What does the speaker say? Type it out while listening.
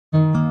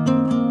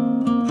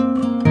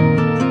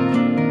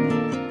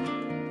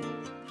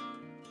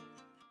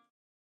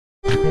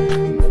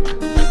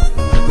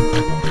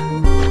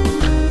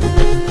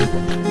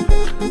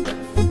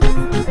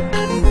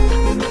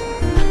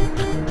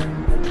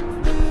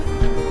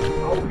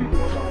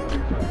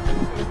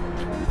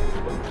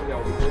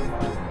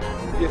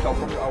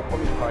I'll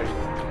come in by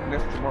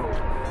next tomorrow.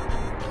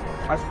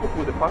 I spoke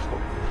with the pastor.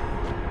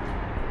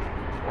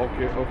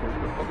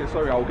 Okay,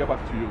 sorry, I'll get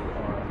back to you.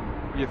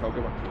 Yes, I'll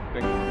get back to you.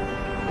 Thank you.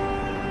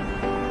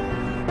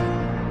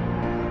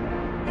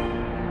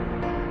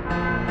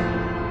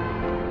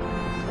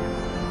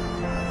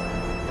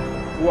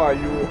 Who are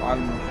you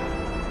and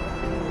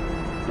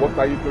what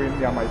are you doing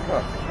near my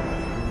car?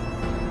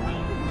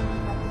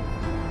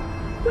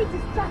 We're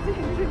distracting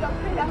him through your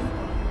prayers.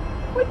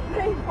 We're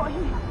praying for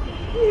him.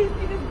 Please,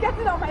 it is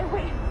getting on my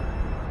way.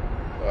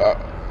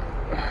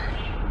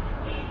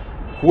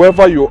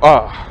 Whoever you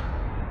are,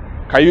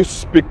 can you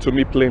speak to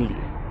me plainly?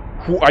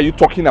 Who are you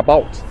talking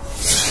about?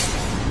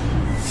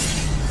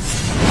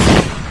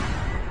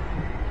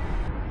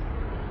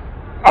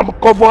 I'm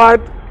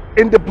covered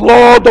in the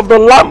blood of the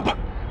Lamb.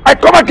 I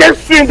come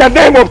against you in the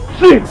name of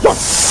Jesus.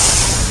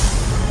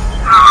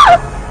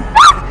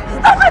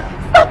 Stop it!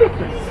 Stop it!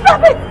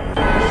 Stop it!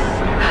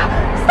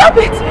 Stop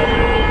it!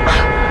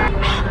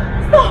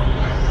 Stop!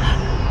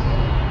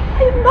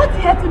 I'm not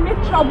here to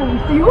make trouble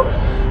with you.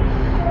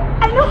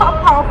 I know how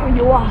powerful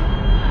you are.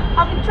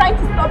 I've been trying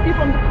to stop you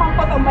from the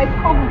comfort of my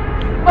cover,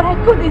 but I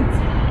couldn't.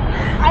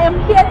 I am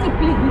here to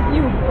plead with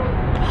you.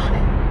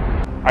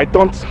 I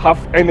don't have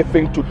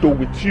anything to do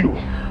with you.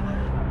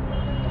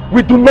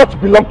 We do not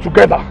belong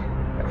together.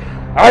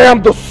 I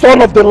am the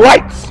son of the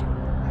light,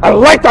 and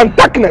light and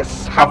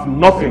darkness have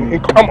nothing in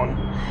common.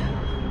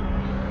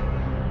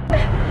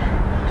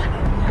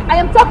 I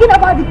am talking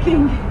about the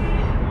king.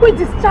 We're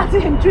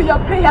distracting him through your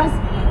prayers.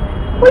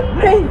 We're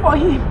praying for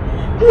him.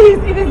 Please,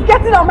 it is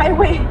getting on my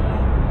way.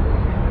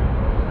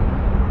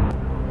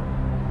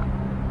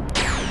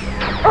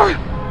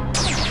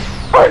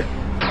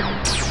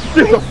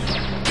 Jesus!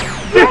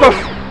 Jesus!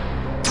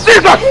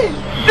 Jesus!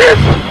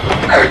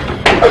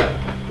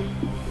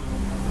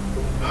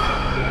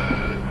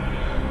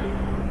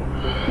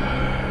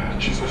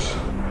 Jesus!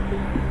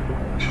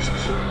 Jesus.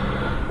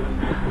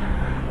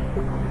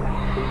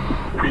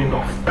 Queen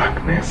of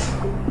darkness.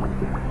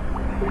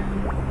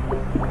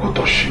 What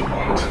does she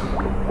want?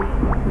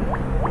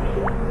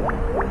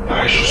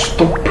 I should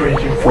stop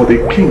praying for the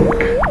king.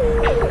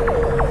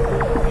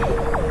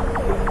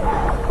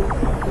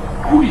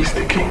 Who is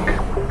the king?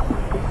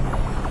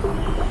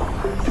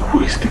 Who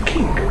is the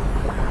king?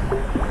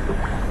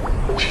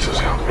 Jesus,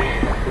 help me.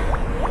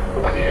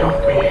 Daddy, help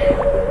me.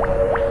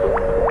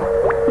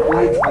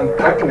 Light and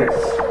darkness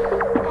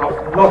have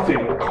nothing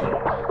in common.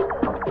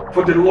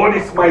 For the Lord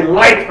is my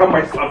light and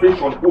my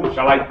salvation. Whom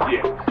shall I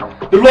fear?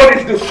 The Lord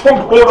is the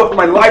stronghold of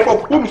my life.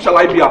 Of whom shall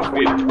I be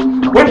afraid?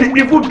 When the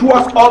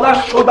evildoers all their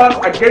shoulders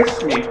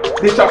against me,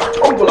 they shall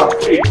stumble and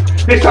fail.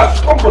 They shall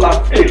stumble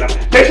and fail.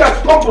 They shall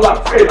stumble and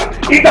fail.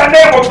 In the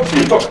name of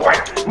Jesus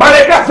Christ.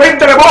 Maleka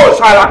senderebo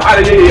shala.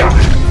 Hallelujah.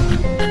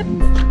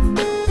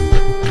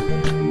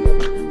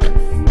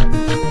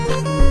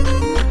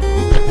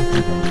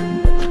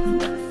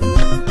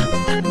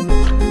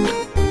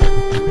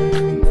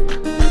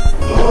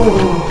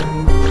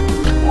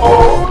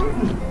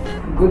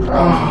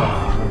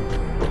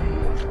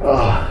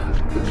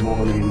 Good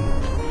morning.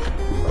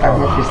 I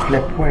hope you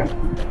slept well.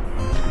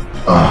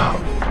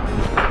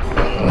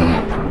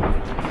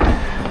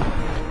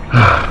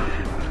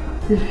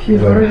 If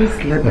you've already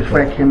slept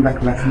before I came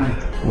back last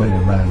night. When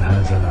a man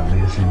has an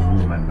amazing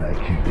woman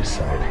like you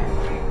beside him,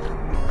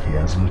 he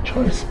has no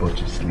choice but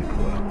to sleep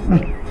well.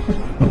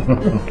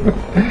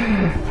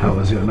 How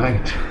was your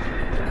night?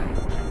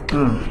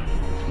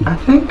 I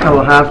think I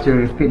will have to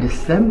repeat the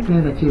same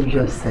thing that you've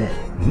just said.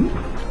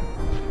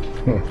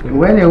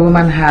 When a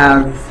woman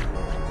has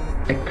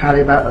a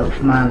caliber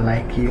of man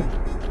like you,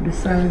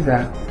 besides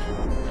that,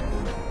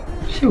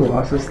 she will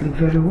also sleep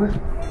very well.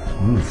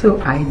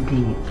 So I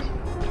did.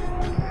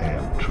 I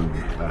am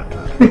truly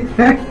flattered.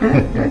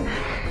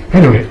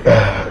 Anyway,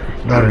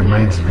 that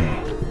reminds me,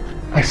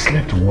 I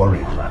slept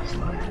worried last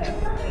night.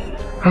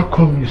 How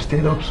come you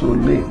stayed up so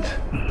late?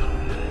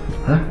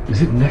 Huh?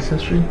 Is it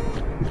necessary?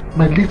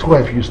 My late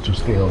wife used to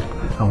stay up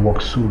and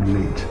work so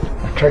late.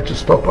 I tried to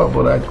stop her,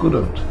 but I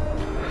couldn't.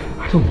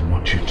 I don't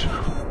want you to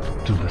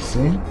do the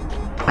same.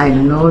 I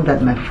know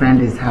that my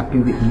friend is happy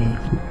with me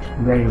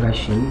wherever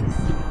she is.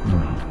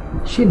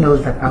 She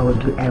knows that I will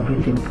do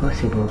everything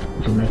possible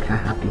to make her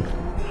happy.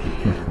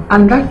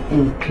 And that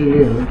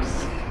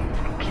includes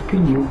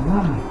keeping you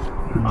warm.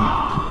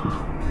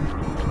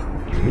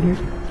 Really?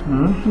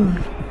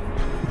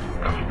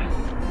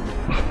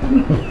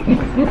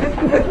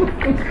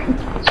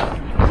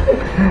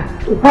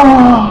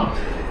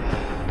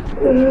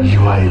 You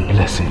are a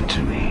blessing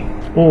to me.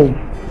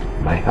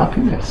 My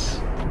happiness.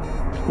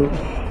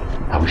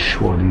 I will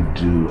surely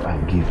do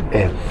and give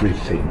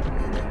everything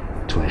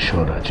to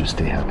ensure that you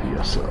stay happy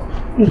yourself.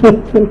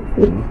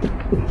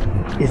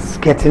 It's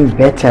getting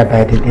better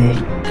by the day.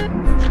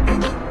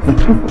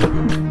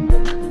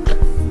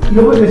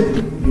 Your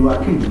Majesty, you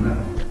are king now.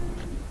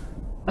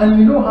 And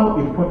you know how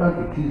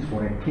important it is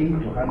for a king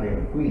to have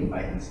a queen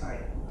by his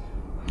side.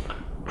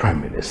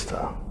 Prime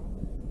Minister,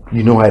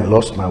 you know I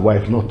lost my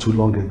wife not too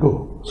long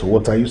ago. So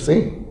what are you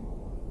saying?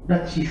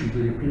 That she should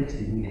be replaced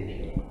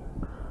immediately.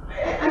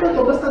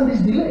 to understand this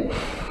delay.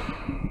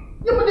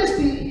 Your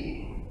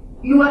Majesty,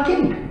 you are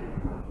king.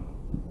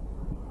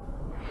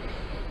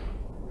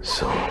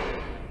 So,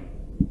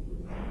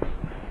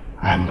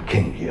 I'm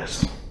king,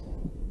 yes.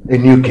 A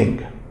new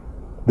king.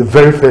 The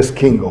very first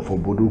king of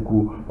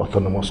Obodoku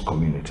Autonomous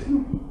Community.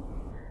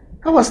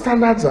 Our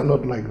standards are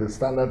not like the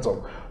standards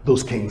of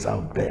those kings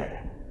out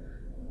there.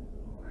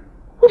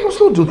 We must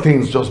not do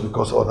things just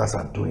because others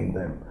are doing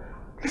them.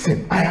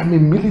 Listen, I am a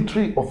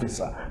military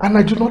officer and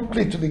I do not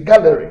play to the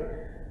gallery.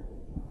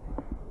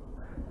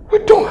 We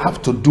don't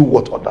have to do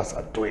what others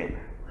are doing.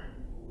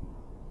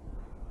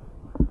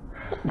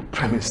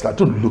 Prime Minister,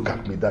 don't look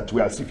at me that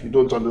way as if you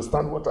don't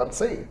understand what I'm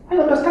saying. I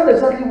understand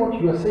exactly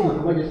what you are saying,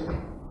 Your Majesty.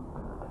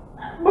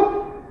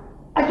 But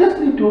I just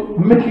need to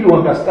make you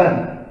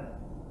understand.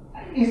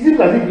 It seems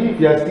as if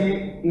you are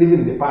still living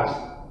in the past.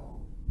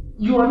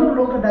 You are no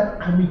longer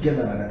that army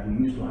general that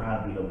we used to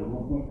have in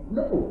Obodoku.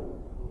 No.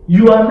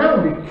 You are now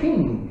the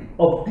king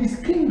of this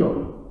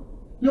kingdom.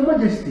 Your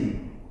Majesty,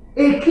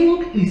 a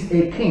king is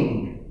a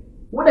king.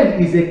 Whether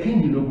it is a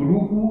king in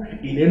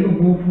Obodoku, in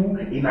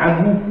Enugu, in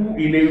Agufu,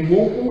 in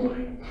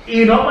Ewoku,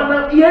 in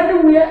Obana,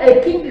 anywhere,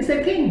 a king is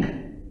a king.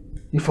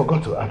 You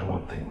forgot to add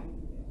one thing.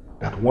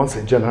 That once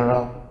a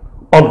general,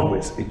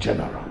 always a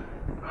general.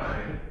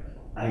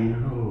 I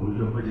know,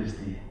 Your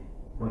Majesty,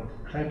 but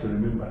try to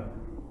remember.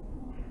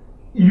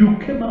 You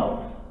came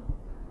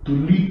out to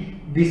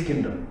lead this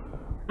kingdom.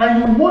 And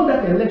you won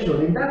that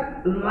election, in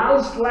that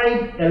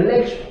landslide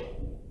election.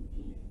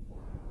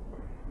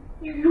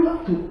 You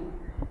have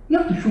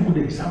to show good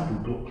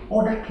example to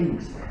other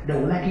kings that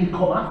will likely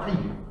come after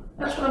you.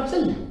 That's what I'm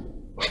saying.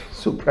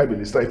 So, Prime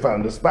Minister, if I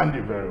understand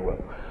you very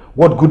well,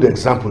 what good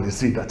example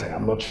is it that I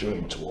am not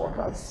showing to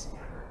others?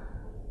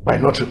 By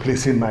not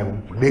replacing my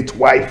late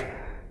wife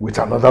with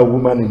another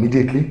woman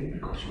immediately?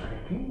 Because you are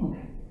a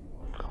king.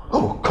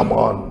 Oh, come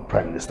on,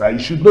 Prime Minister. You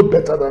should know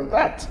better than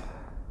that.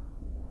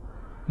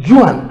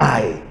 You and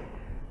I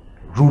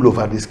rule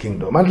over this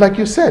kingdom. And like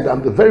you said,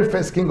 I'm the very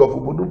first king of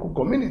Obodoku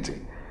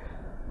community.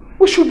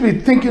 We should be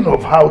thinking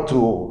of how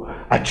to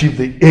achieve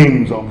the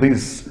aims of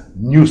this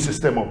new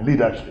system of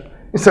leadership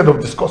instead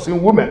of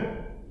discussing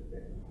women.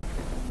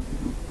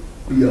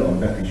 We are on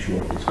that issue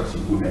of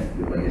discussing women,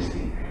 Your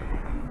Majesty.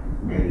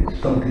 There is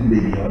something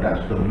maybe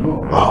others don't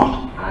know.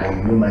 Oh. I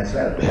know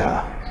myself.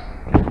 Yeah.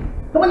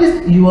 Your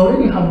Majesty, you are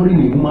already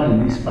harboring a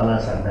woman in this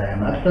palace and I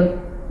am actually...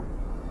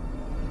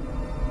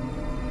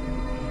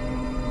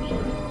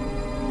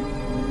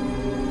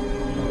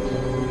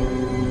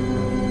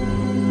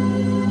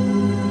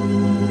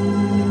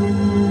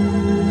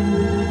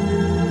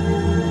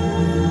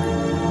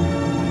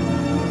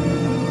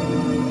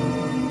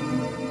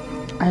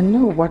 I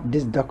know what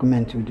this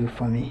document will do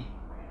for me.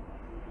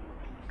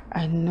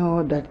 I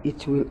know that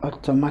it will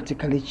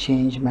automatically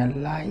change my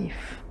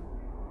life.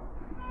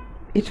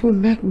 It will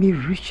make me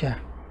richer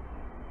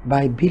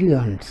by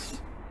billions.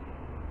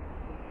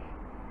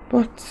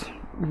 But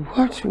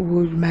what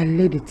would my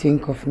lady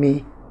think of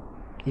me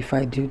if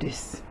I do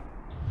this?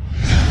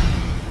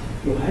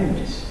 Your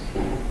Highness,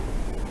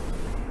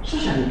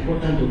 such an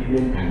important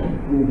document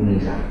cannot go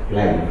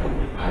misapplied from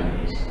the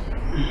palace.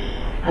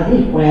 Have you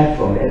inquired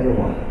from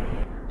everyone?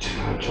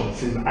 General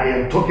Johnson, I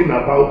am talking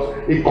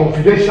about a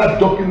confidential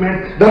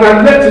document that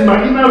I left in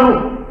my inner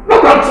room.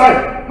 Not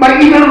outside,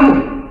 my inner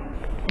room.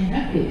 In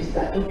that case,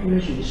 that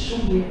document should be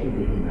somewhere in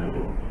the inner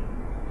room.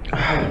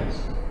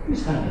 Highness,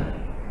 please stand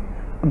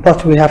down.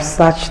 But we have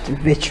searched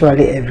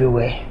virtually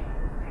everywhere.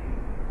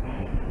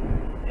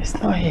 It's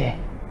not here.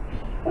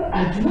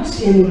 I do not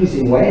see any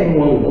reason why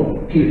anyone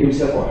would not kill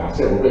himself or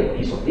herself over a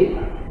piece of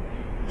paper.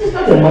 It's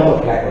not a matter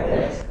of life or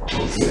death.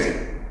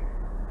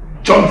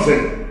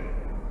 Johnson!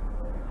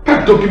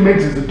 That document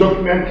is the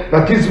document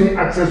that gives me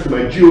access to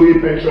my GOA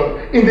pension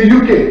in the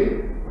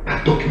UK.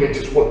 That document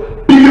is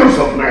worth billions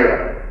of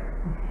naira.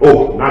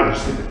 Oh, now you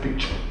see the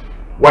picture.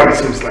 Why it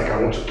seems like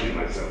I want to kill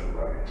myself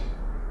about it.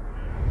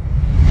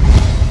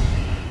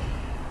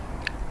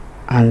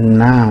 And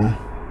now,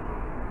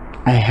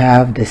 I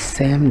have the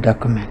same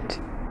document.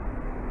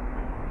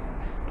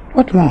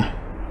 What more?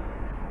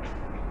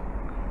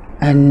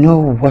 I know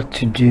what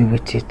to do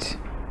with it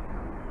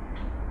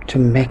to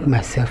make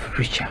myself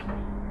richer.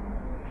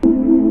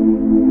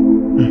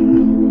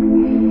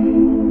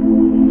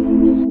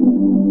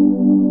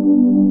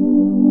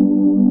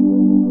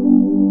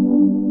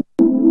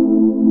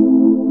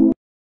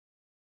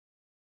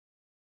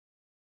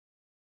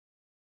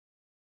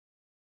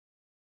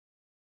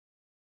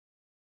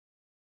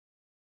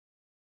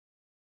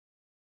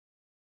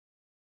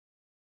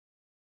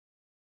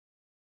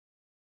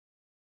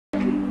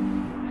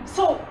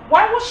 So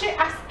why would she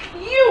ask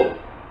you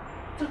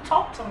to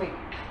talk to me?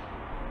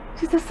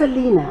 Sister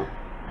Selena,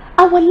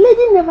 our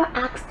lady never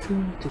asked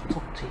me to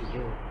talk to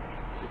you.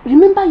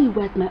 Remember you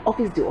were at my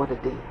office the other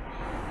day.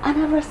 And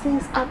ever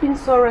since, I've been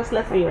so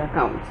restless on your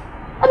account.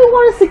 I've been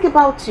worried sick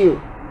about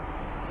you.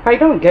 I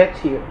don't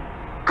get you.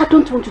 I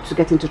don't want you to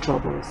get into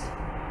troubles.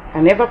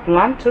 I never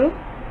planned to.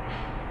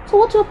 So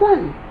what's your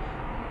plan?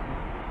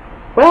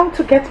 Well,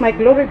 to get my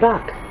glory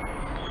back.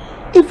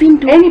 Even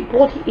though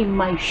anybody in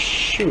my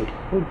shoe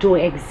would do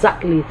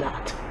exactly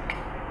that.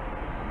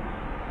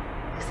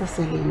 Sister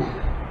Selena,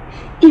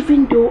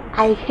 even though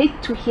I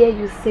hate to hear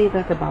you say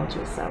that about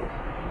yourself,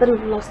 that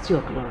you've lost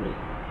your glory,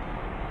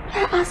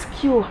 I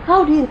ask you,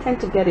 how do you intend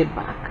to get it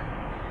back?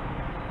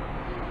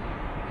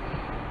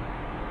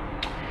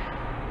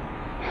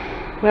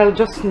 Well,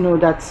 just know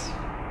that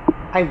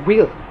I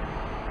will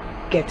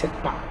get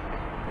it back.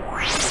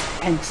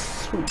 And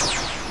soon.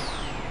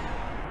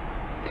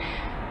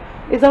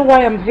 Is that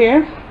why I'm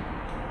here?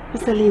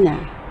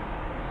 Selena,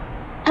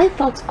 I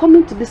thought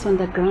coming to this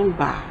underground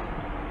bar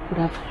would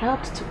have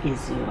helped to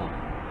ease you up.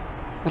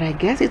 But I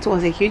guess it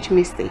was a huge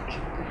mistake.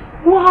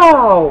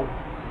 Wow!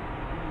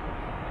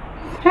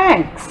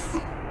 Thanks.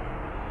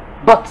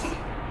 But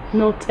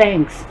no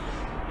thanks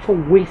for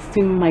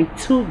wasting my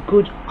 2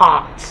 good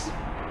hearts.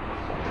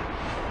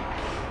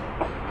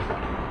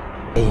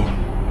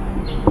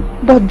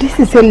 But this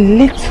is a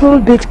little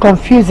bit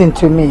confusing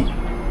to me.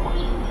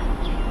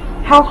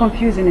 How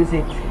confusing is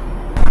it?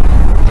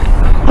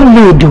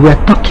 Lady,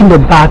 we're talking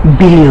about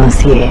billions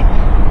here.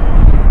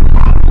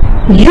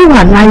 You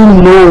and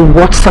I know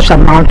what such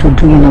amount will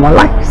do in our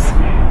lives.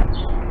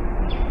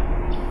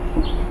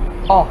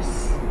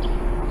 Us?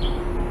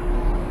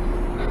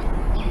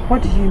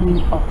 What do you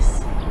mean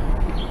us?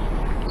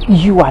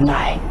 You and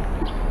I.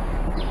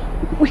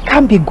 We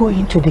can't be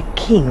going to the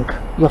king,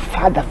 your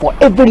father, for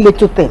every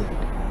little thing.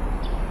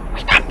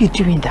 We can't be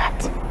doing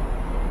that.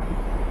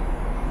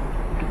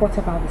 What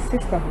about the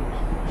sisterhood?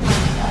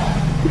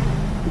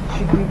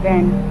 Should we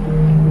then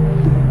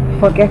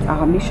forget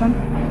our mission?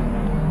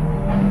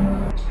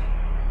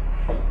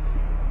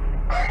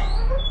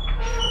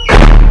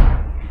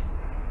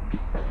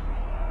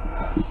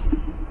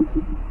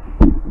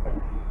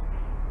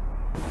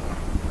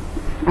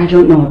 I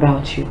don't know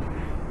about you,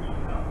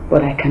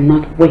 but I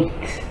cannot wait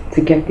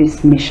to get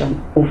this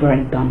mission over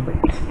and done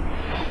with.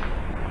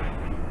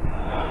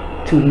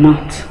 To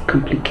not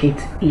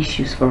complicate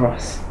issues for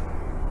us.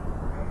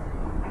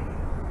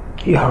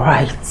 You're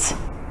right.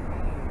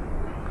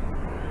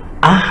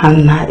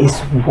 Ahana is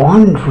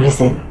one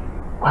reason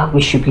why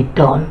we should be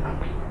done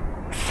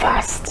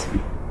fast.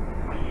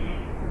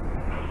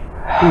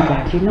 I'm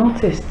glad you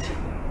noticed.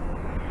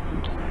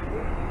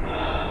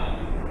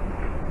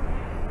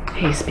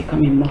 He's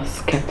becoming more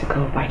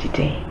skeptical by the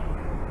day,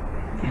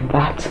 and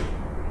that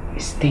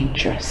is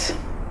dangerous.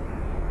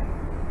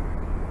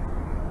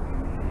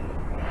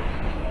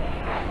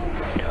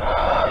 You're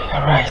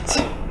right.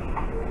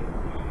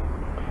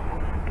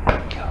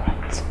 You're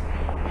right.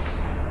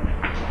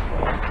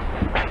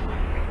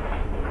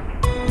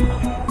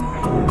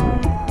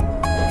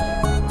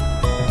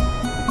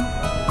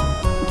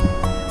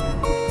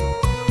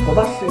 For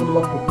that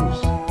singular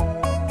purpose,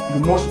 you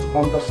must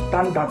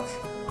understand that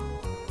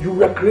you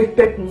were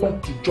created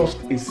not to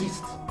just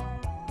exist.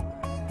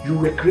 You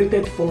were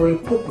created for a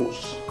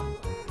purpose.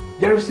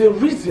 There is a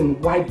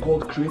reason why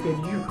God created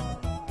you.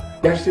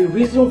 There is a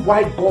reason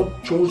why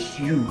God chose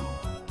you.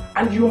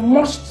 And you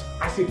must,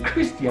 as a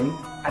Christian,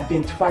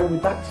 identify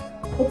with that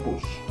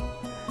purpose.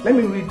 Let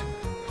me read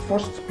 1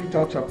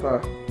 Peter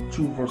chapter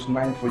 2 verse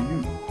 9 for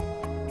you.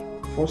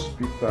 1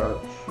 Peter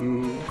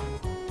 2,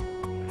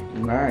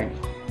 9.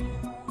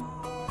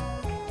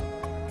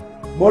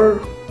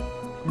 But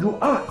you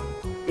are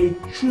a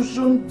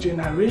chosen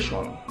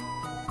generation,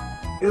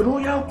 a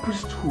royal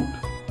priesthood,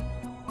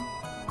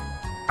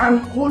 an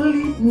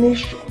holy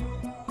nation,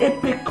 a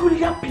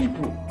peculiar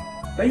people,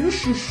 that you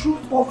should show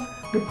forth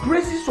the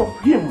praises of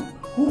him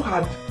who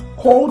had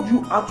called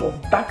you out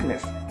of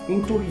darkness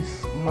into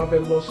his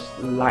marvelous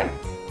light.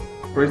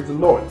 Praise the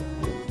Lord.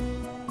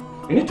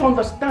 You need to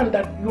understand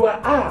that you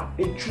are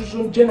a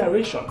chosen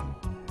generation.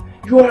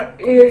 You are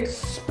a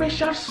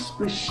special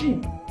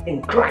species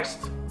in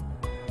Christ.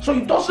 So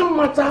it doesn't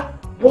matter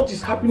what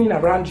is happening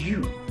around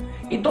you.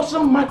 It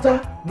doesn't matter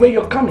where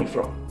you're coming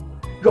from.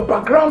 Your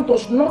background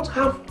does not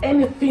have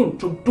anything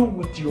to do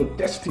with your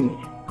destiny.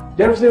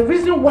 There is a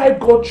reason why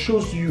God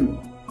chose you.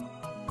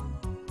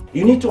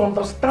 You need to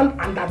understand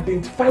and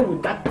identify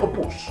with that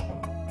purpose.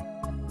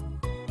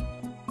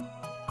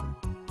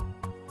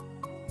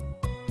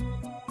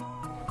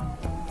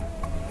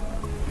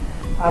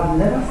 I've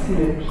never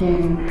seen a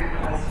king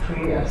as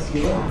free as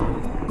you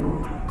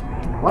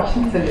are.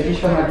 Watching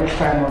television at this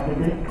time of the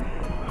day.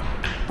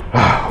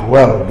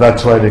 Well,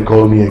 that's why they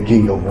call me a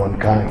king of one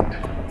kind.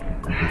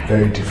 A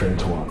very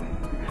different one.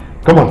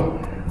 Come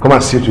on, come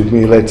and sit with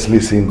me. Let's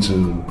listen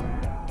to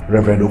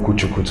Reverend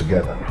Okuchukwu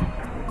together.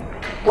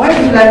 Why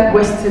do you like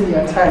wasting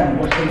your time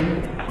watching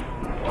me?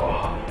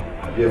 Oh,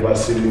 have you ever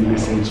seen me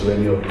listen to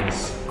any of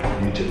these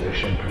new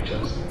generation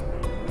preachers?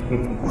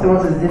 So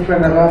what is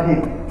different about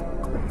him?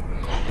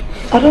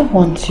 I don't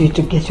want you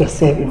to get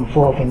yourself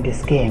involved in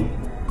this game.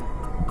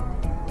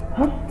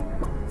 Huh?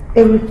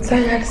 A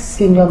retired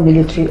senior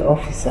military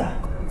officer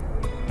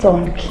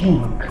turned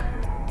king.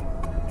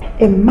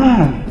 A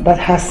man that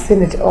has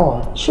seen it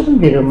all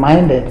shouldn't be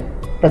reminded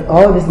that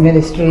all these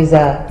ministries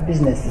are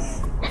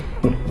businesses.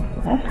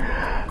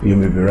 Huh? You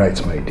may be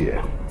right, my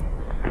dear.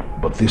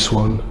 But this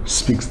one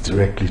speaks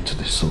directly to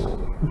the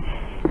soul.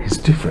 He's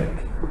different.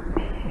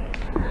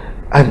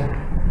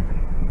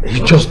 And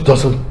he just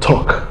doesn't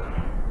talk.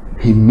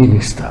 He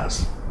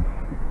ministers.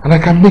 And I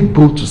can make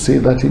bold to say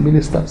that he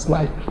ministers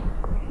life.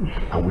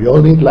 And we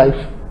all need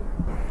life.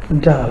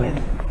 Darling,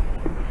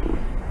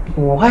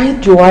 why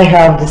do I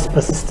have this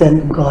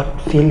persistent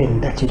gut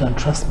feeling that you don't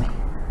trust me?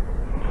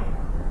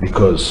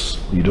 Because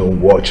you don't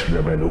watch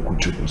Reverend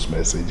Okuchukwu's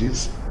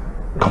messages?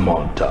 Come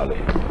on,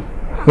 darling.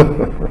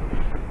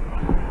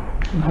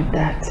 Not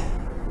that.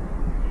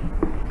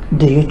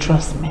 Do you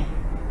trust me?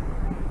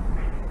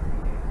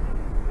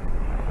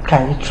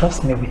 Can you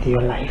trust me with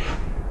your life?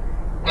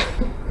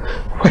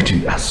 Why do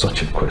you ask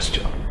such a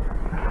question?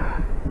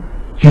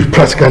 You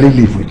practically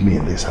live with me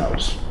in this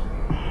house.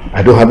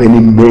 I don't have any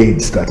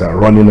maids that are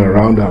running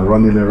around and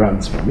running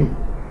errands for me.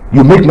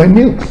 You make my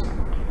meals.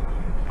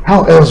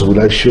 How else would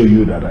I show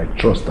you that I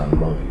trust and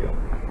love you,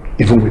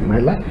 even with my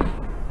life?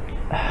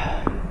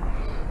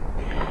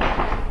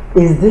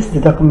 Is this the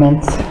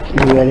document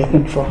you were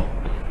looking for?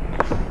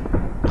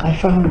 I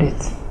found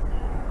it.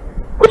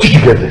 Where did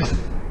you get this?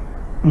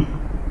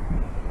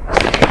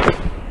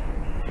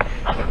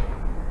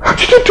 How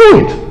did you do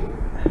it?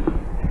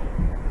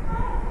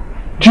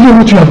 Do you know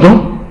what you have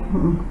done?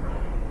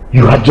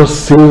 You had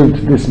just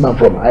saved this man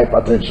from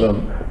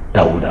hypertension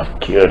that would have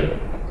killed him.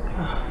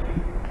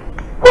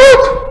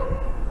 What?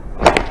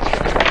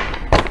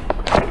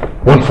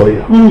 One for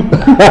you.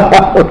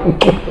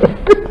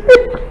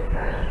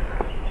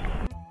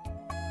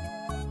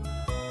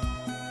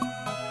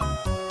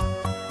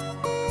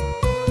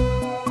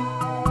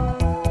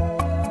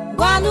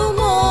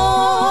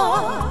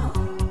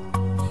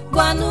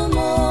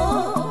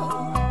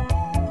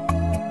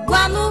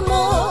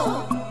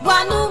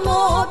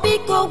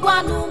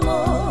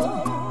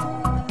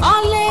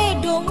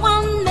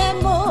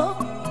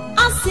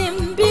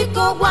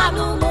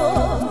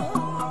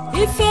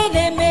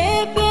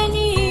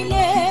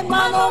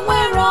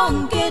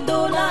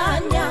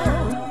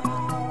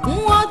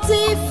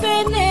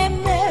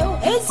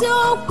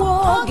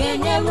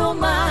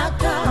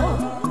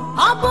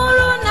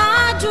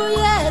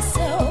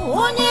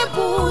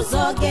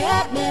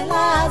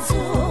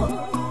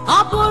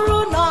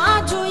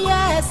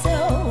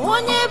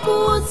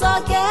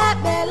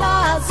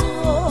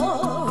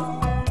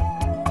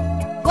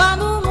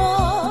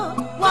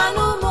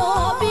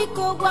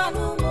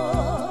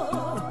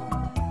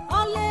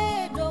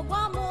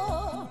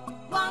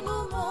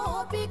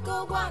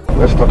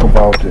 Let's talk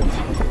about it.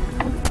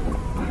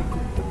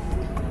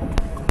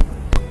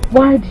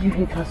 Why do you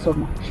hate her so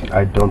much?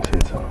 I don't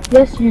hate her.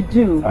 Yes, you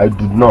do. I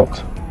do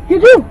not. You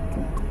do?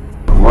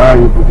 Why are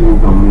you putting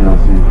it on me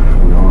as if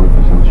you're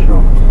 100%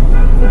 sure?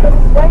 Because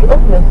it's very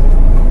obvious.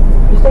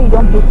 You say you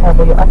don't hate her,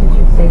 but your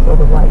attitude says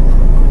otherwise.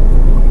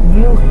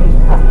 You hate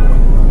her.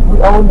 We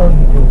all know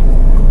you do.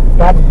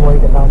 Dad is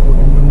worried about it,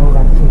 and you know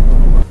that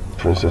too.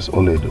 Princess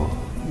Oledo,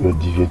 you're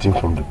deviating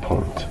from the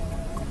point.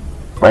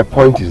 My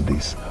point is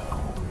this.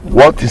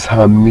 What is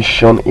her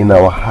mission in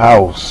our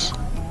house?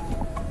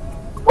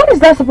 What is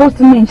that supposed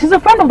to mean? She's a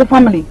friend of the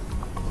family.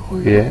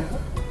 Oh yeah?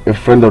 A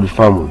friend of the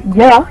family?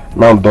 Yeah.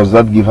 Now does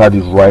that give her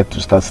the right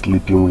to start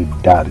sleeping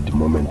with Dad the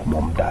moment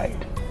Mom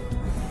died?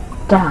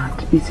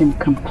 Dad isn't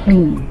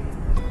complaining.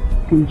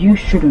 And you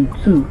shouldn't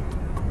too.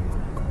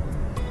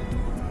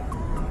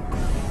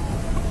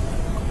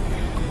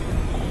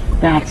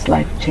 Dad's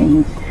life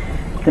changed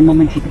the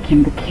moment he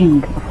became the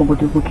king of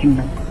Obiago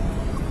Kingdom.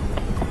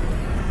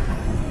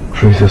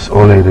 Princess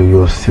Oledo,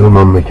 you're still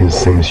not making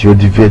sense. You're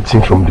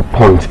deviating from the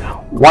point.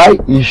 Why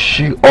is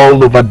she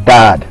all over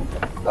Dad?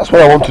 That's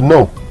what I want to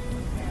know.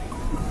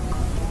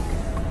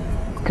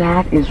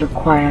 Dad is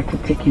required to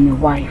take in a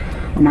wife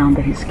now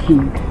that he's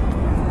king.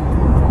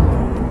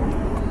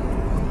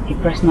 He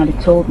personally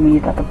told me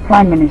that the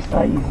Prime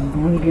Minister is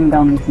breathing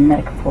down his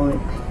neck for it.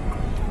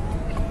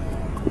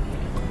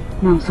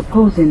 Now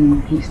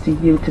supposing he's to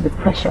yield to the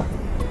pressure,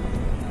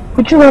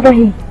 would you rather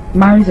he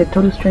marries a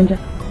total stranger?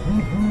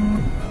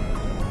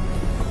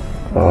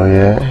 Oh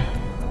yeah?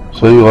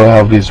 So you all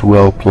have this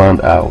well planned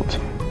out.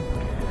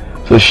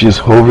 So she's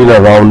hovering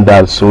around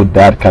Dad so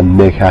Dad can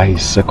make her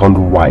his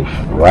second wife,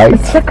 right?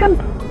 Second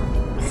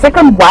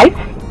wife?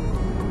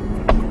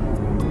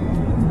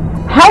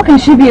 How can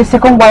she be a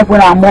second wife when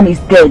our mom is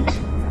dead?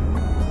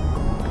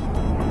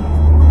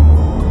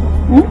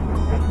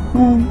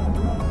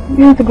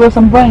 You need to grow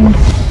some brains.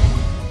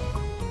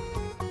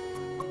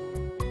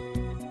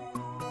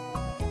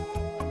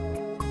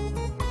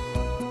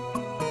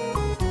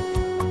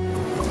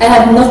 I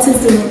have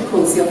noticed the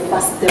wrinkles you're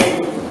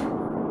fasting,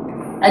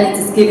 and it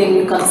is giving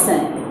me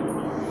concern.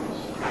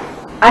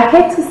 I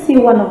hate to see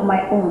one of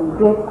my own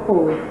grow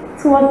cold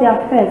toward the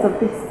affairs of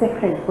this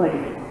sacred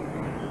body.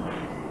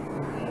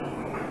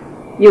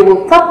 You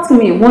will talk to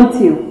me, won't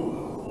you?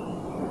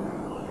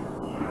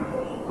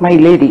 My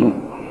lady,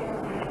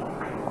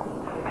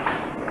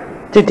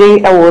 the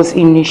day I was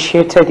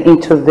initiated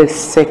into this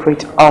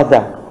sacred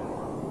order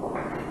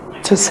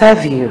to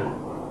serve you,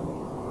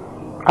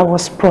 I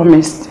was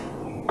promised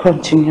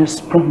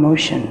continuous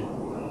promotion.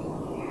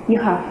 You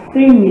have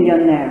 3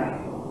 million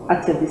naira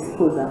at your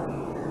disposal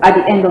at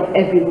the end of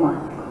every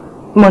month.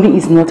 Money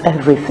is not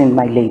everything,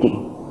 my lady.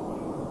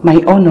 My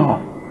honor.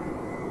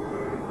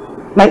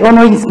 My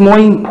honor is more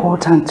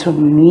important to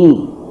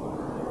me.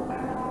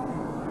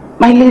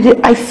 My lady,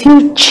 I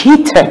feel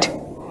cheated.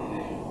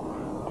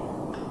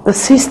 The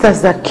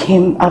sisters that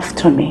came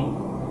after me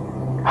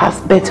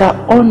have better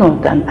honor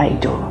than I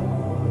do.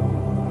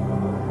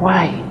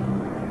 Why?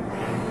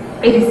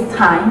 It is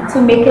time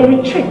to make a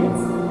retreat.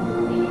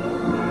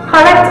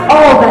 Correct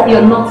all that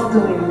you're not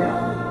doing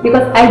well,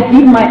 because I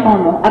give my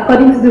honor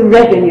according to the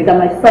revenue that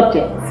my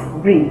subjects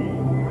bring.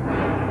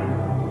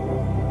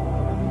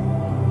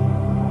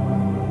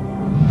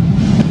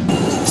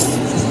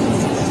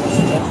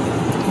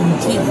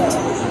 Indeed,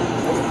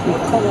 we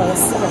call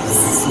ourselves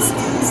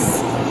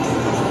sisters.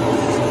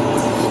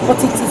 But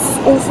it is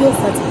obvious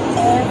that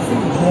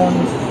everyone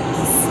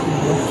is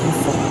working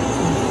for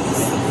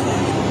us.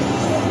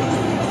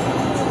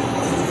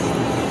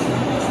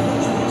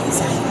 It's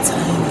high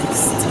time we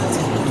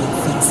started doing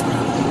things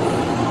now.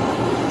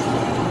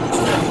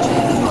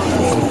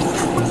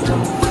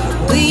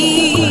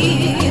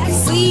 Deep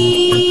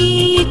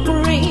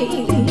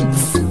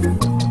secrets,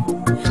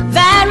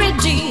 very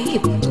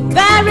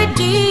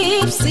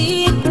deep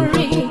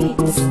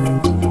secrets.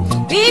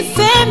 Be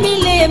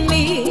family me.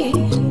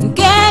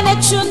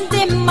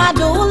 Chunde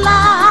madola,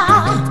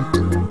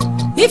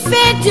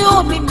 ifedio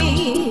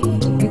mimi,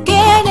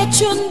 gene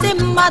chunde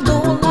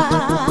madola.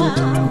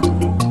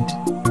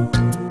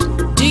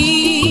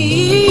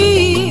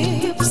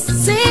 Deep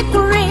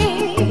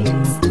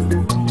secrets,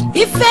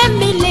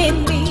 ifemile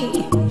mi,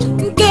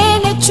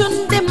 gene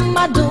chunde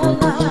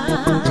madola.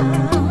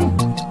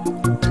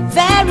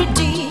 Very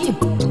deep,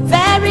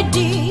 very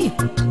deep,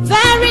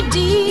 very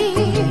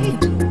deep,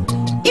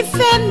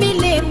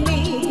 ifemile mi.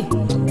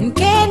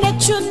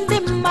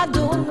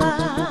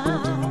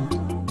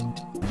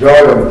 Joy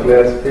on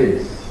Claire's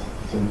face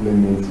simply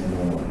means no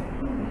more.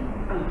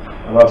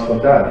 And as for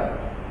that,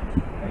 I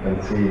can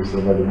see it's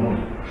over the moon.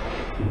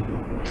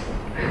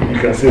 You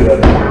can say that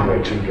about my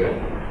children.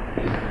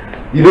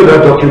 You know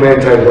that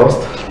document I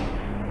lost?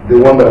 The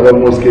one that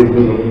almost gave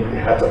me a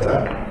heart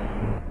attack?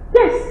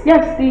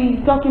 Yes, the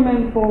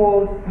document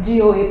for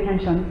GOA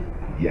pension.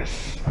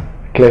 Yes.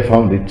 Claire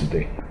found it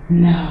today.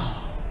 No.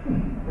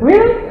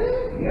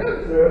 Really? Yes,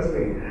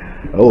 seriously.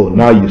 Oh,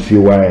 now you see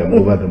why I'm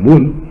over the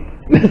moon.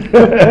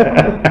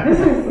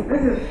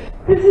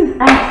 This is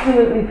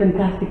absolutely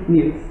fantastic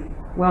news.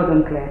 Well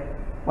done, Claire.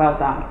 Well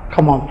done.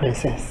 Come on,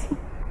 princess.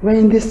 We're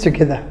in this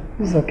together.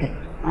 It's okay.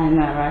 I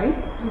know, right?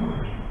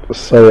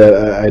 Sorry,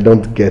 I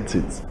don't get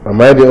it.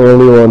 Am I the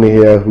only one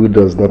here who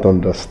does not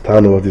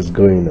understand what is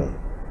going on?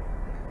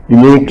 You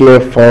mean Claire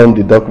found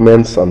the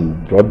documents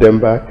and brought them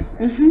back?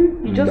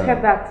 Mm-hmm. You just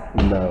heard that.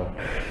 No.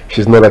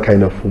 She's not that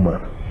kind of woman.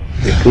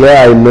 The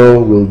Claire I know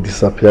will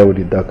disappear with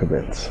the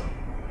documents.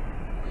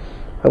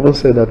 I haven't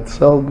said that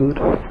it's all good.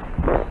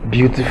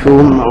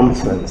 Beautiful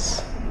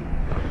nonsense.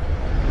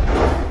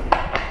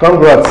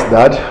 Congrats,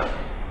 Dad.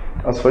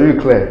 As for you,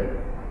 Claire,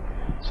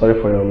 sorry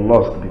for your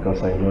loss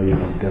because I know you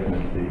will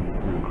definitely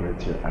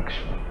regret your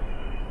action.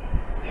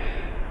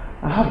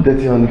 I have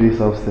dirty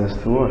undies upstairs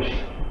to wash.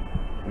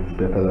 It's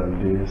better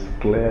than this.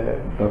 Claire,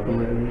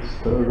 document,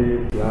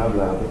 story, blah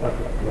blah blah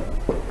blah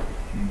blah.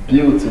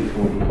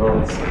 Beautiful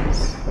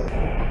nonsense.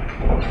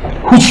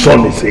 Whose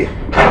son is he?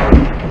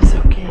 It's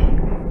okay.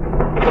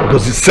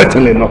 Because it's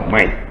certainly not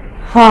mine.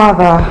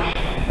 Father,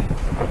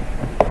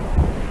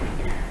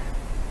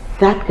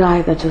 that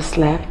guy that just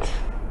left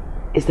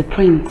is the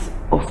prince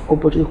of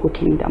Obiago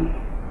Kingdom.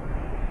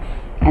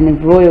 And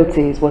if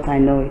royalty is what I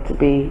know it to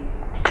be,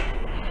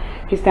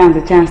 he stands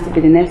a chance to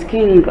be the next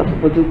king of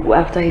Obiago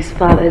after his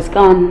father is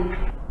gone.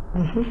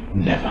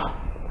 Never.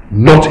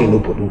 Not in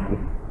Obiago.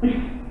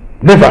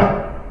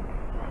 Never.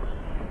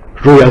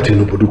 Royalty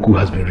in Obiago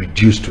has been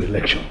reduced to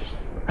elections.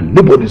 And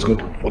nobody is going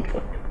to vote for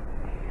it.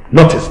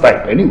 Not his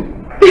type, anyway.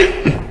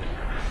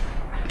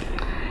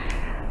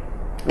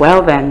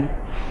 Well then,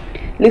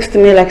 looks to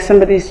me like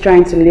somebody is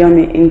trying to lure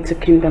me into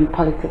kingdom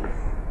politics.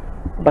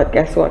 But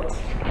guess what?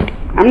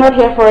 I'm not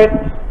here for it.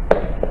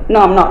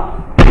 No, I'm not.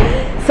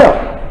 So,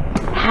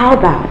 how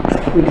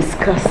about we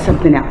discuss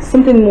something else?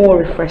 Something more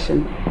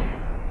refreshing.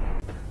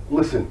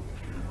 Listen,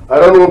 I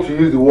don't want to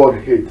use the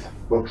word hate,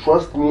 but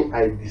trust me,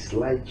 I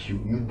dislike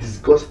you. You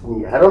disgust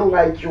me. I don't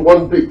like you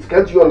one bit.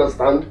 Can't you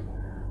understand?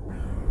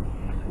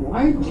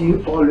 Why do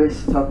you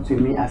always talk to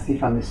me as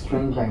if I'm a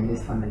stranger in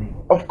this family?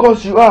 Of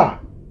course you are.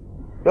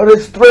 You're a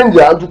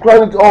stranger, and to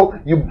crown it all,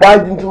 you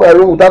bite into my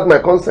room without my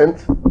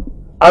consent.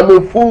 I'm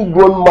a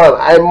full-grown man.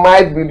 I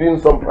might be doing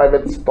some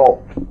private stuff.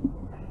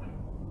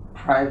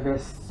 Private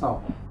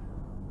stuff?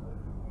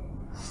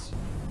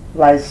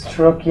 Like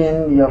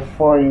stroking your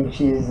 4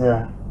 inches.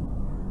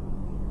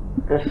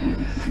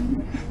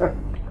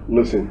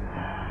 Listen,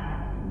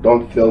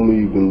 don't tell me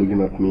you've been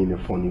looking at me in a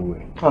funny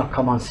way. Oh,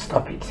 come on,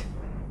 stop it.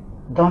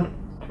 Don't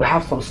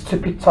have some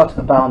stupid thoughts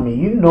about me.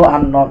 You know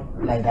I'm not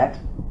like that.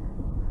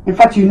 In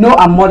fact, you know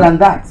I'm more than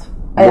that.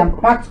 I am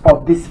part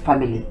of this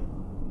family.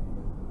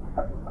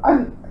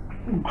 And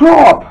grow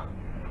up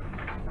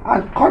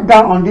and cut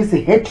down on this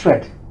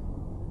hatred.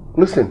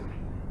 Listen,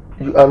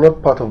 you are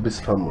not part of this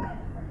family.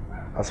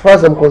 As far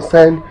as I'm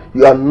concerned,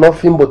 you are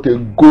nothing but a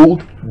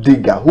gold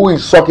digger who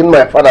is sucking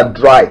my father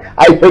dry.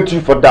 I hate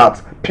you for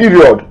that.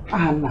 Period.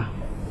 Anna,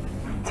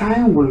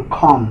 time will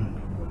come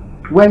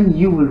when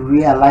you will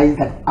realize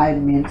that I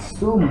meant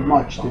so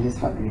much to this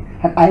family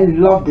and I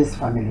love this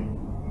family.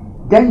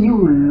 Then you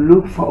will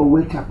look for a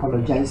way to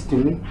apologize to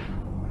me.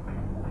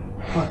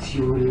 But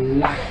you will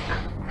lack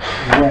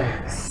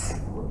words.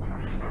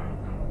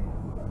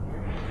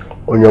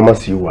 Onyama,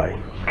 see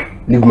why.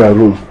 Leave my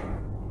room.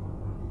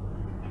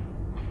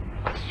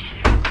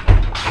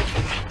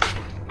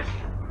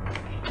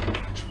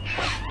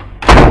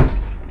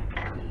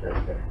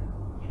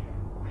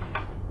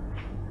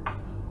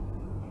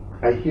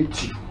 I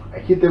hate you. I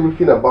hate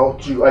everything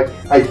about you. I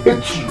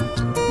hate you.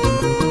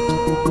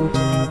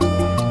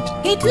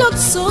 It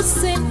looks so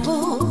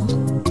simple.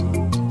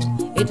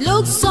 It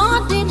looks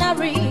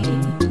ordinary.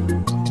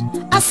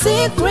 A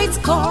secret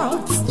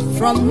court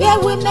from where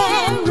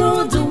women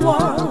rule the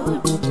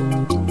world.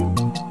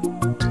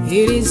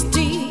 It is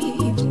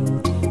deep,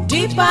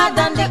 deeper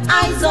than the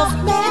eyes of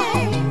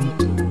men.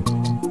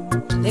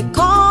 They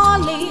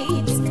call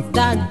it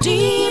the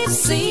deep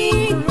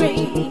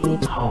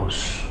secret.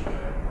 House.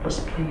 But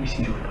please,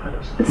 your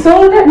father's.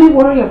 So let me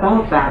worry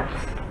about that.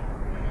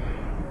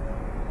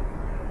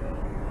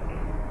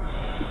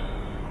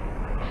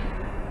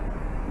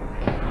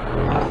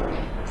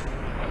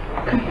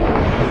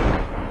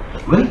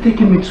 Where are you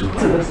taking me to?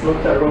 To the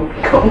slaughter room.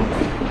 Come.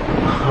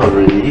 Oh,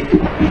 really?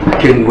 I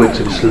can't wait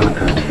to be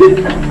slaughtered.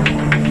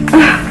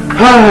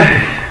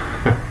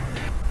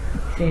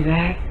 See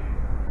that?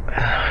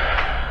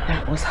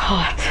 That was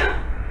hot.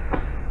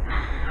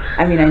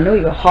 I mean, I know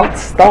you're hot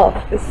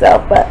stuff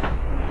yourself, but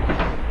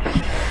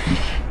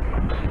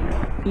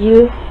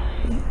you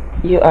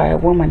are a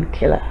woman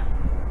killer.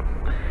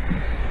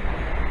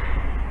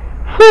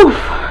 Whew.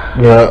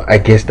 Well, I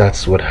guess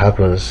that's what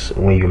happens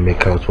when you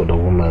make out with a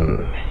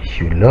woman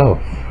you love.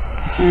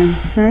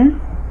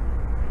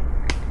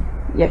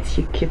 Yet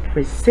you keep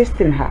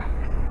resisting her.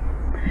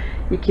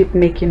 You keep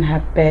making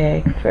her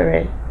beg for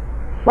it.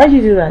 Why do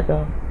you do that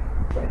though?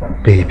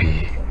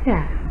 Baby.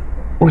 Yeah.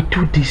 We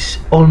do this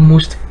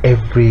almost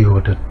every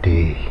other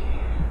day.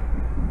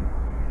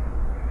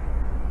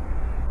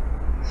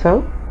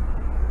 So?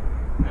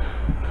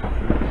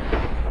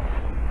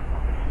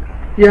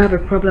 You have a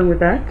problem with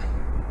that?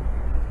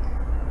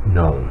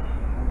 No.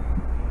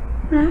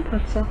 No, I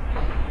thought so.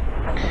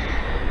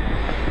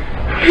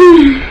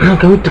 Now,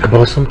 can we talk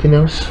about something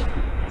else?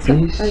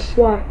 Please? Like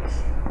what?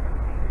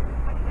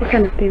 What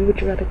kind of thing would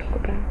you rather talk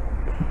about?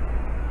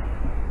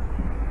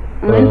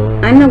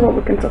 I know what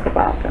we can talk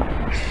about though.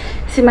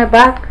 See my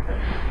back?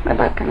 My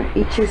back kind of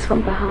itches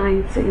from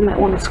behind, so you might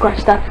want to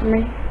scratch that for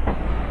me.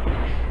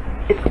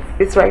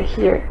 It's right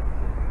here.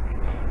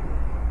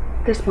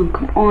 This one,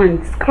 come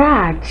on,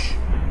 scratch.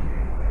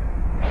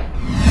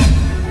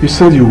 You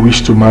said you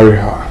wish to marry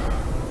her,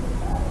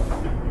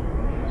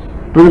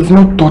 but you've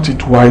not thought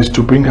it wise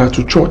to bring her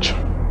to church.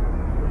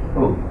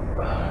 Oh,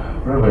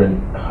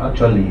 Reverend,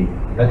 actually,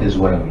 that is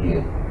why I'm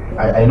here.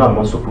 I know I'm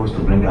not supposed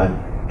to bring her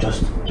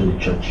just to the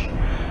church,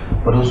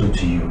 but also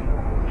to you.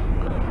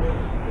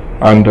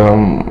 And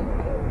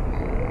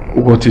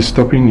what is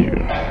stopping you?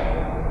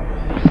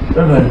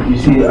 Reverend, you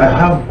see, I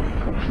have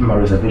my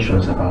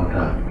reservations about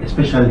her,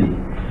 especially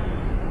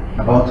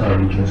about her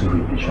religious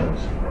orientations.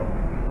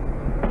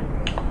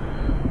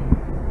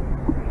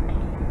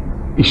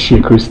 Is she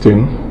a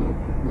Christian?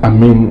 I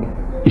mean,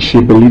 is she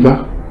a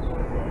believer?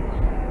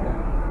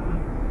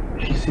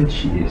 She said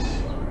she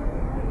is.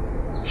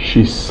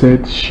 She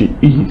said she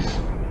is,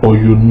 or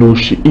you know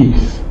she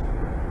is?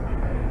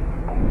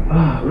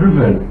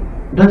 Reverend,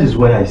 that is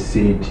why I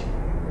said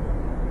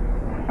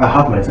I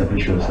have my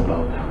reservations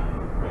about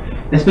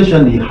her,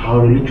 especially her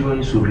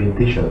religious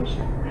orientations.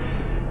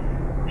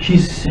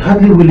 She's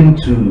hardly willing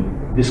to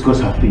discuss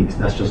her faith,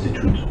 that's just the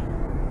truth.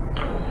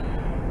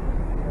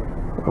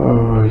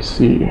 Oh, I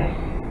see.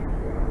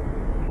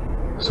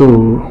 So,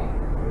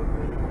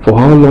 for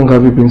how long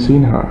have you been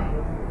seeing her?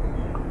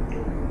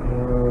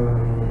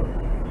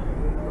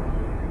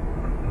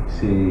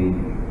 Say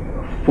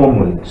 4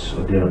 months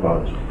or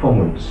thereabouts. 4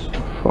 months.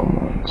 4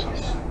 months.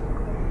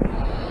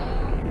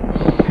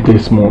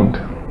 This month,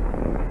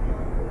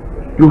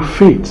 your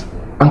faith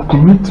and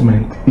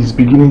commitment is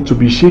beginning to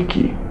be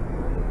shaky.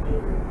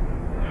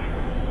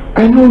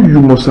 I know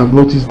you must have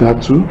noticed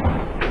that too.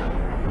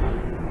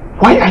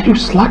 Why are you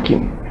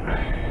slacking?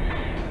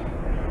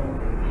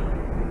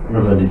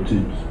 Reverend,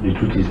 the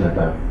truth is that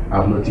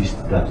I've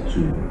noticed that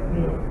too.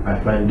 You know, I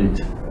find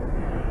it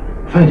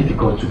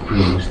difficult to pray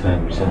most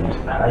times, and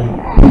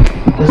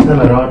this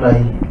time around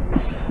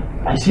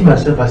I see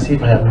myself as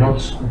if I am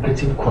not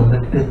getting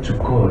connected to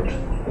God.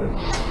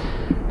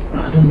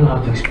 I don't know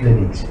how to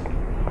explain it.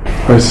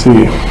 I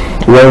see.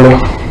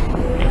 Well,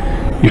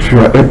 if you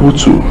are able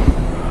to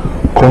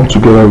come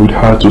together with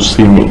her to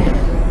see me,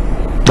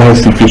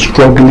 That's if you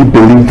strongly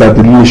believe that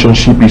the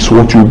relationship is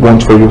what you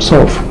want for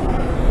yourself.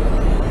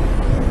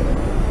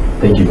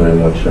 Thank you very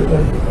much,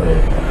 Reverend.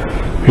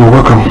 You're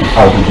welcome.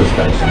 I'll do just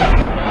that.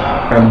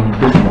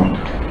 This month,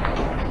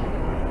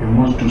 you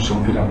must do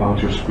something about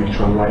your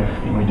spiritual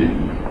life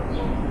immediately.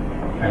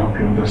 I hope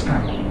you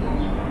understand.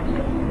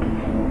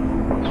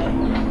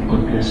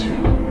 God bless you.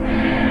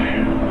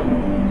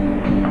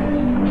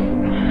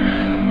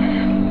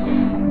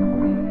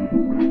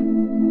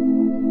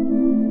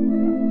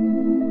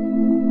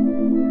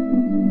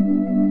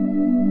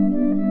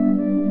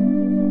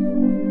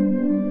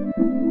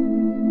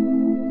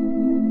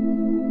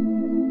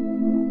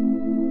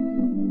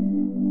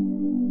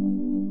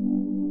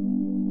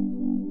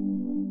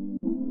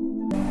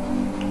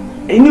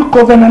 A new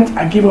covenant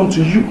I give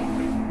unto you,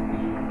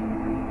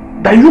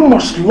 that you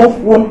must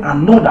love one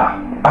another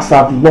as I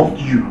have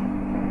loved you,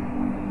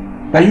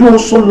 that you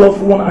also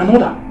love one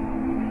another.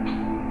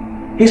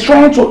 He's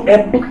trying to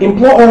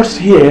implore us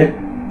here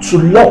to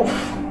love,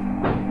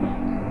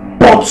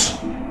 but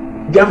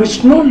there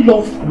is no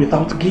love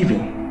without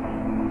giving.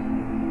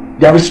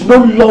 There is no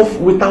love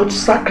without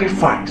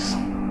sacrifice.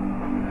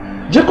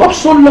 Jacob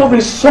so loved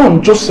his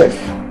son Joseph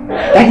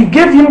that he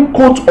gave him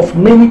coat of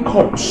many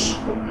colors.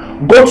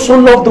 God so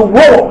loved the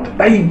world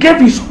that he gave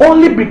his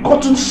only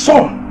begotten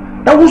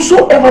son, that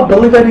whosoever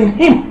believeth in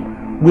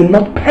him will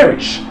not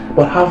perish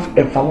but have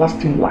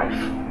everlasting life.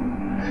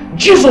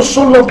 Jesus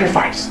so loved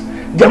sacrifice.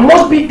 There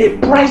must be a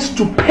price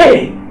to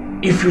pay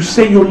if you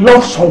say you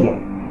love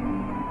someone.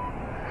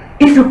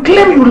 If you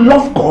claim you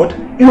love God,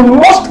 you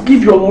must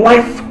give your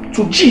life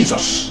to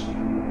Jesus.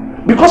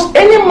 Because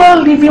any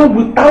man living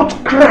without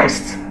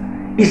Christ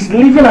is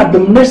living at the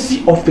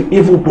mercy of the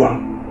evil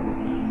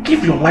one.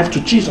 Give your life to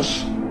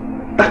Jesus.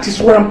 That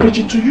is what I'm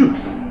preaching to you.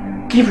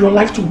 Give your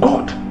life to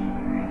God.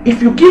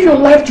 If you give your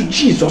life to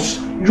Jesus,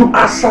 you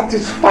are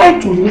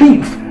satisfied to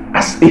live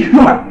as a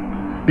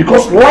human.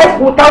 Because life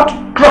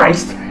without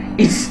Christ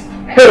is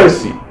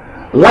heresy.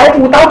 Life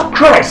without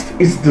Christ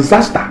is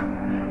disaster.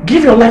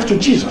 Give your life to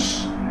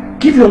Jesus.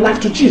 Give your life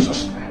to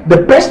Jesus. The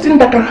best thing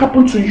that can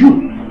happen to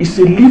you is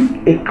to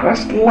live a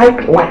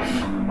Christ-like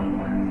life.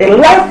 A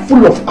life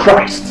full of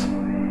Christ.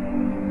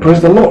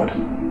 Praise the Lord.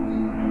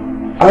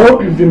 I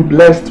hope you've been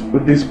blessed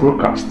with this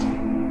broadcast.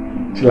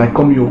 Till I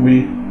come your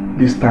way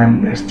this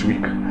time next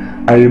week,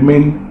 I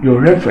remain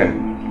your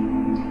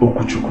Reverend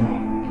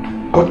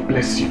Okuchukwu. God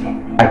bless you.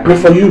 I pray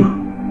for you.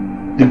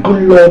 The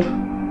good Lord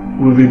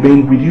will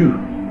remain with you.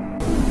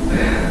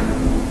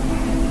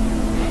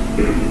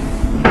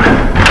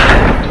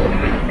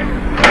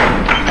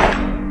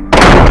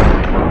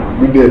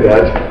 Good day,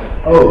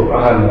 Dad. Oh,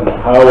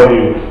 how are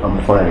you? I'm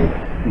fine.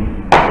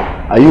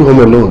 Are you home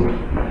alone?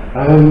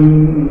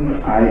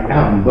 I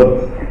am,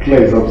 but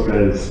Claire is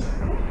upstairs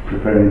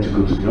preparing to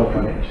go to the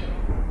orphanage.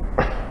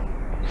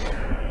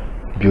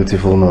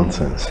 Beautiful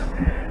nonsense.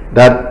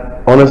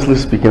 Dad, honestly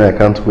speaking, I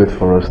can't wait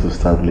for us to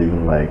start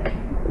living like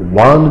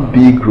one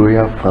big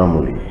royal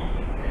family.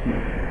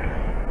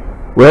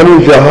 When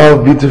we shall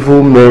have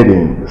beautiful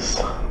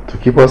maidens to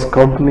keep us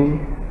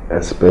company,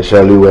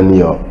 especially when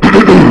your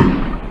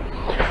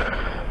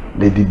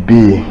Lady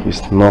B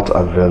is not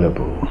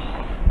available.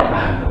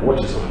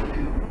 What is up with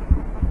you?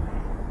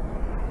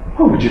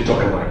 How would you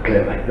talk about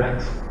Claire like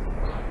that?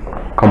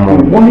 Come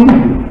on. I'm warning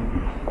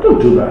you. Don't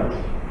do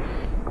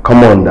that.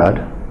 Come on,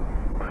 Dad.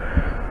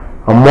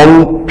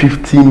 Among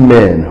 50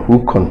 men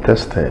who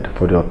contested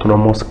for the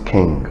autonomous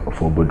king of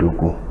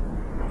Obiago,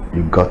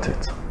 you got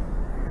it.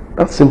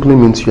 That simply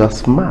means you are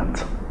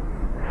smart.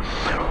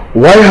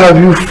 Why have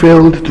you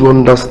failed to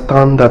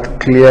understand that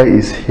Claire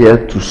is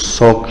here to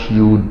suck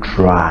you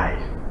dry?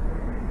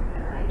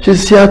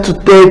 She's here to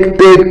take,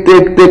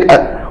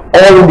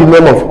 all in the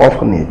name of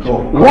orphanage.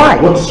 Oh, why?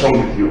 What's wrong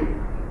with you?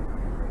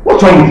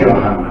 What's wrong with you,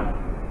 Hannah?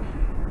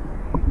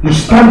 You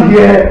stand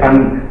here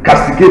and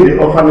castigate the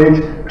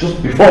orphanage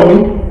just before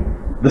me?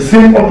 The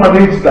same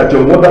orphanage that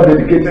your mother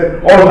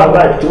dedicated all her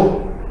life to?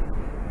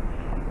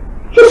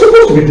 You're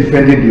supposed to be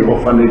defending the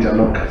orphanage and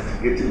not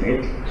castigating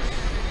it.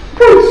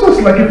 It's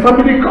just like a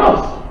family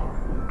cause.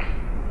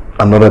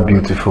 Another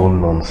beautiful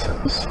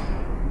nonsense.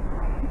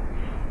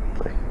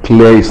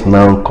 Claire is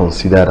now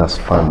considered as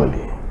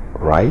family,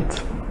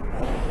 right?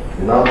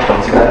 Now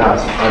considered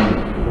as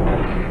family.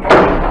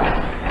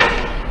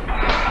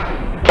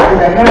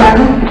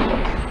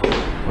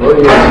 Oh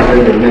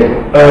yes, your name.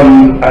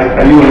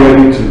 Are you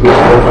ready to go to the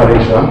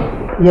orphanage now?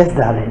 Yes,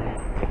 darling.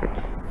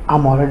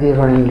 I'm already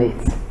running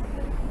late.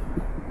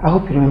 I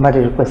hope you remember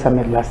the request I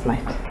made last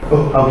night.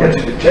 Oh, I'll get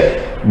you the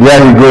check.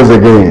 There he goes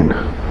again.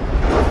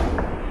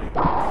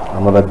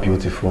 Another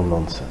beautiful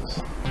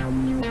nonsense.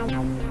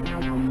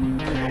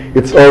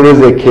 It's always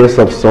a case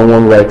of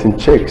someone writing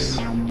checks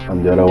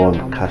and the other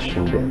one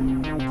cashing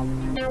them.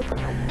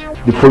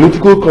 The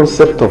political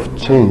concept of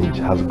change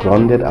has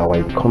grounded our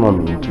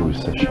economy into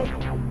recession.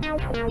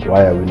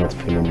 Why are we not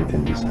feeling it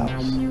in this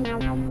house?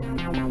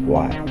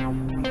 Why?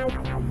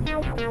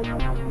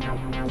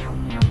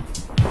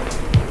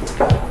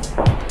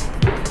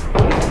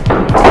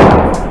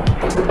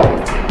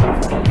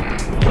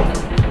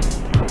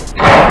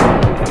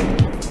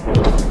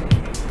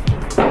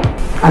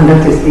 And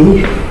that is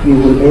if you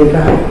will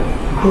ever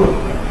grow.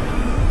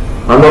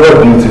 Another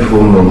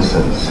beautiful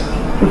nonsense.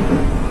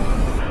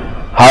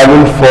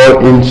 Having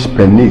 4-inch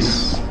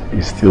penis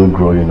is still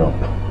growing up.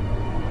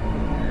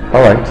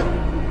 Alright.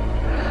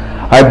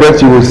 I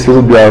bet you will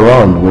still be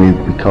around when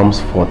it becomes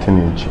 14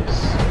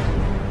 inches.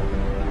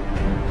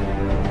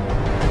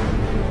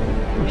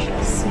 We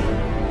shall see.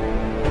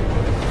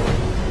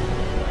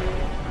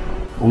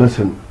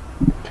 Listen,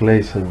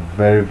 Clay is a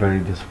very, very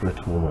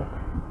desperate woman.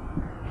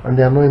 And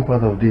the annoying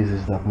part of this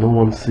is that no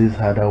one sees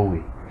her that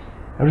way.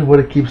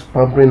 Everybody keeps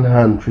pampering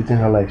her and treating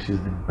her like she's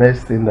the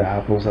best thing that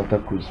happens after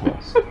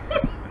Christmas.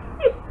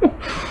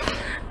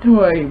 Don't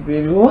worry,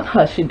 baby. What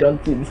has she done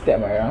to this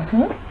time around,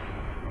 huh?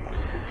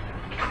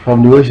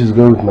 From the way she's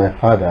going with my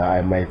father,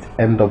 I might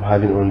end up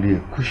having only a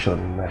cushion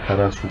in my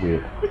father's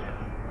will.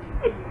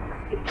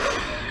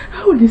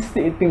 How would you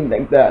say a thing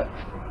like that?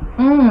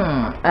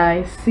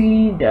 I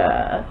see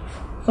that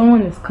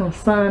someone is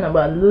concerned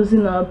about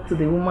losing out to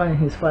the woman in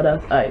his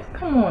father's eyes.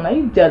 Come on, are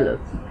you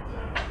jealous?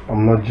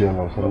 I'm not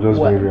jealous, I'm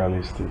just being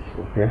realistic,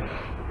 okay?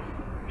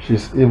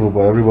 She's evil,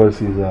 but everybody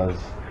sees her as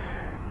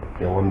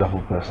a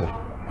wonderful person.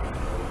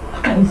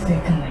 How can you say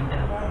a thing like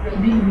that?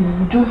 Baby,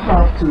 you don't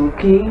have to,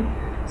 okay?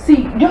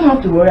 See, you don't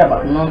have to worry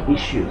about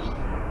non-issues.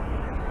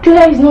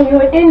 Claire is not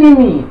your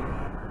enemy.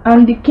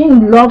 And the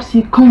king loves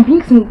you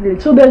convincingly.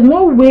 So there's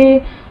no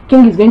way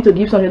king is going to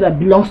give something that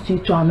belongs to you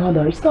to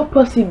another. It's not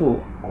possible.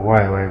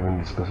 Why am I even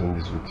discussing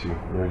this with you?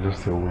 You're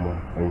just a woman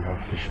and you have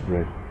fish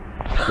bread.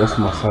 Just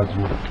massage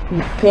me.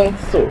 You think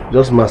so?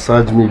 Just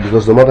massage me,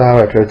 because no matter how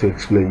I try to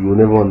explain, you will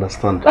never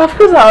understand. Of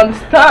course I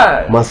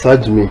understand.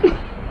 Massage me. Excuse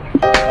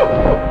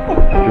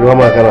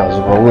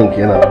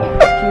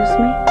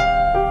me?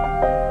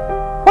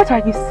 What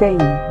are you saying?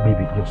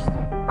 Baby, just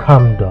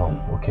calm down,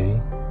 okay?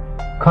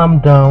 Calm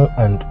down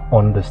and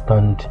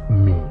understand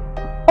me.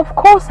 Of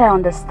course I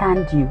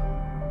understand you.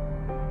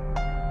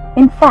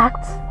 In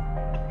fact,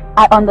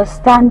 I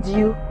understand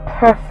you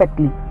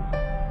perfectly.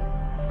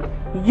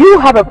 You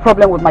have a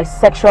problem with my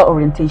sexual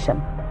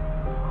orientation.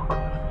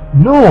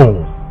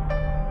 No,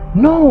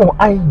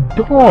 I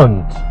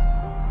don't.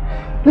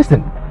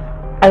 Listen,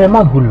 I'm a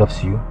man who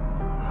loves you,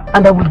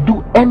 and I will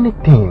do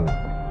anything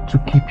to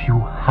keep you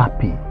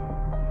happy.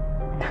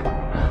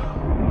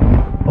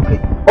 Okay,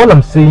 all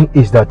I'm saying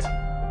is that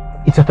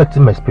it's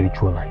affecting my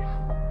spiritual life,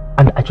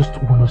 and I just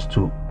want us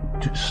to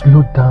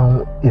slow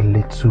down a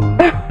little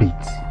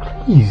bit,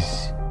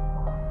 please.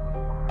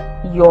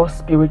 Your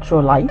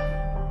spiritual life?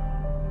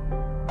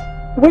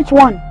 Which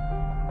one?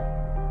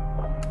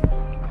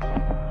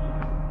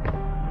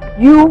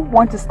 You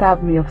want to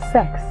starve me of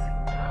sex?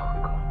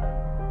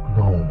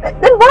 No.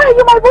 Then why are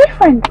you my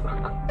boyfriend?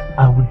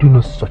 I will do no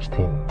such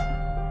thing.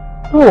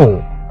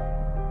 No.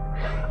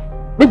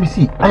 Baby,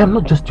 see, I am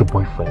not just your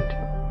boyfriend.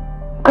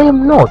 I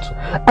am not.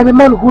 I'm a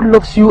man who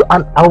loves you,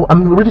 and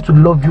I'm ready to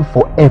love you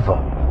forever.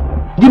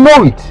 You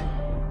know it.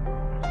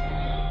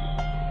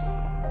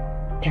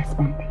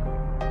 Desmond,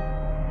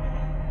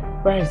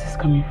 where is this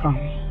coming from?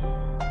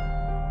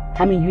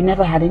 I mean, you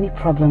never had any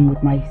problem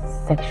with my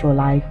sexual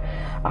life.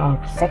 Our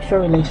sexual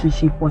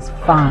relationship was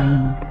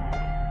fine.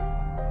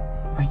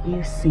 Are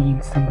you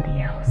seeing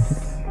somebody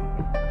else?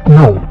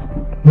 No.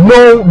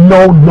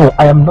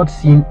 I am not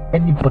seeing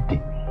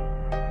anybody.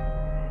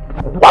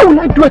 Why will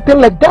I do a thing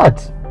like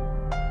that?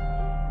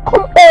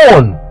 Come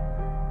on.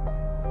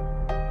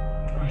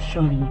 Well,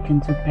 surely you can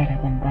do better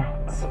than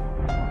that.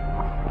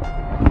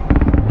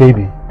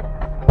 Baby.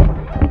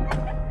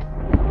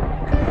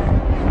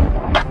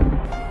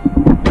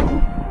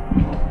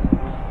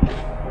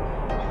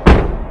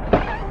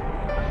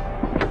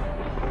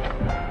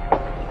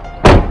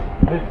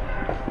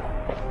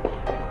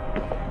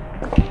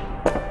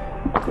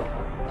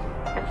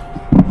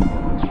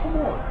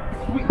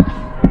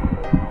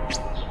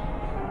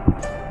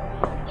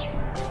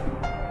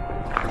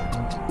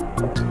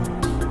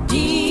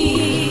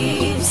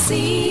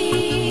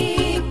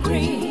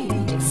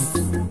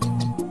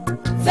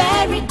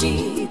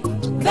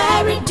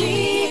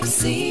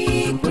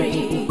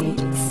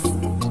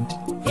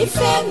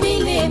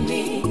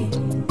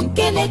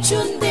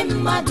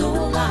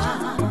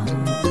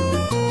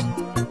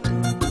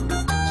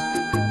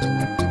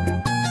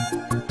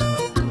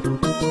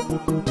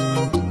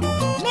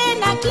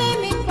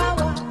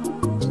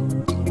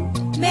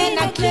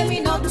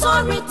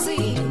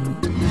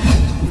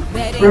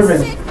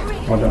 Reverend,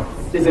 Mother,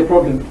 there's a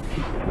problem.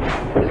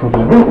 A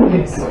problem?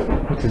 Yes.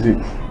 What is it?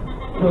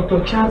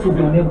 Dr. Charles will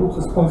be unable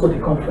to sponsor the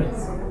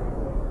conference.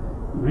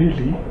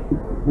 Really?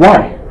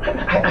 Why?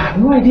 I have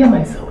no idea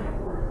myself.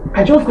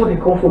 I just got a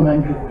call from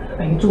Andrew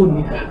and he told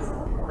me that.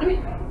 I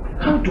mean,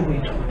 how do we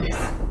do this?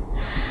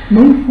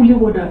 Knowing fully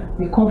well that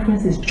the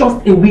conference is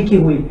just a week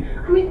away.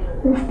 I mean,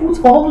 we've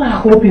put all our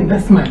hope in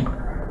this man.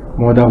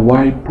 Mother,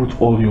 why put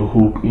all your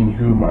hope in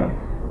human?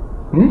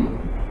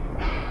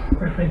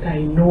 Reverend,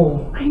 I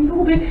know,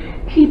 but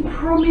he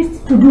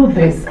promised to do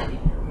this.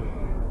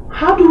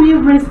 How do we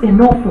raise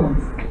enough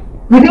funds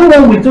within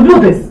 1 week to do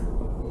this?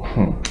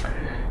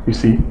 You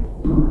see,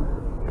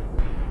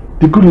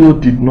 The good Lord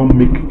did not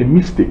make a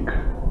mistake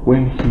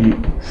when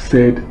he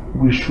said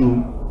we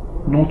should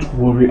not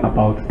worry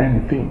about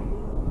anything.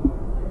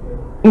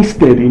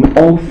 Instead, in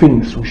all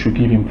things we should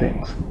give him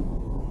thanks.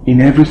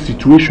 In every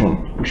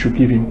situation we should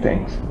give him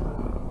thanks.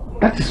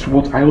 That is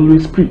what I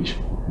always preach.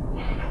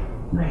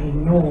 I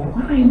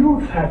know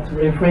that,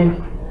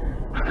 Reverend.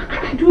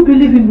 I do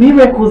believe in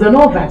miracles and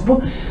all that,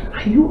 but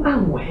are you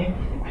aware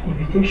an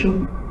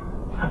invitation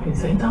have been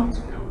sent out?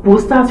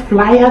 Posters,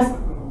 flyers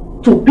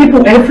to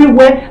people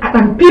everywhere,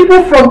 and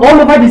people from all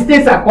over the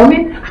states are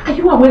coming. Are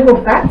you aware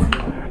of that?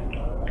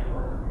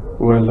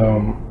 Well,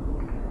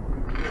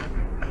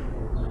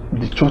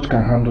 the church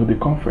can handle the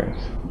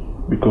conference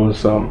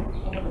because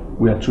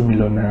we are 2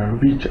 million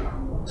naira richer.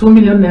 2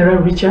 million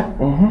naira richer?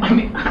 I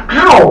mean,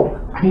 how?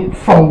 I mean,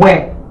 from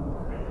where?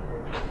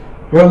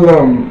 Well,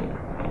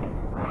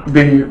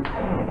 the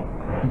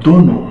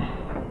donor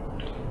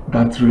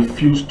that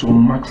refused to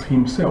mask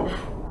himself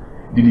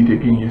did it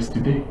again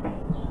yesterday.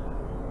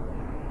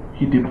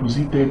 He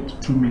deposited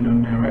 2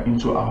 million naira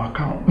into our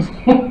account.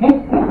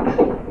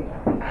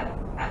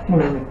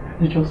 Wait,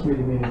 you just wait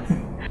a minute.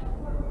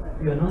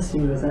 You're not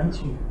serious, aren't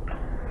you?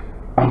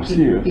 I'm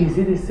serious. Is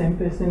it the same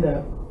person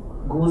that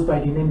goes by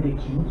the name the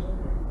King?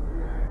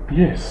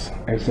 Yes,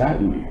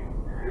 exactly.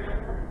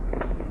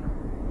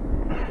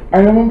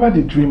 I remember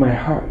the dream I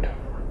had,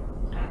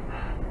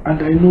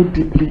 and I know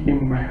deeply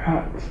in my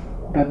heart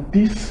that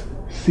this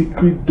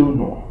secret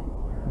donor,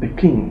 the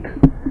King,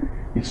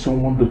 is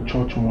someone the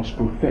church must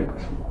protect,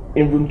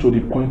 even to the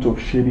point of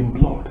shedding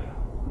blood.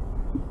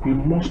 We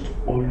must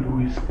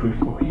always pray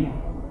for him.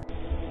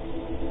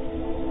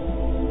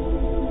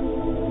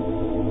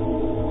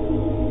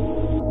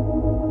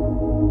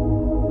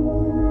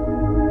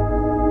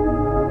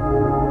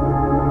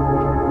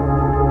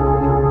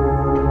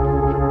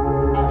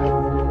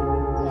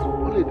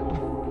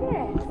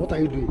 What are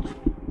you doing?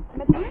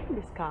 I'm admiring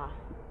this car.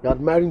 You're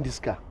admiring this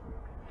car.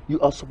 You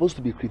are supposed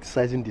to be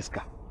criticizing this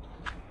car.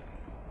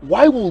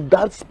 Why will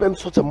Dad spend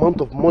such amount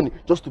of money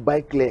just to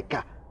buy Claire a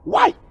car?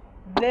 Why?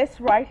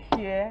 This right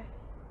here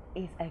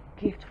is a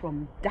gift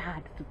from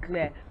Dad to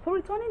Claire for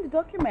returning the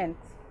documents.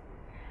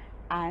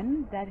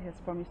 And Dad has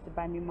promised to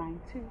buy me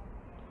mine too.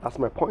 That's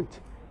my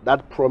point.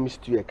 Dad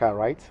promised you a car,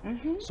 right?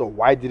 So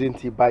why didn't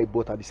he buy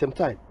both at the same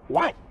time?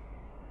 Why?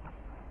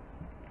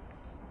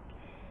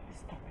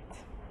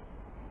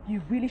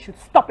 You really should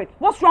stop it.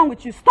 What's wrong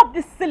with you? Stop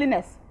this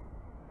silliness.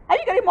 Are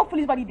you getting more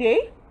foolish by the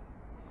day?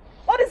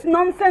 All this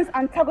nonsense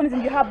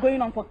antagonism you have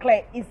going on for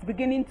Claire is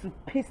beginning to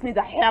piss me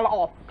the hell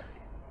off.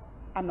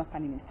 I'm not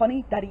finding it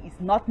funny. Daddy is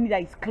not me,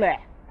 that is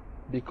Claire.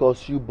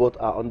 Because you both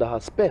are under her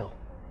spell.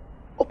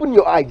 Open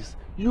your eyes.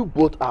 You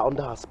both are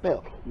under her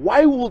spell.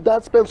 Why would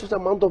Dad spend such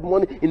amount of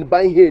money in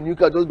buying her a new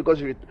car just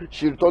because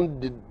she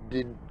returned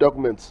the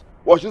documents?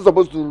 Was she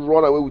supposed to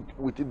run away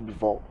with it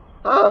before?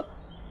 Huh?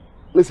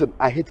 Listen,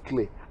 I hate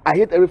Claire. I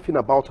hate everything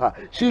about her.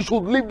 She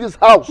should leave this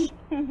house.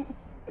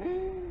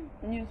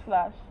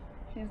 Newsflash,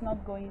 she's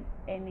not going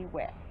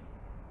anywhere.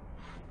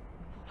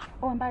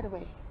 Oh, and by the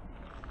way,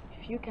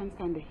 if you can't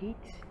stand the heat,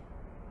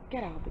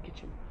 get out of the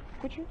kitchen.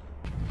 Could you?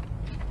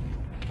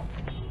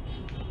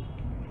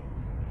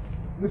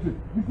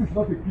 Listen, this is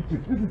not a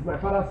kitchen. This is my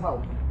father's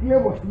house. Here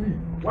must leave.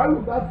 Why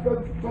would that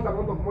spend such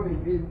amount of money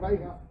in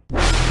buying her?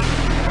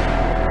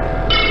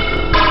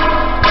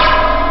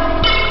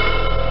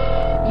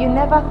 You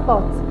never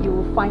thought you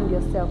would find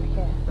yourself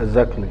here.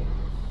 Exactly.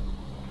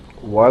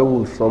 Why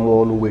will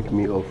someone wake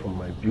me up from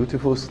my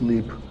beautiful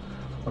sleep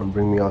and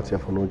bring me out here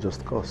for no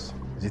just cause?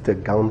 Is it a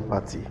gown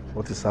party?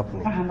 What is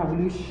happening?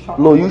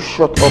 No, you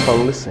shut up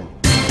and listen.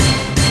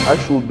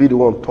 I should be the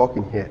one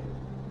talking here.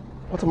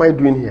 What am I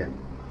doing here?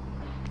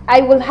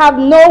 I will have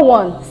no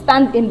one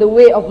stand in the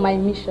way of my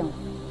mission.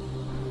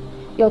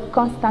 Your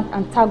constant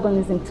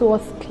antagonism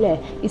towards Claire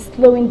is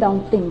slowing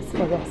down things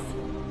for us.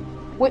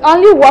 We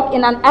only work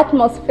in an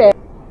atmosphere.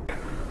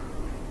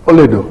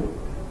 Oledo,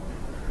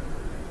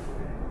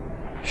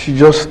 she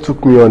just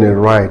took me on a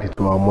ride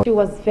to our mother. She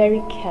was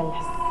very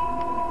careless.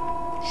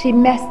 She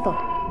messed up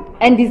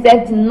and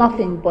deserved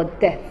nothing but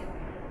death.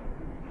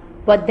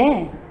 But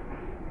then,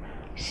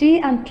 she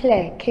and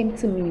Claire came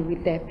to me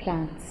with their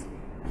plans.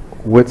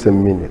 Wait a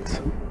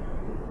minute.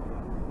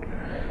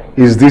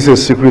 Is this a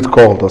secret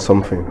cult or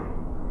something?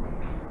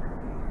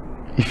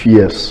 If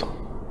yes,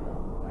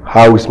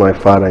 how is my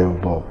father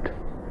involved?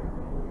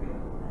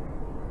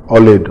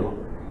 Oledo,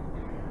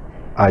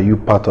 are you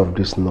part of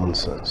this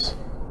nonsense?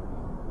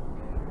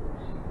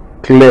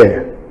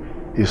 Claire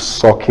is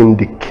sucking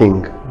the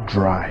king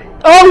dry.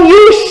 Oh,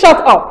 you shut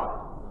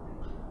up!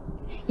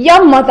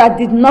 Your mother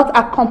did not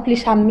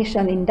accomplish her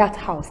mission in that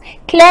house.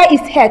 Claire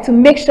is here to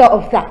make sure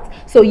of that.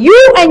 So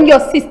you and your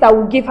sister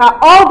will give her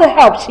all the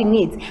help she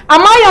needs.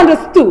 Am I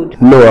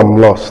understood? No, I'm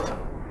lost.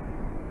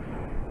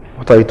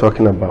 What are you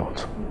talking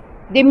about?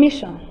 The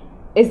mission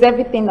is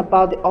everything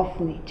about the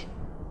orphanage.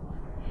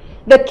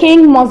 The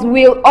king must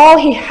will all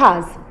he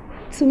has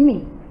to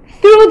me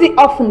through the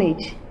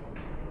orphanage.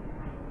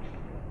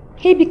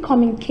 He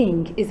becoming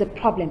king is a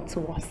problem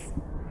to us.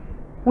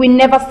 We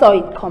never saw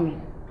it coming.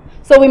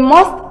 So we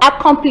must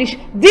accomplish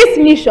this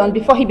mission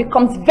before he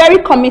becomes very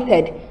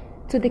committed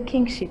to the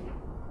kingship.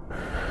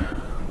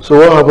 So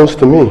what happens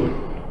to me?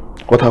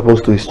 What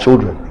happens to his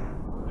children?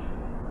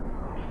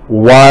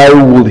 Why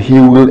would he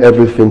will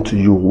everything to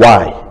you?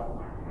 Why?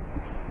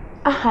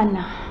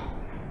 Ahana,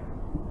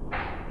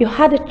 you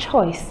had a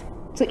choice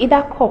to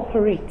either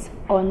cooperate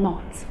or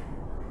not.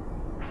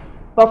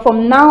 But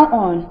from now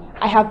on,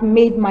 I have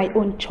made my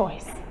own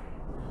choice.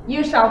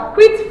 You shall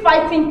quit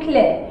fighting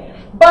Claire,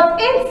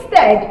 but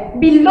instead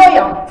be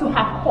loyal to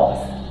her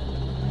cause.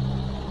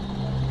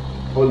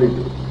 Only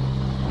do.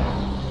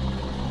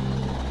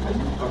 Are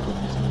you part of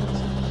this meeting?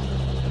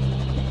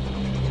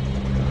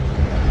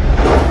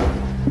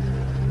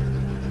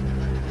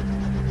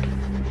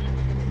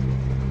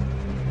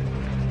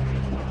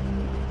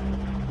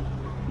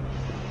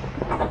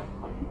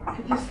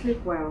 Did you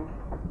sleep well?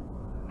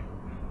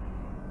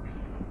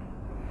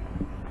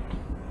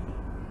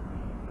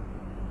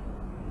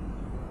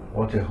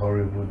 What a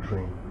horrible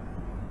dream.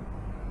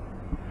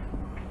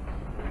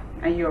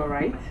 Are you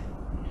alright?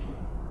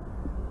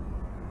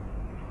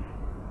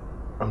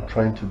 I'm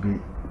trying to be.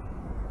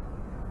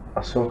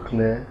 I saw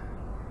Claire,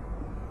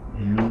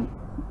 you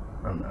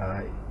and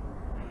I.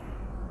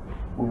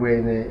 We were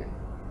in a...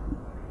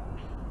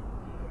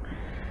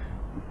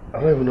 I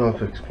don't even know how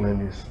to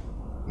explain this.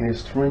 In a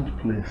strange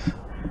place.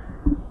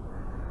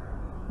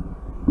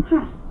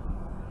 Huh.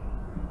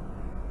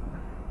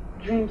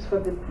 Dreams for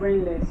the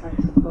brainless, I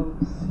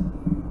suppose.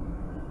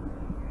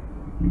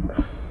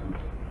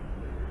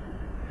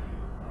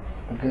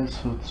 I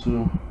guess so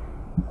too.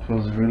 It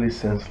was really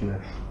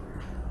senseless.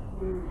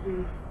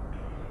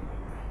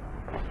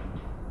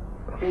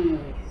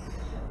 Anyways,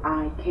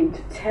 I came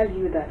to tell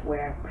you that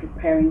we're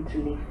preparing to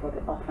leave for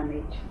the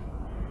orphanage.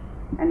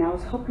 And I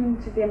was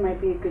hoping today might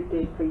be a good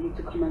day for you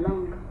to come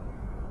along.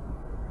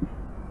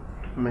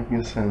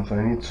 Making sense.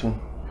 I need to.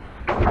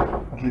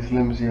 At least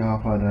let me see how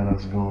far that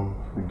has gone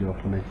with the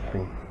orphanage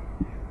thing.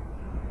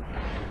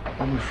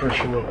 I'm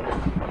freshen up.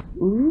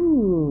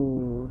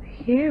 Ooh,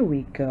 here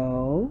we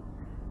go.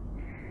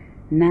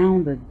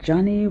 Now the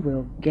journey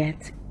will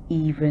get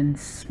even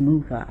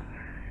smoother.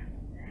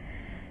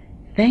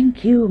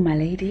 Thank you, my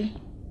lady.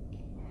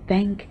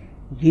 Thank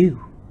you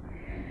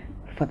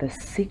for the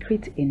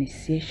secret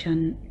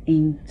initiation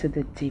into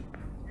the deep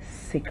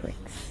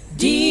secrets.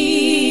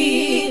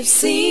 Deep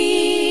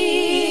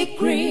secrets.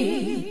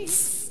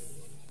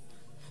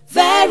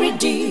 Very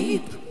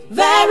deep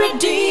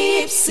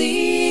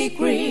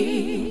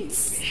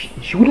secrets.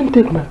 She wouldn't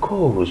take my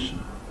calls.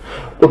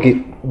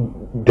 Okay,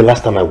 the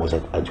last time I was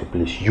at your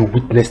place, you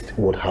witnessed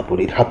what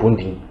happened. It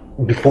happened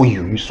before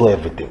you. You saw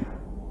everything.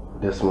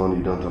 Desmond,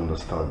 you don't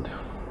understand.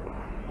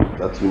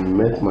 That you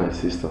met my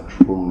sister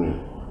through me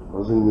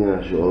doesn't mean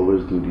I should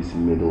always do this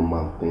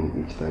middleman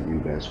thing each time you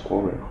guys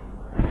quarrel.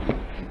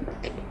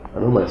 I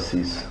know my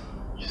sis,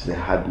 she's a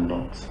hard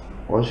nut.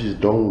 Once she's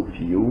done with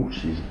you,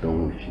 she's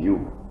done with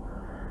you.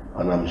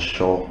 And I'm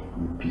sure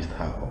you pissed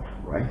her off,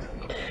 right?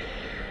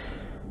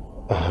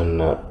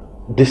 And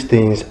these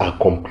things are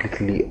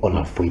completely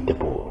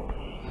unavoidable.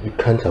 You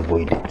can't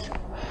avoid it.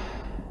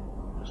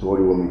 So what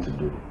do you want me to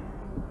do?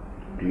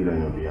 Do it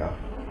on your behalf?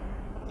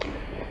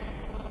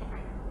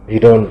 You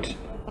don't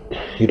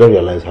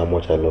realize how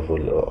much I love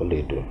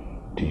Oledo,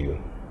 do you?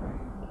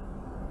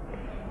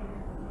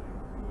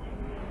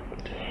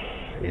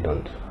 You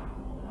don't.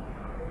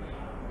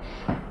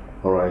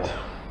 Alright,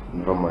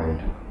 never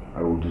mind.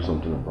 I will do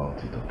something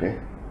about it, okay?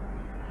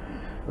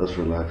 Let's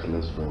relax,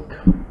 let's drink.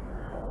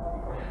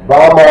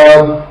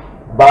 Barman!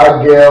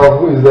 Bad girl,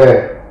 who is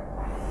there?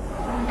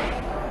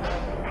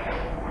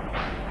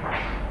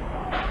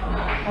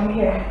 I'm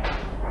here.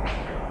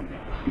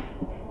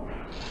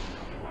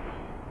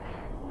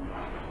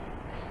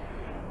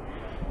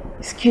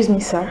 Excuse me,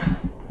 sir.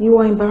 You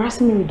are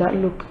embarrassing me with that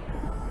look.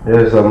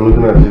 Yes, I'm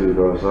looking at you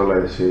because all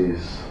I see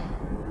is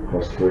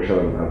frustration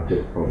and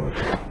abject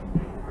poverty.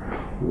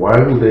 Why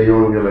would a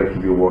young girl like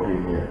you be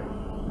working here?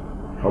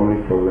 How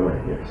many problems, I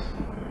guess?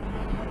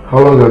 How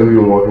long have you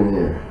been working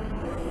here?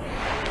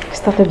 I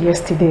started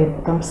yesterday,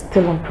 but I'm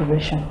still on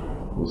probation.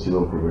 You're still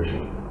on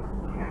probation?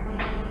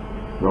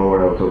 Don't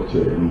worry, I'll talk to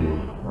your MD.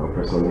 I'll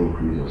personally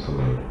increase your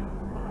salary.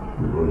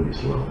 We run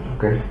this lounge,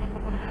 okay?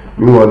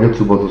 Meanwhile, get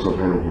 2 bottles of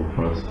Hennessy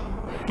first.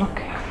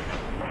 Okay.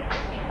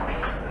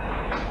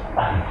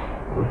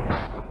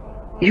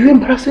 You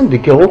embarrassing the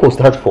girl. What was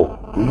that for?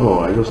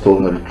 No, I just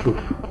told her the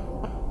truth.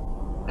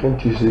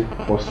 Can't you see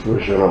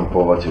frustration and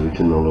poverty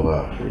written all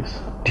over her face?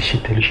 Did she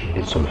tell you she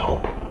needed some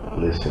help?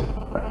 Listen,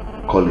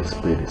 call it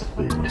spade a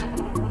spade.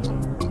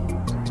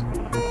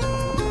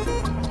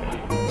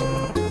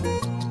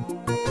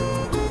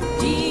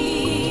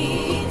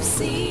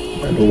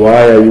 And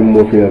why are you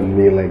mocking at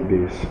me like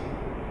this?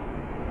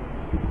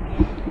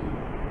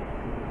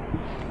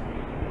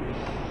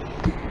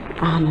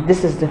 Anna,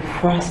 this is the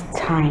first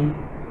time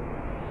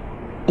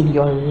in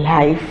your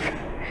life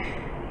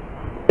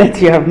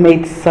that you have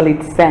made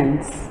solid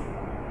sense.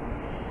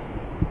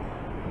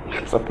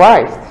 I'm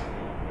surprised.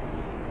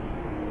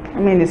 I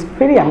mean, it's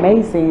pretty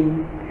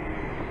amazing.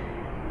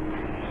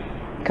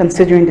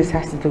 Considering this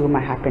has to do with my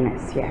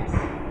happiness, yes.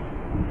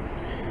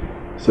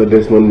 So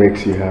Desmond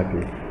makes you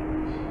happy?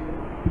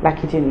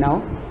 Like you didn't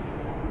know?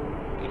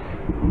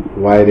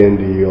 Why then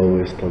do you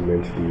always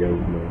torment the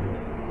young man?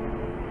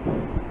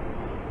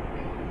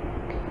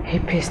 He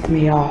pissed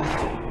me off.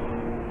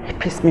 He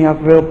pissed me off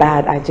real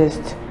bad.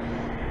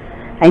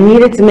 I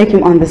needed to make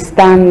him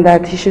understand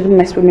that he shouldn't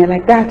mess with me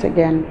like that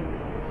again.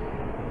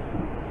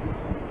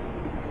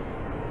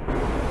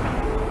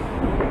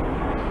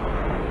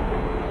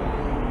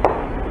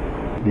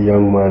 The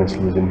young man is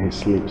losing his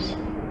sleeps.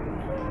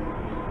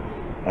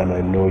 And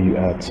I know you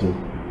are too.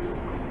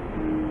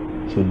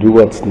 So do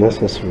what's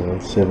necessary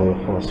and save all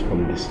of us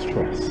from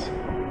distress.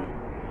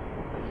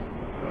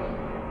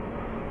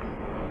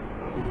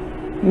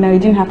 No, you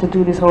didn't have to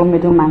do this whole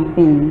middleman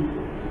thing.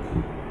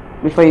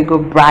 Before you go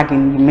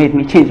bragging, you made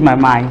me change my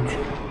mind.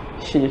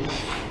 Shit.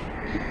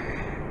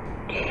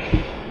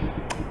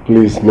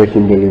 Please make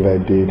him believe I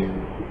did.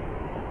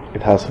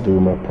 It has to do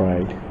with my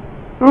pride.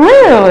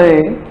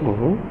 Really?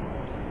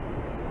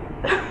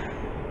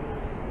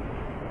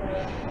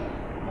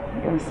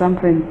 There's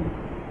something.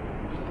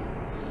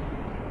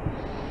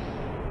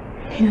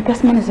 You know,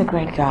 Desmond is a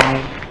great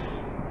guy.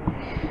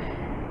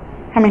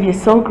 I mean,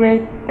 he's so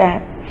great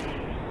that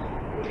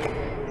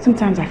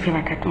sometimes I feel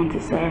like I don't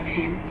deserve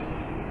him.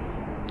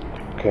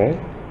 Okay.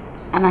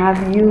 And I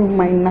have you,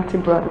 my naughty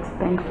brother, to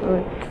thank for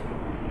it.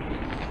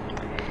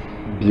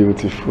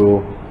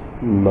 Beautiful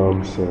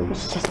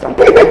nonsense. It's just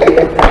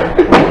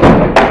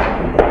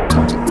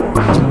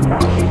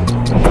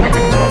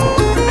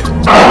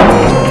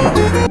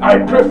I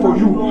pray for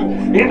you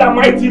in the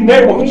mighty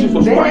name of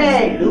Jesus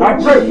Christ. I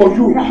pray for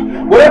you.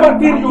 Whatever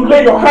thing you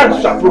lay your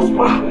hands shall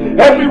prosper.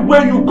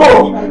 Everywhere you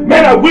go,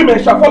 men and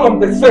women shall fall on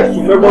the sense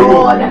to favor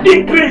you.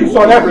 Increase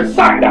on every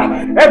side.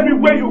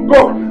 Everywhere you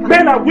go,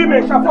 men and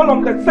women shall fall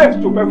on the sense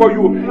to favor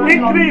you.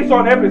 Increase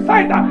on every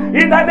side.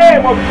 In the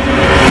name of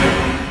Jesus.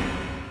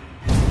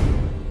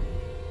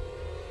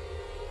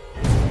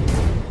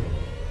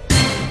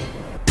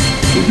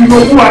 Do you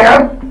know who I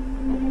am?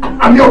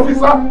 I'm the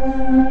officer.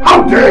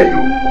 How dare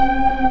you?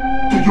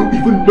 Do you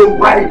even know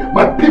why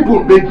my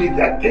people made me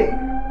their king?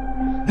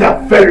 Their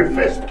very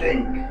first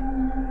king.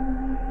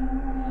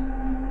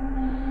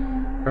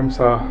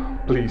 Sir,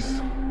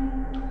 please.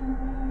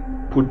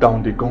 Put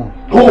down the gun.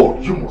 Oh,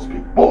 you must be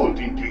bold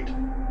indeed.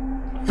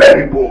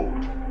 Very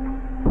bold.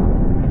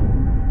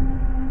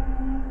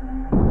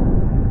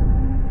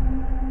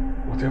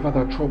 Whatever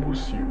that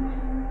troubles you,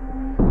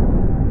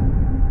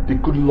 the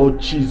good Lord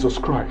Jesus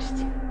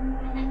Christ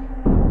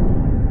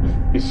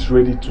is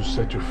ready to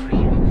set you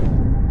free.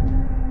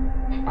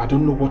 I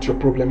don't know what your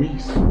problem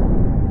is,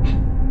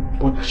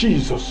 but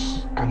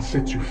Jesus can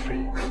set you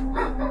free.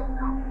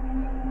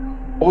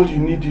 All you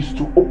need is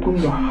to open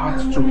your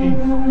heart to Him.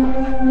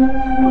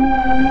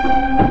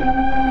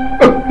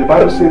 The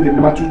Bible says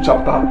in Matthew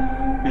chapter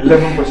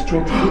 11 verse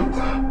 28,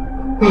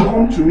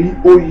 "Come to me,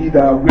 O ye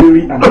that are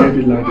weary and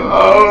heavy laden,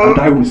 and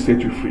I will set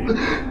you free."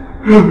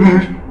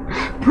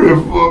 Pray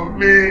for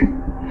me.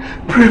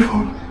 Pray for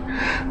me.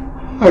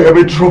 I am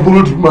a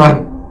troubled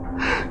man.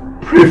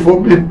 Pray for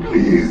me,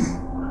 please.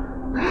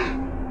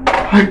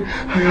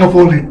 I have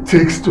all it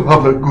takes to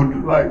have a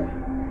good life.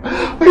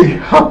 A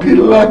happy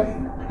life.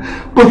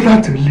 But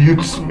that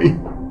eludes me.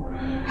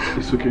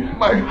 It's okay.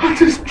 My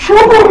heart is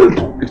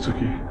troubled. It's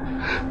okay.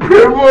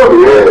 Pray for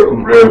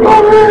me. Pray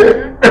for me.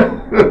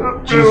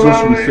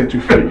 Jesus will set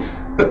you free.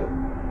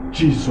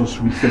 Jesus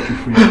will set you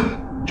free.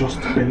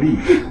 Just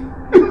believe.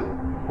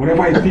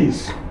 Whatever it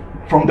is,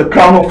 from the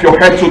crown of your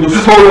head to the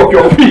sole of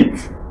your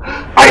feet,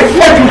 I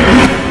set you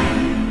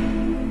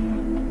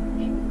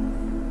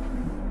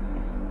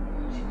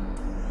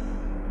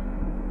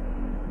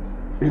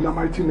free. In the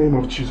mighty name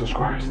of Jesus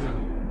Christ.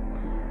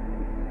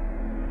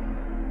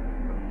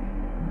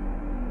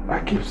 I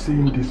keep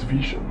seeing this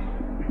vision.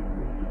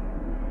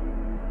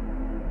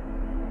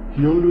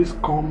 He always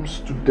comes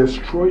to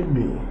destroy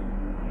me,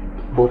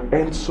 but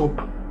ends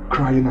up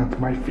crying at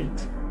my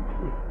feet.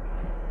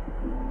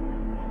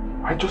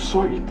 I just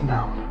saw it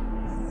now.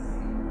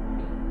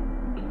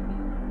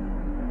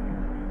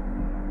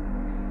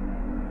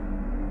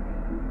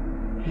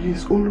 He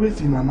is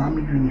always in an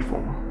army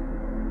uniform,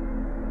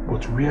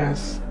 but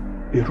wears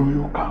a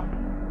royal cap.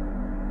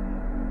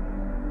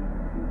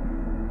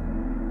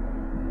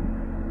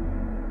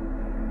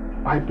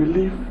 I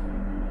believe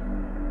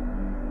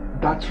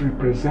that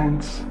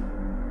represents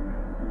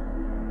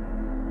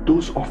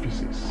those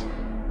offices,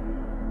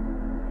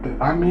 the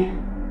army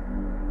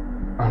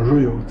and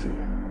royalty.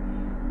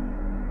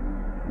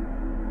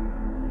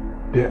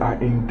 They are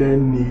in their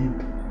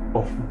need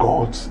of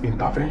God's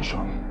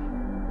intervention.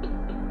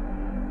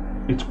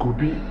 It could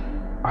be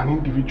an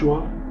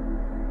individual,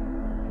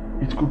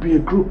 it could be a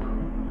group.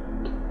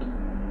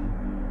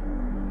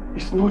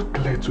 It's not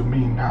clear to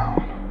me now.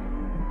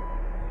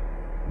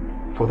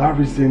 For that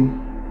reason,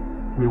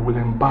 we will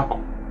embark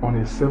on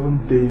a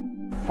 7-day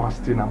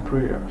fasting and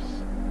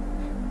prayers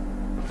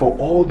for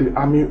all the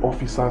army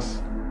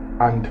officers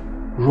and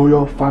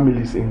royal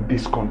families in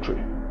this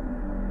country.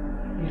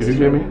 Do you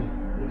hear me?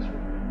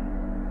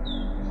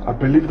 I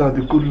believe that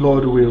the good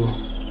Lord will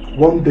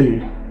one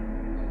day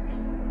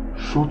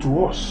show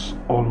to us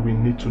all we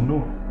need to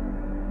know.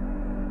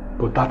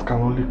 But that can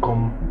only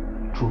come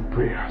through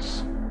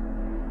prayers.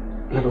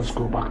 Let us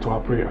go back to our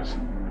prayers.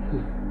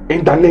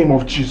 In the name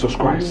of Jesus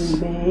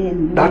Christ.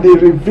 Amen. That they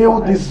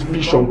reveal this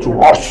vision to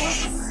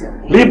us.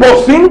 Claire.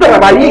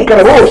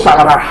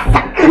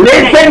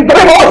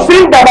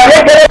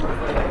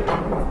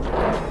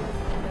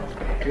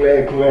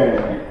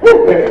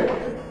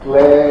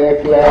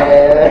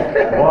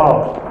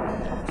 Wow.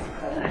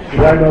 Should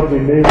I not be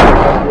named the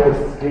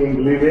happiest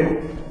king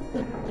living?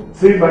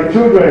 See my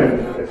children,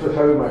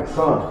 especially my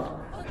son,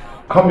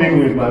 coming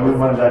with my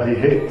woman that he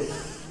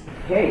hates.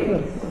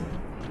 Hates?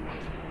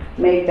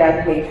 Make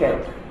that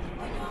hatred.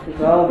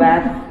 Because all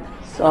that,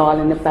 it's all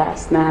in the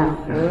past now.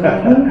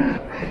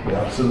 You're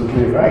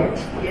absolutely right.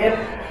 Yep.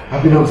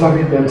 I've been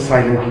observing them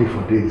silently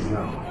for days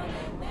now.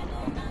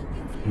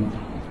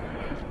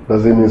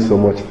 Does it mean so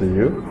much to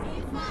you,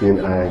 seeing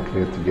I and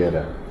Claire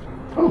together?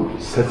 Oh,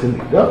 certainly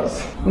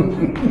does.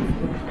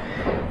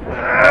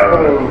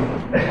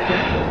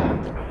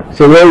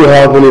 So what will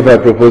happen if I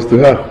propose to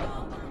her?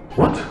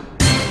 What?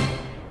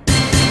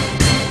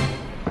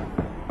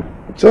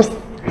 Just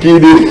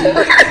kidding.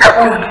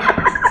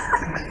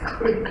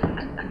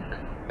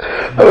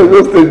 That was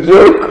just a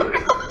joke.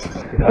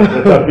 That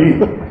better be.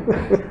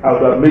 I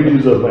would have made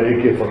use of my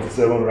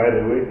AK-47 right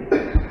away.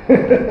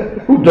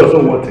 Who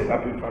doesn't want a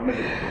happy family?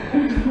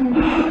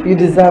 You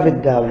deserve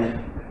it, darling.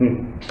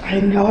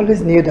 I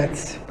always knew that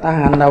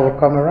Hannah would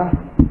come around.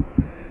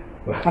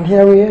 And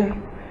here we are.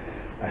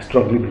 I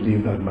strongly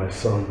believe that my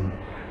son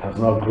has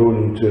now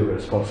grown into a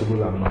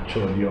responsible and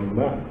mature young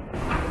man.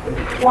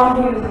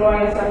 One who is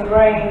growing some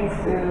brains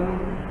too.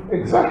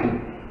 Exactly.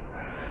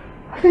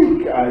 I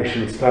think I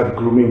should start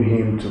grooming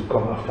him to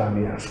come after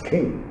me as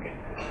king.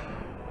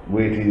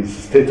 With his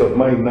state of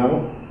mind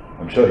now,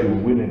 I'm sure he will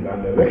win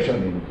an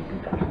election.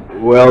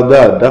 Well,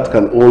 Dad, that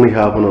can only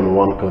happen on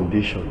one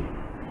condition.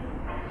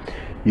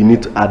 You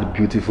need to add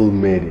beautiful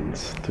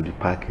maidens to the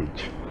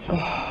package.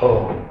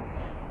 Oh,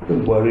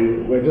 don't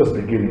worry, we're just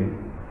beginning.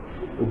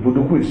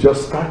 Obuduku is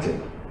just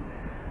starting.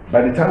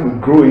 By the time we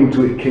grow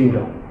into a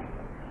kingdom,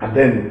 and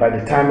then by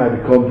the time I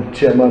become the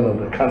chairman of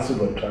the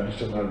Council of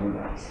Traditional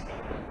Rulers,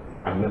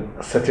 I will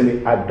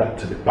certainly add that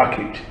to the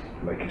package,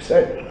 like you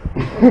said.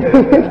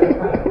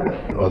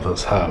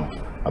 Others have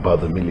about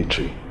the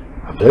military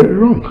are very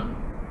wrong.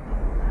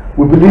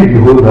 We believe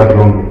you hold that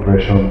wrong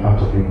impression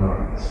out of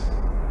ignorance.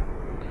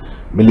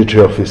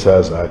 Military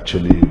officers are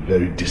actually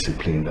very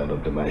disciplined and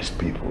organized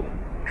people.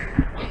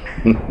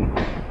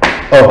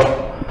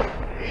 Oh,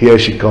 here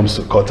she comes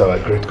to cut our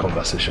great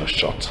conversation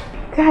short.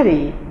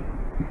 Daddy,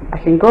 I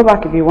can go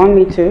back if you want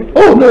me to.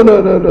 Oh,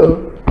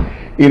 no.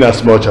 In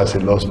as much as he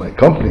loves my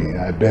company,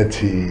 I bet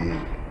he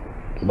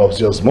loves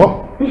yours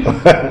more.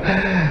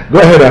 Go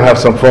ahead and have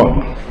some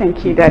fun.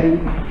 Thank you, Daddy.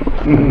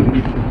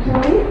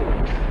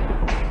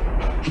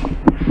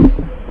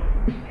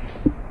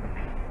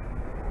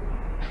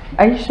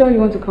 Are you sure you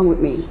want to come with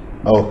me?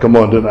 Oh, come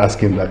on, don't ask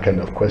him that kind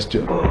of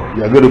question.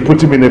 You're going to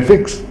put him in a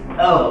fix.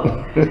 Oh,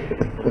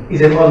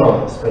 it's an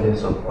honor spending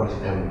some quality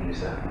time with you,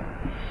 sir.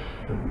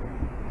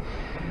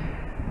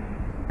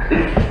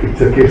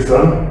 It's okay,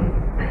 son.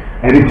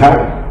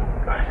 Anytime.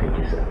 Thank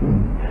you, sir.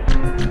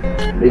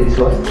 Ladies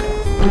first.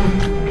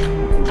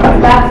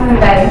 Good afternoon,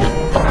 Daddy.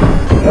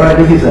 Alright,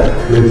 thank you, sir.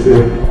 Yes,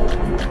 sir.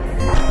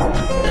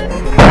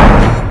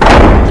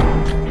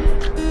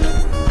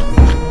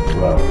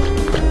 Wow.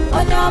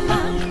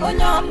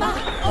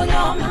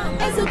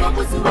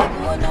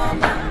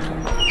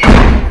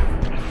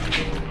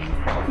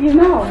 You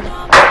know,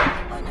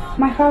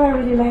 my father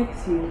really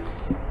likes you.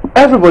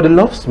 Everybody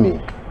loves me.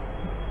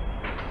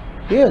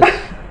 Yes.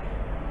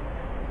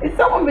 Is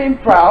someone being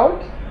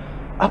proud?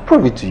 I'll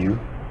prove it to you.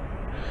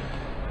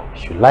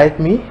 You like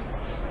me.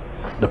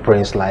 The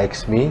prince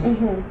likes me.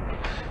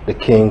 The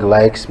king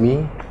likes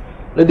me.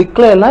 Lady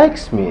Claire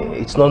likes me.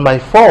 It's not my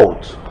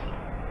fault.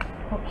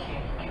 Okay,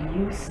 can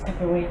you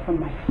step away from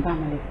my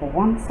family for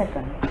 1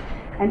 second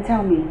and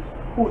tell me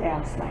who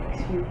else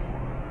likes you?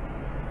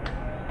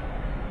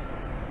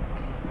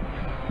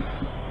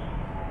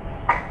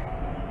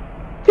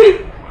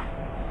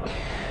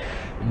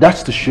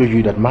 That's to show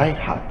you that my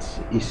heart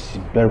is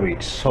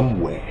buried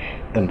somewhere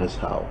in this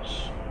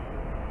house.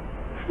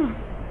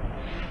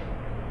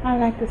 I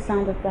like the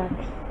sound of that.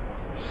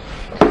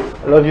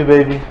 I love you,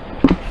 baby.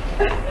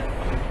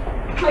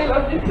 I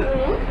love you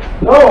too.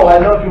 No, I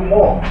love you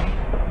more.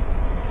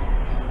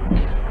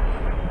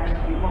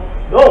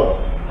 No,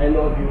 I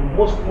love you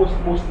most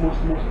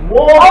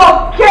more.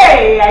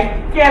 Okay, I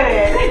get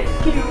it.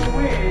 You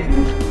win.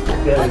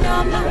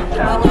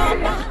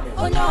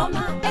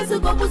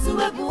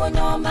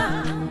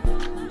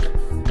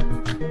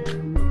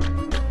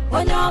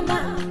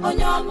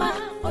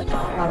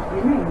 How's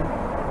your name?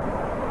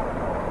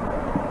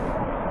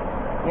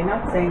 You're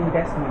not saying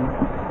Desmond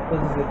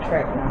poses a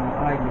threat now,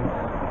 are you?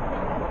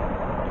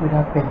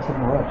 Without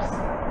painting words,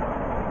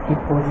 he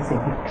poses a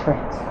big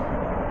threat.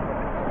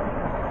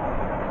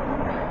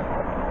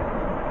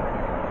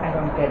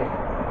 you get it?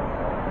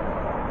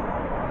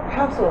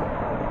 How so?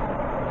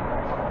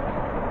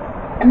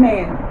 I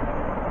mean,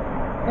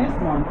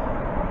 Desmond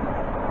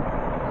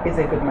is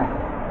a good man.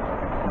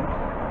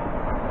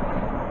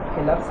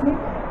 He loves me.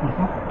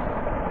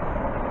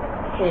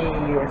 He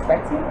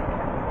respects me.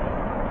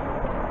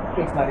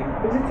 He's not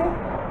inquisitive.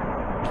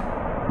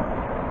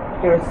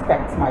 He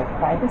respects my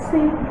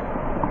privacy.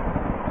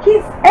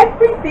 He's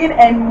everything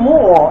and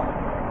more.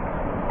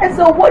 And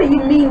so what do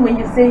you mean when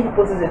you say he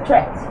poses a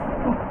threat?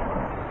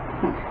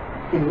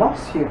 He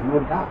loves you, no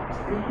doubt.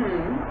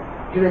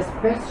 He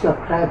respects your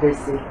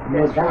privacy,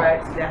 no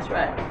doubt. That's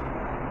right.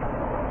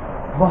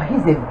 But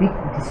he's a big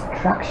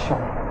distraction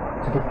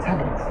to the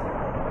talent.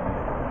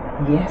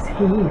 Yes,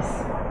 he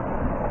is.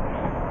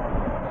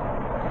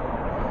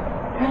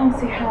 I don't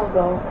see how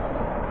though.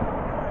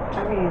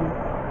 I mean,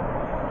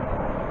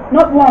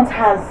 not once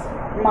has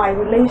my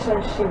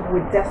relationship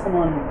with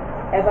Desmond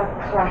ever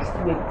clashed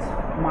with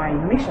my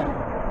mission.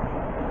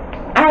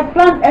 I have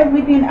planned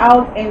everything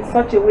out in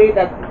such a way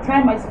that the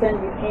time I spend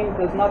with him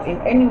does not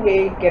in any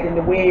way get in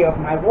the way of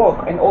my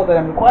work and all that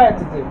I'm required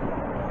to do.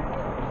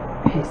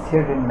 He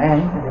still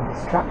remains a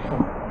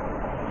distraction.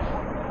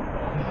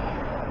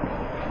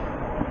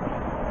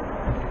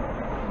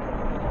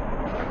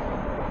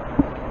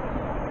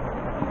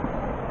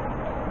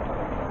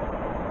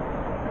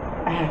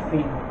 I have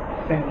been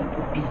very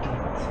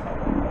obedient,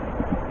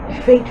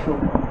 faithful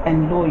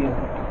and loyal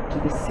to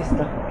the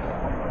sisterhood.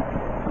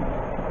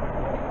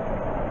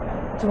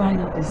 Do I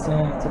not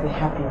deserve to be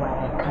happy while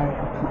I carry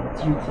out my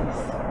duties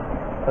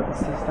for the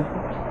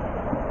sisterhood?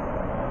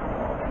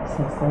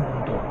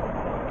 Sincerely,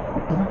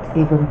 don't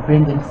even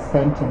bring in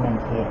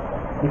sentiment here,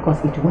 because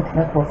it won't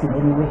help us in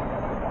any way.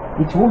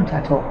 It won't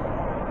at all.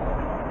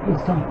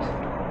 Please don't.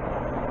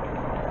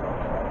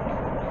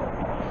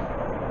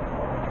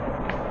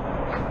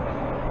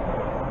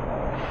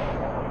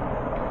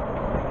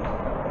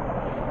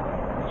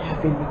 I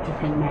have been with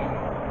different men.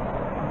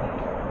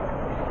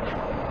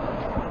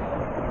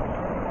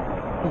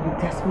 But with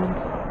Desmond,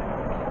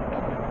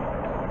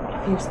 it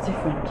feels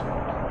different.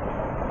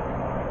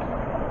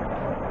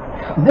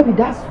 Maybe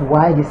that's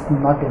why he's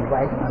not the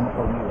right man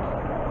for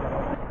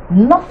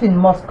you. Nothing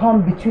must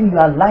come between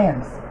your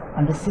alliance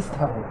and the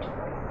sisterhood.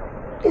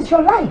 It's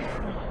your life.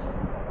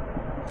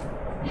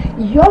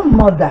 Your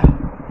mother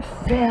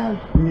fell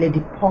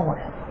Lady Powell.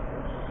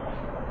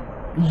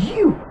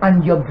 You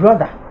and your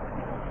brother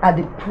are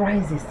the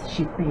prices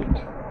she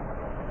paid.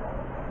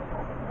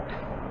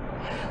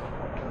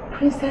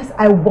 Princess,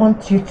 I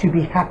want you to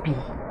be happy.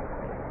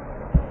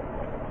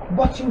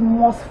 But you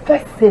must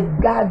first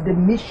safeguard the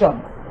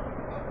mission.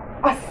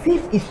 As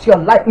if it's your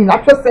life. In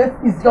actual sense,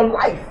 it's your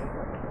life.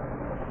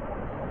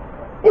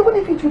 Even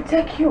if it will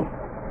take you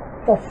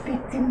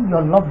forfeiting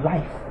your love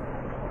life.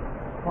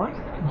 What?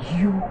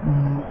 You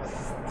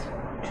must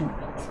do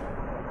it.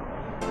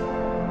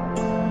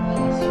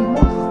 Yes, you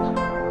must.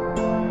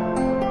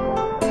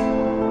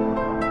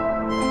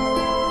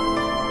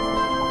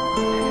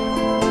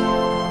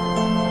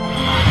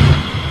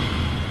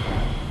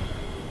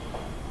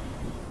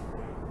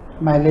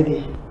 My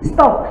lady.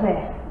 Stop,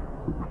 Claire.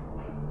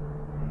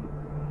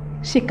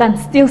 She can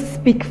still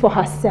speak for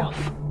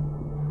herself.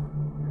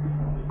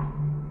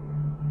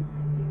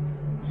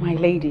 My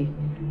lady,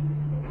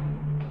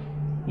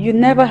 you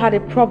never had a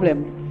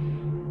problem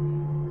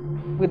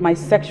with my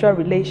sexual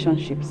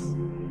relationships.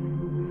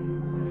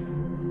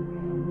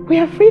 We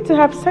are free to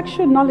have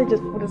sexual knowledge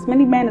with as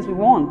many men as we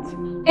want.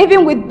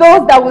 Even with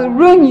those that will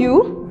ruin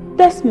you?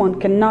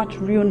 Desmond cannot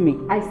ruin me.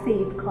 I see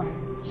it coming.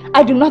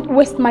 I do not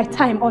waste my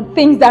time on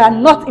things that are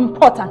not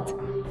important.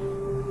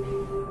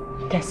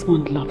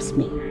 Desmond loves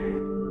me.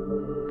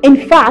 In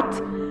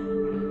fact,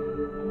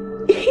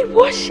 he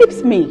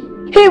worships me.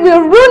 He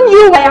will ruin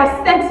you. I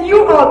have sent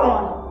you all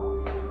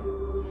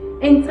on.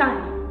 In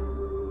time.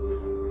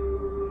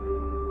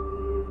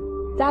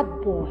 That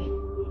boy,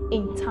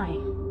 in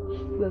time,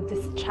 will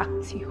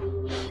distract you.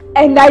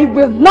 And I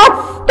will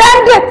not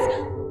stand it!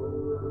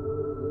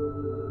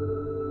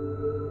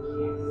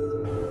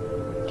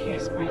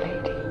 Yes, my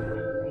lady.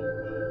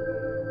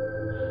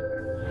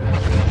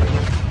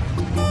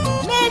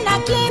 Men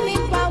are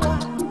claiming power.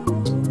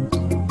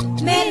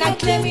 Men are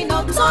claiming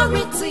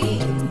authority.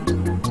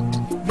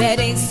 But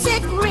in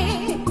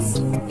secret,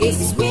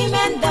 it's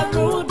women that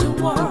rule the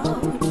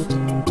world.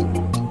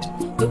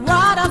 The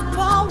word of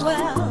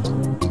power.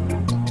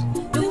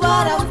 The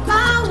word of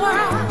power.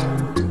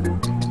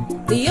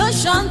 The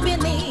ocean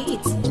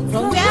beneath,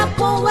 from where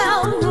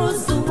Powell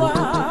rules the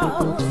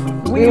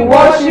world. We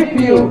worship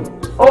you,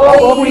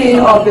 O Queen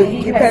of the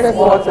deepest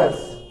waters,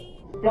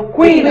 the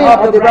Queen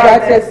of the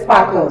brightest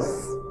sparkles,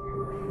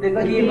 the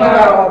giver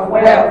of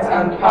wealth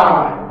and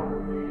power.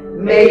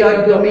 May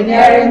your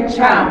domineering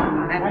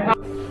charm and power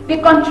be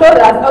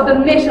controllers of the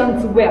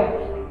nation's wealth.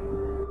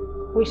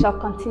 We shall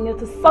continue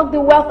to suck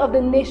the wealth of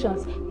the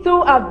nations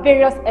through our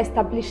various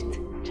established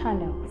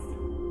channels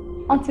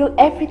until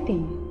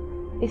everything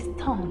is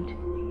turned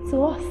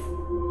to us.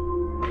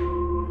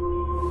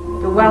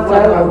 The wealth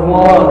of the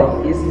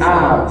world is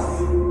ours.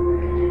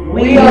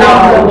 We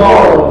are the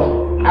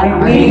world,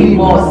 and we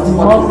must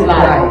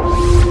multiply.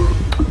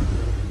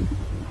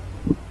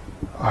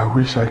 I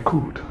wish I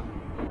could,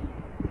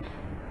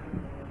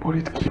 but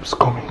it keeps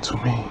coming to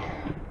me.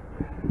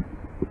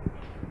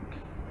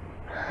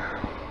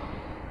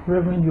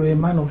 Reverend, you're a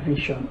man of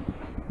vision.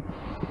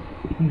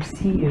 You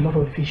see a lot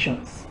of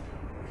visions.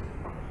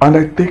 And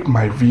I take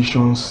my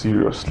visions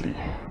seriously.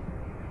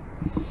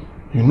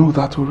 You know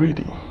that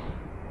already.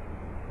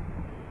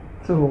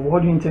 So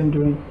what do you intend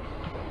doing?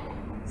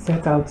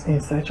 Set out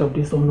in search of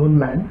this unknown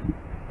man?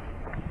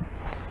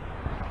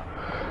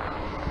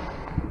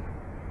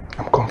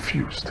 I'm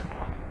confused.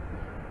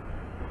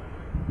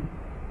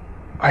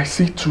 I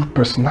see two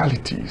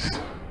personalities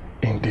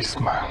in this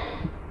man.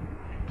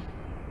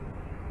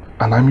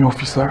 An army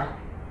officer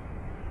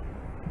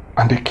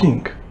and a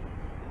king.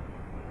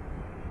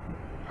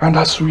 And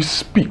as we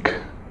speak,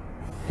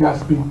 he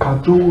has been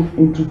cajoled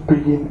into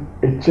paying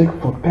a check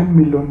for 10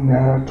 million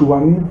naira to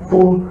an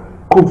evil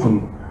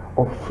coven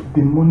of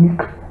demonic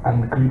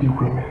and greedy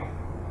women.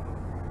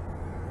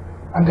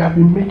 And they have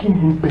been making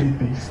him pay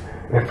this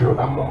every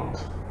other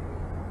month.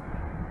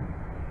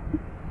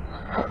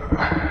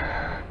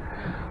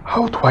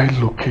 How do I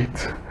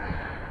locate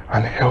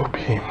and help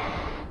him?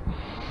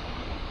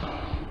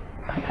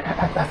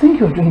 I think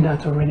you're doing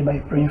that already by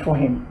praying for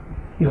him.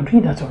 You're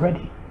doing that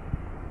already.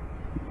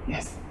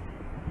 Yes.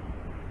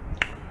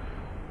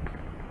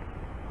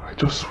 I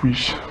just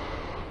wish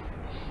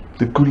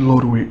the good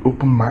Lord will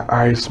open my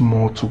eyes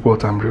more to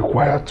what I'm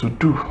required to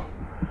do.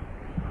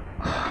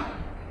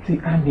 The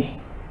army.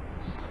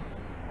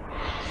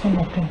 Some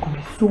of them could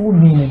be so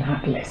mean and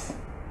heartless.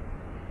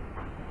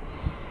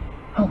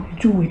 How will you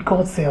do with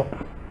God's help?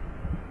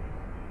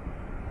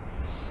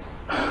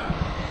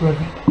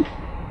 Reverend,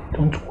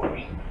 don't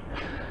worry.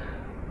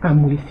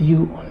 I'm with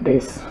you on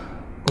this.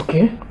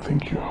 Okay?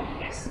 Thank you.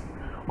 Yes.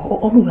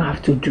 All we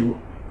have to do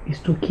is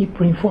to keep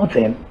praying for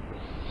them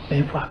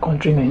and for our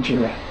country,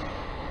 Nigeria.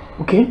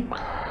 Okay?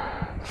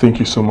 Thank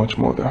you so much,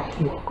 Mother.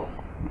 You're welcome.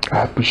 I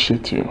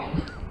appreciate you.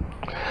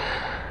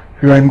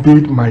 You are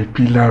indeed my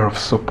pillar of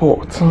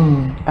support.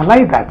 I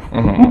like that.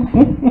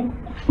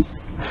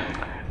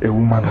 A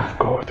woman of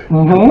God.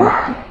 You're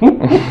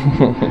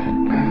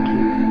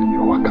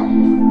welcome.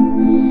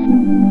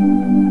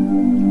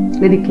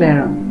 Lady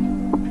Clara,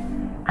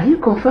 are you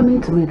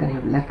confirming to me that you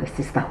have left the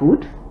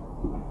sisterhood?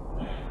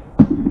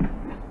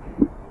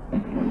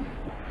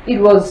 It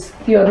was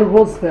Theodore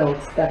Roosevelt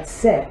that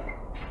said,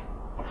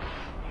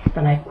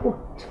 and I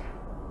quote,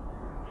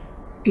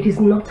 "It is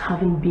not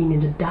having been in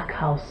the dark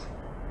house,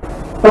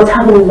 but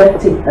having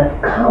left it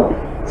that count."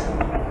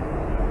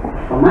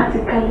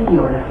 Automatically,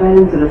 you're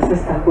referring to the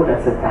sisterhood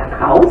as a dark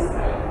house?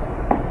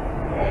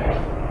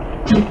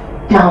 Deep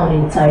down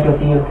inside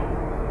of you,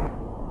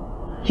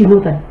 you know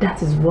that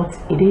that is what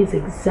it is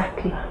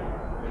exactly.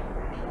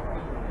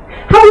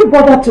 Have you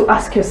bothered to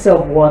ask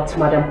yourself what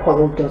Madame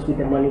Porro does with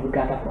the money we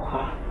gather for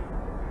her?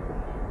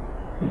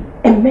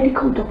 A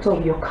medical doctor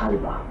of your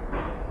caliber,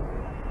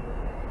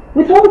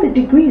 with all the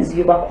degrees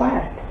you've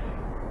acquired,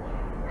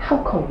 how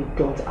come you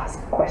don't ask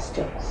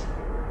questions?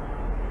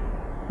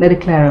 Lady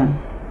Clara,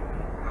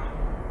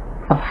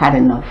 I've had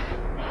enough.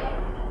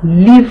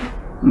 Leave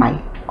my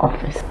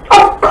office.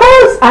 Of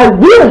course I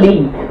will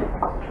leave,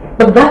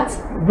 but that's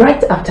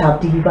right after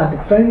I've delivered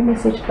the very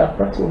message that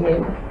brought me here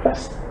in the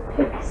first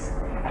place.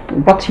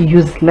 What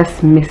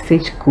useless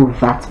message could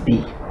that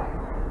be?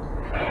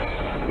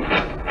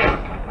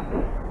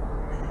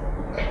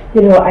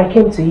 You know, I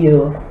came to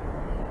you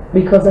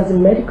because as a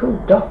medical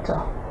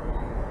doctor,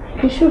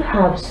 you should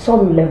have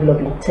some level of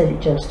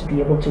intelligence to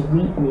be able to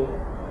read me.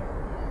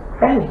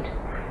 Right?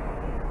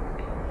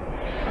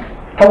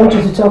 I want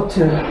you to talk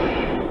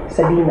to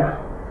Selena.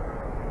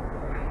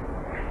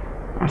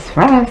 As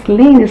far as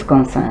Lynn is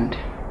concerned,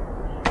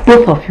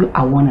 both of you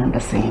are one and the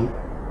same.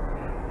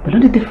 But the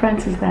only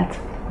difference is that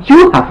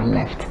you have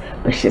left,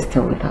 but she's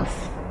still with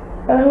us.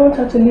 And I want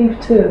her to leave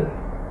too.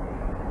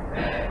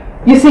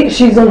 You see,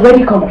 she's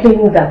already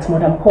complaining that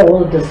Madame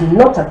Paul does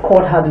not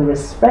accord her the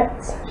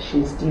respect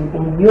she's due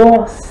in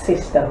your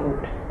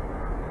sisterhood.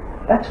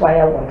 That's why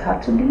I want her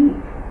to leave.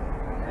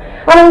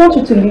 And I want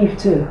you to leave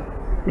too.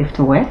 Leave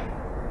to where?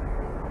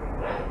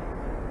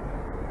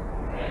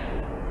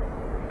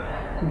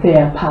 They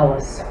are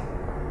powers.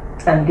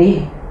 And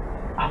they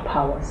are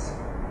powers.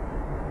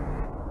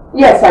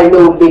 Yes, I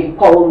know Lady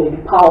Paul may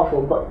be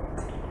powerful, but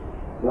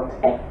not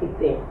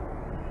everything.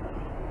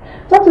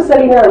 Talk to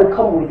Selena and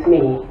come with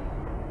me.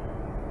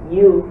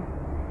 You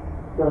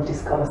will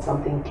discover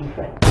something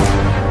different.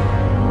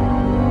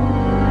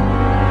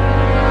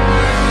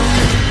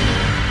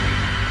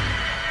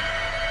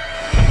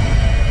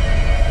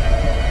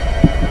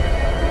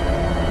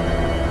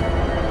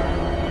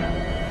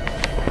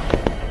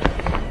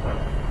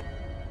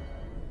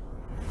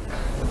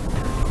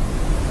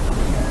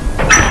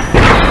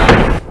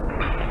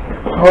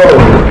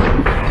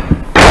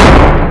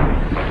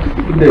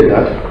 Good day,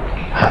 Dad.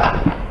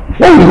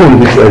 Why are you going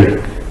this way?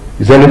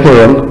 Is anything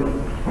wrong?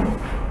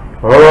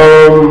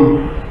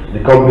 The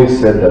company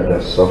company said that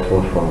they're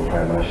suffering from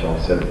financial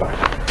setback.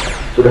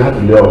 So they had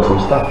to lay off some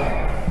staff.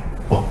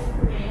 Oh,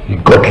 you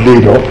got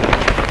laid off?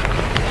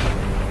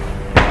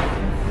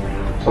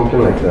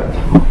 Something like that.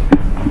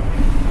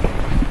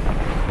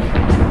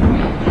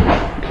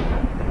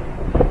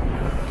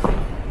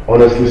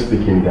 Honestly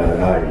speaking, Dad,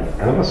 I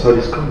never saw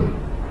this coming.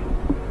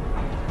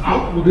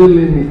 How could they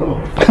lay me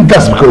off?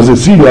 That's because they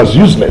see you as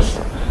useless.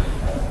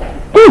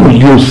 When will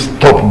you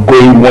stop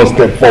going one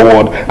step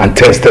forward and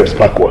 10 steps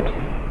backward?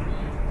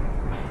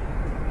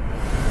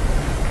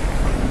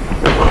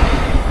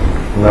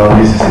 Now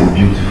this is a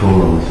beautiful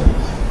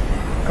nonsense.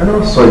 I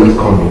never saw it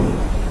coming.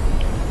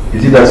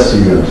 Is it that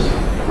serious?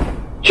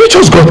 You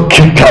just got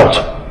kicked out.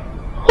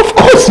 Of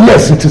course,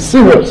 yes, it is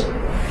serious.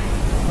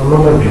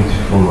 Another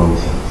beautiful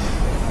nonsense.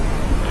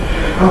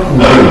 How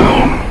could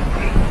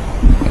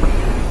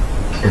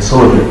you, a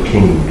son of a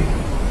king,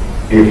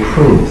 a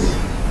prince?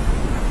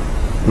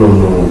 No,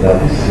 that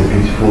this is a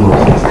beautiful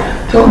nonsense.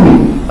 Tell me,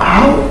 how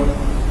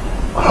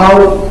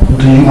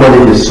do you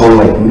manage a son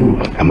like me?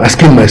 I'm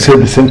asking myself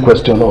the same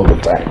question all the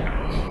time.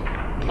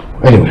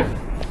 Anyway,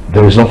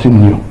 there is nothing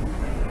new.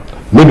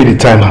 Maybe the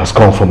time has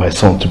come for my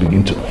son to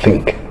begin to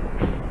think.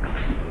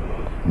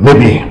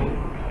 Maybe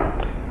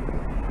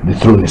the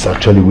throne is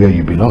actually where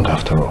you belong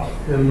after all.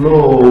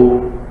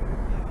 No.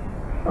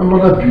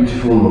 Another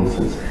beautiful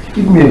nonsense.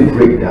 Give me a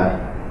break, Dad.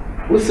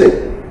 We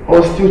say,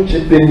 I'm still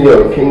chipping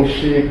your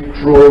kingship,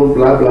 throne,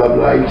 blah blah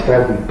blah each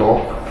time we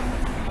talk.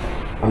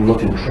 I'm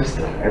not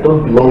interested. I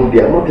don't belong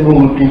there. I'm not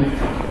even looking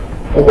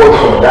forward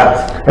to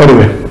that.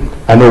 Anyway,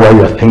 I know why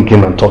you are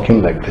thinking and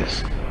talking like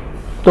this.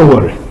 Don't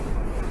worry.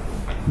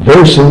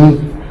 Very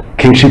soon,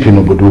 kingship in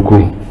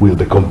Obiago will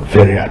become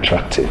very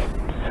attractive.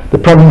 The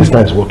Prime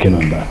Minister is working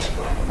on that.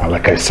 And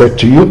like I said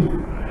to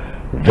you,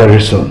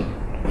 very soon,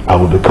 I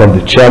will become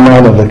the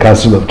chairman of the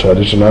Council of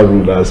Traditional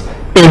Rulers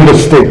in the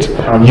state.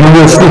 And you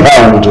will see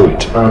how I will do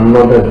it.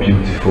 Another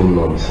beautiful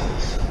nonsense.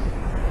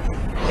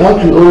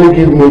 That will only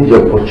give me the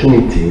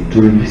opportunity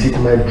to revisit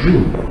my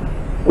dream,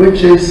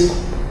 which is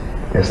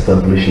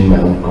establishing my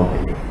own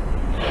company.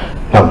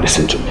 Now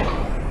listen to me.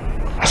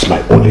 As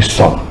my only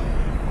son,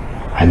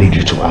 I need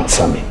you to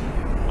answer me.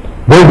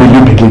 When will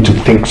you begin to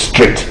think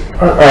straight?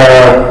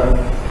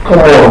 Come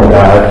on,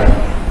 Dad.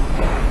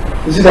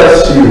 Is it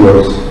that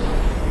serious?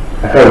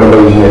 I can't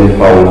remember using any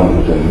foul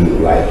language on you,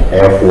 like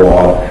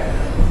F-word,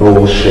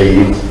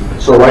 bullshit.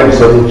 So why the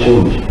sudden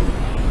change?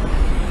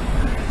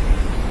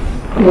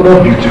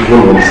 Another beautiful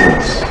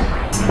nonsense.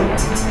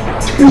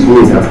 Excuse me,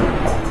 Dad.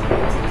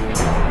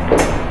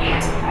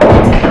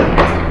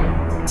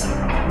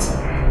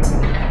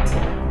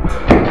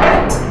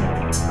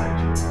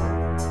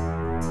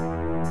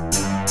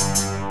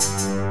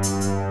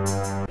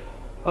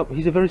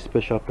 He's a very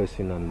special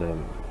person, and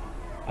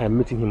I am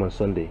meeting him on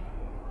Sunday.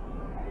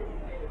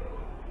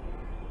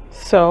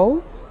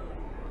 So,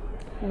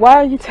 why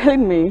are you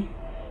telling me?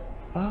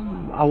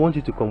 I want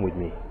you to come with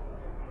me.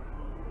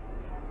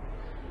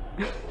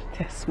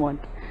 Desmond,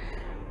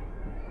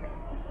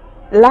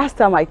 last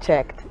time I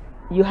checked,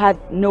 you had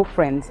no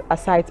friends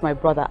aside my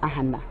brother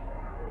Ahana.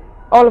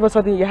 All of a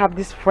sudden you have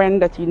this friend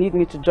that you need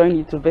me to join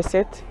you to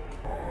visit?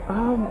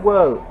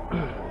 Well,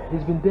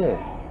 he's been there.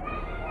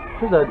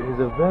 Just that he's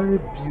a very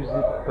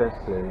busy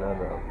person, and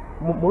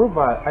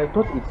moreover, I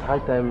thought it's high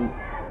time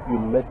you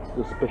met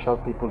the special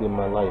people in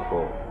my life.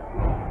 Or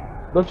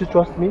don't you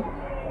trust me?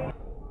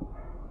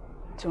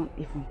 Don't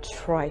even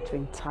try to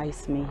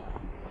entice me.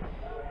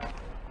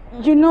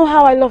 You know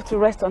how I love to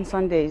rest on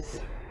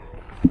Sundays.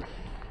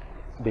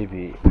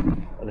 Baby,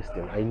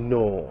 listen, I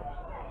know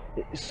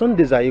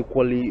Sundays are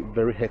equally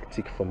very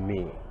hectic for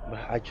me, but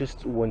I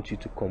just want you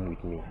to come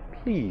with me,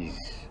 please.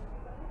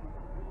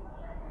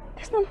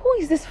 Desmond, who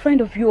is this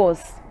friend of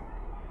yours?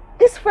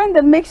 This friend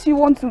that makes you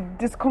want to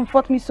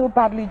discomfort me so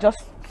badly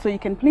just so you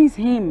can please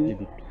him.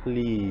 Baby,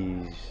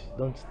 please,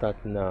 don't start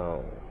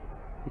now.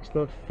 It's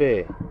not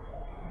fair.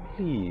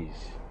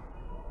 Please.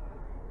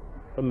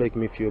 Don't make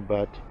me feel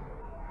bad.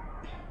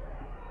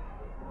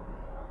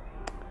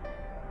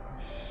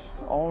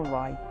 All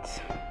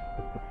right.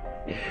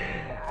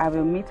 I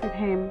will meet with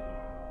him,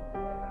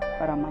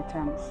 but on my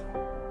terms.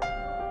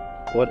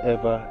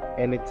 Whatever,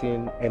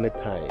 anything,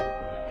 anytime.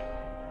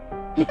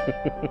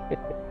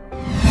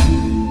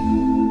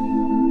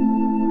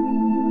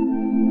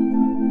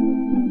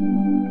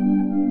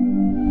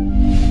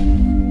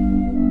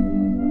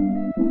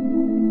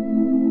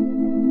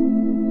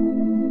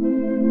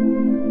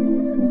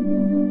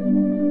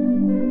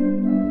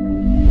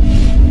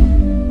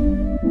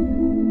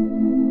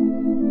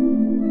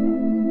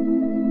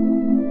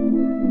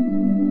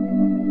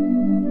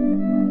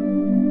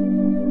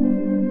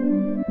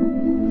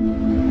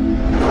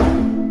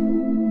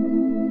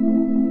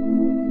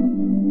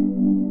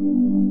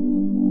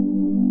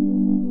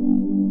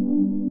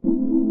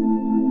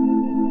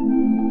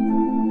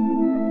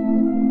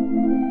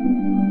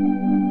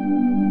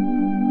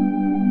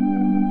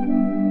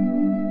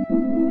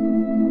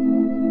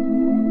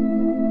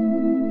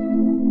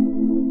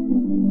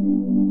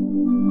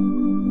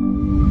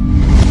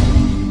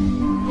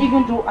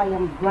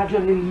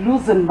 gradually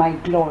losing my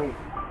glory.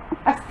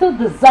 I still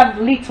deserve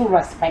little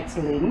respect,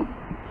 Lynn.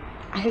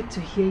 I hate to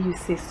hear you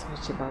say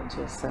such about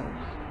yourself.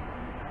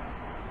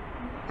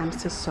 I'm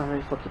still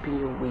sorry for keeping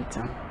you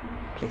waiting.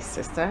 Please,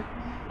 sister.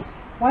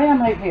 Why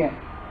am I here?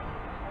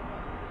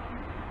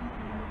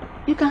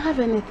 You can have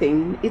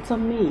anything. It's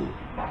on me.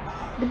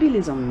 The bill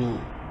is on me.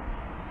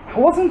 I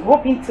wasn't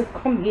hoping to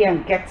come here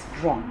and get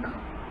drunk.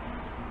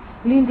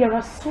 Lynn, there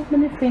are so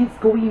many things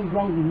going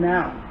wrong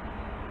now.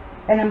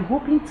 And I'm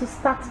hoping to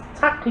start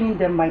tackling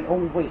them my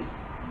own way.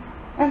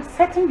 I'm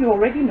certain you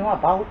already know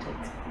about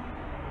it.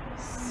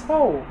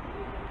 So,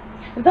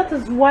 that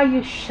is why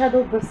you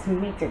scheduled this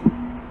meeting.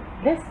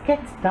 Let's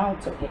get down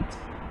to it.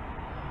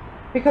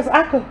 Because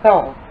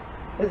alcohol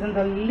is in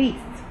the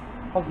least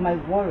of my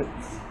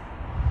worries.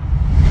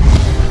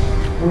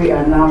 We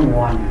are now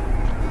one.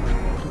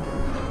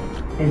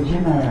 A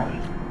general,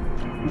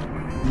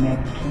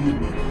 Micheal,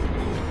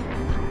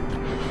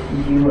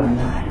 you and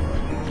I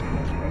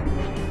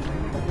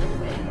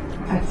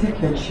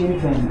take your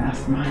children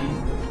as mine.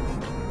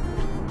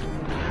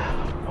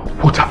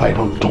 What have I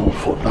not done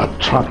for that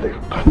traveler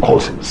that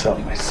calls himself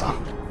my son?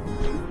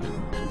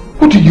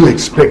 What do you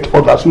expect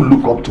others who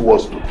look up to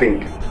us to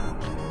think?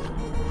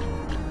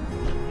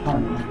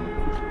 Honey,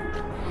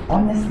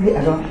 honestly,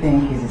 I don't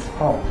think it's his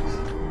fault.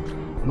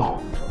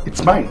 No,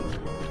 it's mine.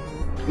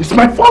 It's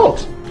my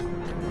fault.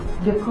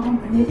 The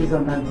company is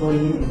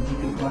undergoing a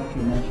difficult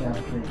financial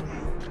phase.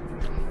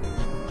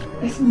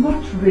 It's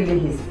not really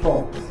his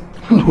fault.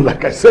 No,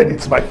 like I said,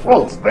 it's my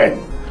fault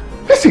then.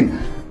 Listen,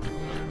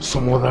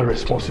 some other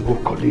responsible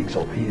colleagues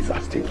of his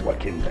are still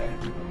working there.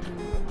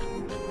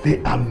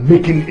 They are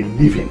making a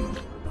living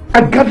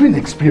and gathering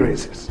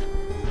experiences.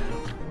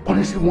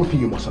 Honestly, one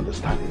thing you must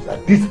understand is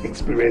that these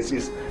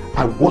experiences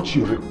are what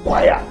you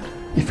require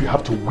if you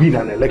have to win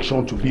an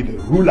election to be the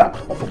ruler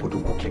of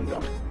Obiago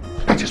Kingdom.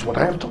 That is what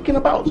I am talking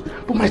about.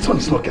 But my son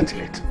is not getting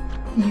it.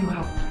 You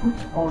have put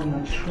all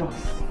your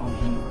trust on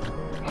him.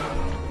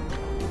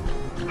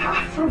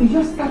 After he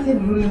just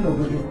started ruling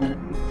Obiago,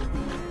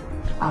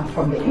 and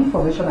from the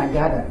information I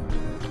gathered,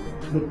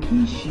 the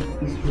kingship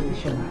is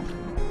traditional.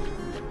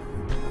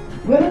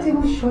 We're not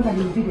even sure that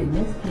he'll be the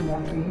next king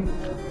after you.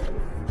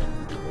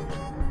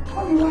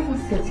 Honey, why not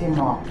set him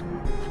up?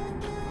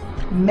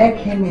 Make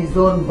him his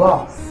own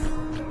boss.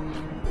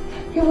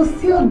 He will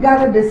still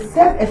gather the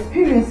same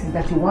experiences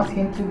that you want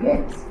him to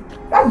get.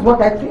 That's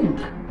what I think.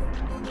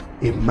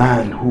 A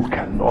man who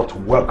cannot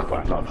work for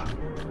another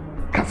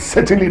can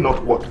certainly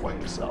not work for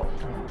himself.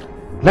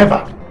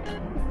 Never.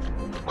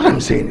 What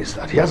I'm saying is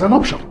that he has an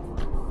option.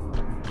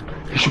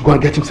 He should go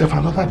and get himself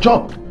another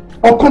job.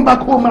 Or come back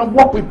home and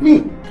work with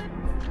me.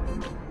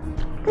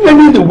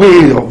 Learning the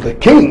way of the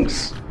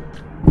kings.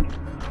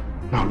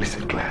 Now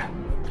listen, Claire.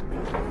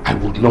 I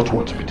would not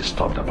want to be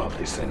disturbed about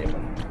this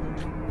anymore.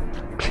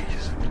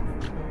 Please.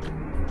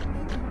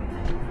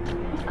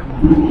 Come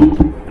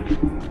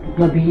on.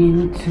 You're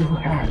being too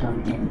hard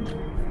on him.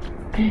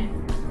 Okay?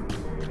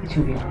 It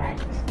will be alright.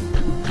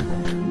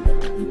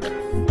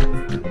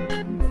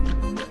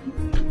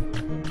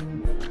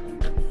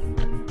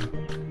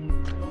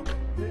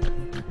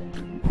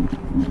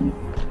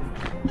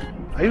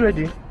 Are you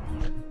ready?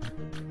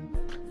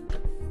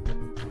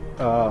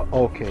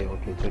 Okay,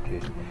 it's okay.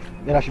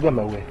 Then I should be on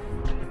my way.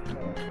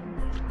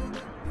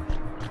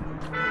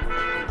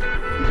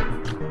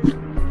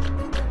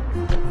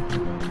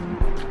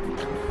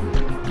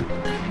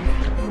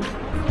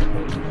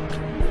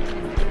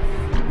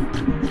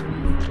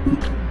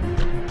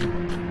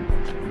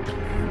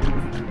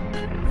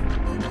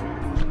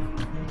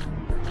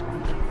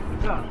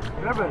 Yeah,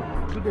 Reverend,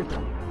 good day,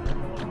 sir.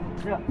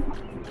 Yeah,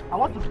 I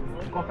want to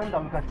confirm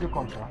that we can still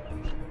come, sir.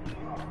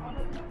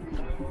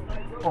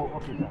 Oh,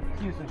 okay, sir.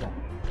 See you soon, sir.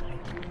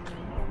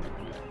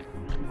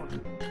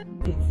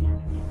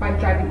 Am I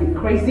driving you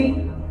crazy?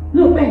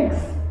 No thanks.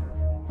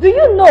 Do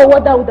you know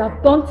what that would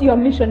have done to your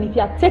mission if he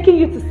had taken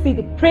you to see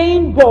the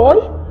praying boy?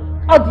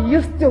 Or do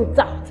you still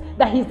doubt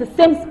that he's the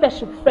same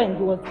special friend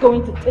he was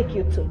going to take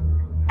you to?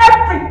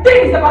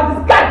 Everything is about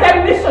this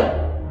goddamn mission!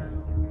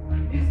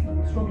 This man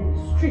is roaming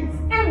the streets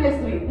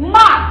aimlessly,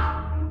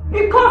 mad,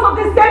 because of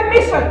the same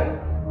mission!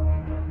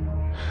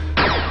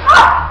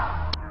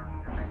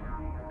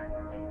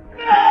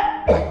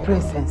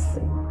 Princess,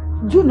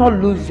 do not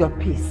lose your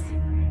peace.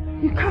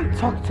 You can't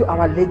talk to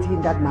Our Lady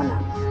in that manner.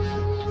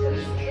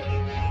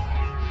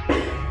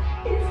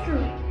 It's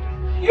true.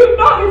 You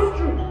know it's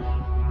true.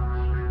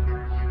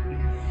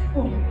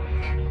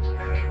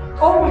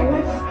 Oh my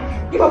life,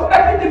 I give up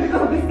everything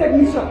because of this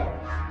technician.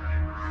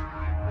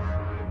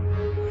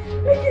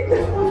 Making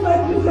this one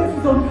life useless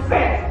is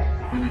unfair.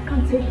 And I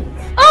can't take it.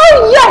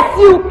 Oh yes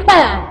you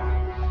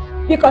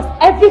can! Because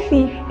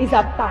everything is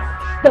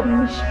about the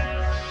mission.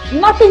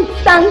 Nothing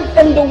stands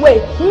in the way.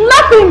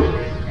 Nothing!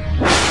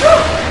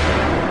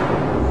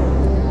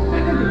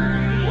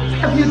 What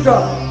have you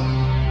done?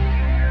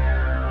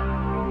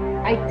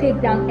 I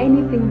take down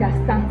anything that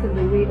stands in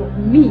the way of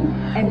me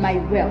and my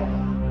wealth.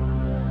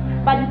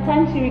 By the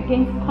time she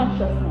regains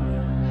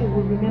consciousness, she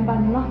will remember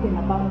nothing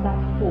about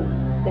that fool,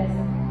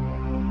 Destiny.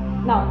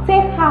 Now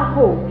take her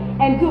home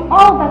and do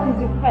all that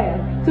is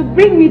required to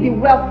bring me the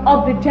wealth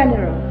of the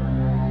general.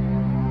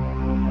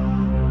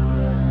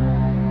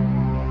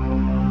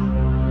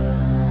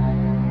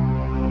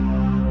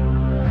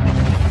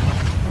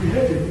 We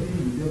had a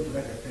meeting with them to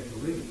that effect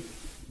already.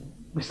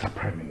 Mr.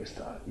 Prime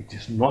Minister, it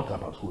is not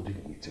about holding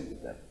a meeting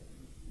with them,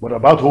 but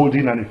about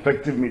holding an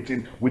effective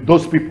meeting with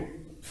those people.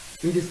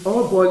 It is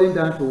all boiling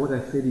down to what I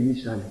said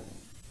initially.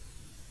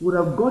 We would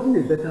have gotten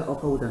a better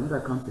offer with another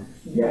company.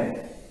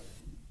 Yes.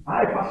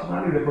 I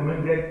personally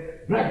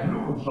recommended Black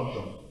Blue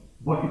Construction,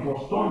 but it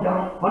was turned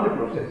down on the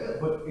process.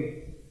 But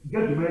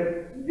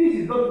gentlemen, this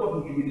is not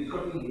what we should be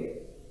discussing here.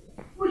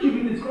 We should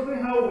be discussing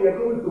how we are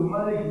going to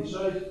manage the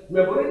choice we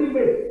have already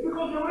made,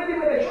 because we already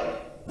made a choice.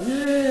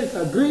 Yes,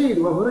 agreed.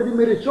 We have already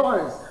made a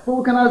choice. But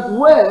we can as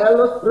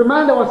well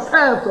remind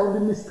ourselves of the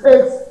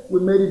mistakes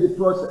we made in the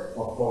process.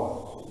 Of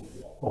course.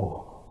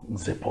 Oh,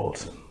 Mr.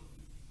 Paulson,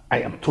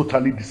 I am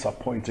totally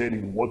disappointed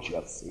in what you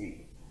are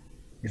saying.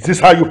 Is this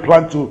how you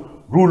plan to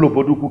rule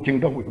Oboduku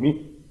Kingdom with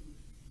me?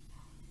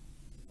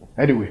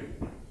 Anyway,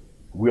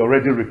 we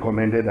already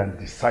recommended and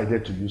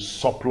decided to use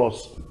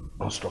surplus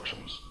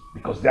constructions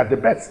because they are the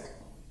best.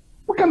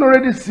 We can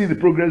already see the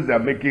progress they are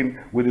making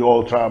with the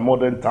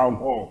ultra-modern town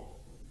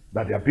hall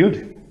that they are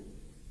building.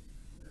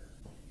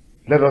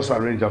 Let us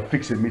arrange and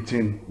fix a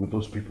meeting with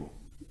those people,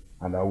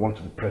 and I want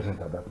to be present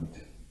at that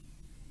meeting.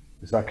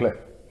 Is that clear?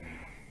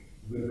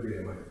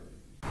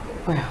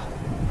 Well,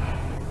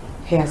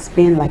 he has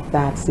been like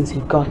that since he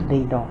got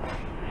laid off.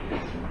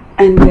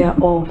 And we are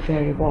all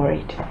very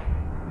worried. Oh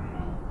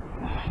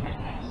my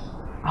goodness.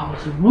 I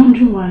was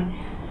wondering why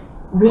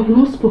we have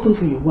not spoken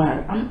for a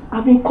while.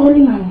 I've been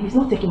calling and he's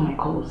not taking my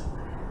calls.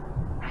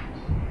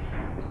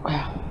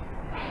 Well,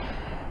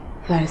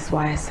 that is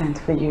why I sent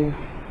for you.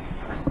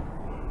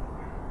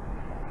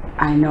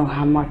 I know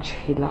how much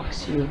he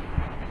loves you.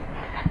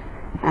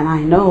 And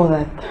I know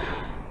that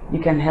you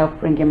can help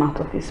bring him out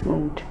of his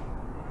mood.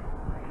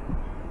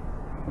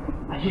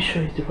 Are you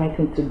sure it's the right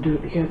thing to do?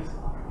 Because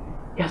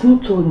he has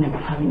not told me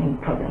about having any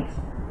problems.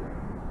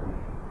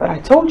 But I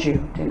told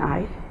you, didn't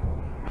I?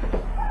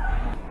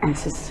 And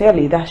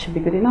sincerely, that should be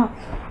good enough.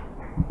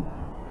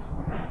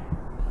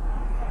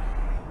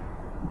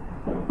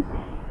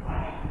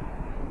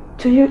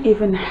 Do you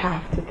even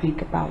have to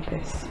think about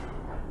this?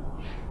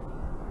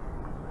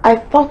 I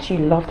thought you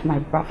loved my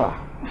brother.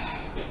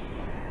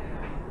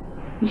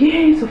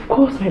 Yes, of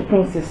course, my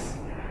princess.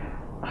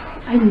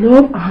 I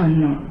love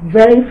Anna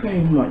very,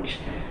 very much.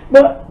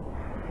 But,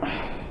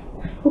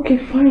 okay,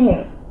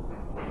 fine.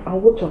 I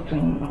will talk to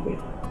him. I will.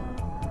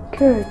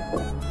 Good.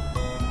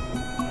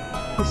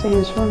 You say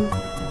he's wrong?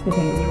 You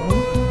think he's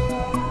wrong?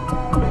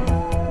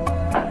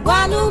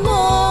 Guanumo,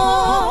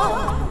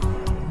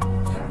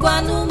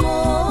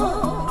 Guanumo,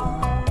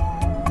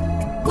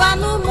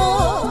 Guanumo,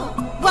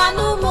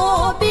 Guanumo,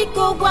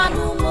 Biko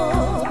Guanumo.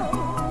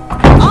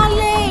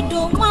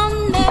 Oledo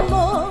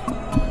Wanemo,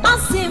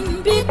 Asim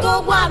Biko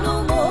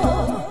Guanumo.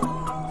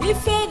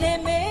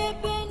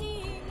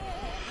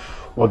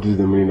 What is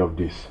the meaning of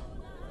this?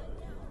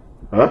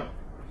 Huh?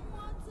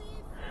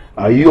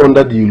 Are you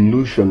under the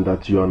illusion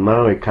that you are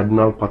now a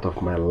cardinal part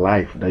of my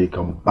life, that you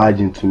can barge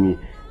into me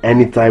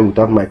anytime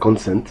without my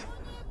consent?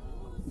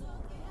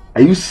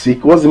 Are you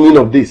sick? What's the meaning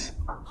of this?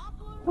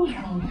 What's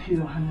wrong with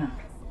you, Hannah?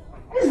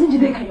 This is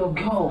Njideka, your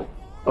girl.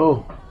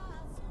 Oh,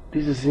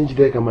 this is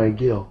Njideka, my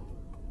girl.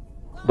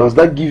 Does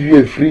that give you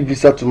a free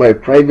visa to my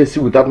privacy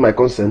without my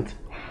consent?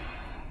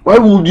 Why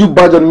would you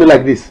barge on me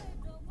like this?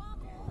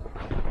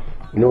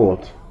 You know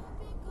what?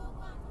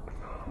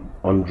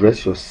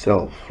 Undress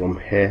yourself from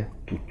head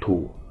to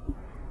toe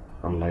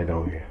and lie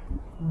down here.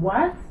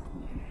 What?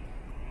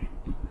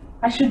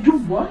 I should do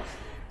what?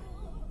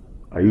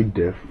 Are you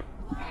deaf?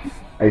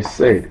 I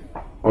said,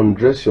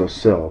 undress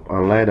yourself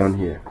and lie down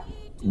here.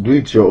 Do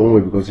it your own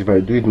way, because if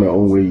I do it my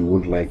own way, you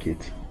won't like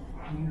it.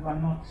 You are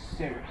not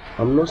serious.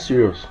 I'm not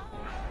serious.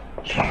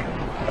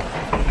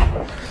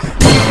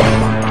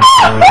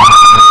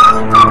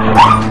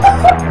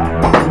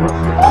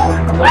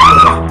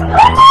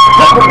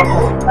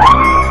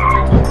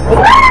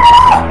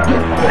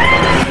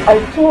 I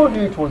told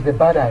you it was a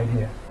bad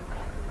idea.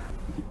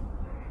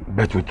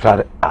 But we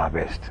tried our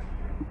best.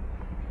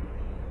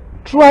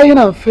 Trying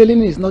and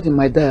failing is not in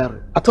my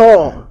diary at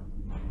all.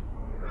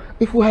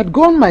 If we had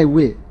gone my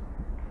way,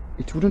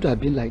 it wouldn't have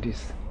been like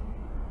this.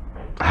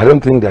 I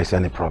don't think there's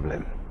any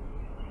problem.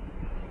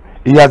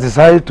 He has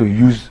decided to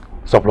use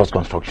surplus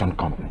construction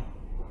company.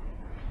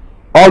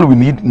 All we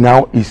need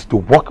now is to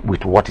work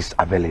with what is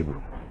available.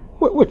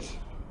 Wait.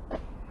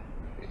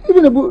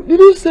 Even about, did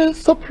you say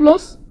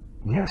surplus?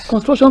 Yes.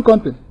 Construction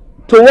company.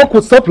 To work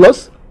with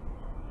surplus?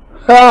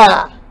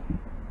 Ha!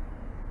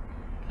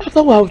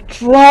 After we have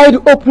tried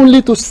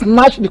openly to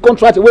snatch the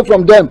contract away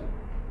from them.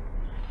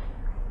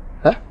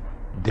 Huh?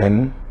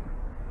 Then,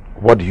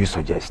 what do you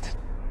suggest?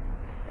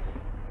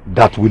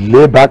 That we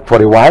lay back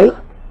for a while?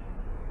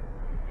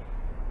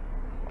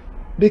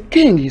 The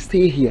king is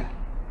still here.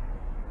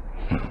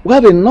 We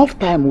have enough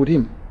time with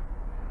him.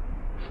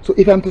 So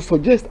if I'm to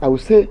suggest, I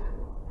would say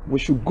we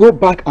should go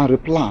back and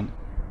replan.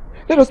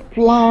 Let us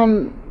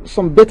plan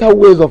some better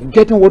ways of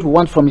getting what we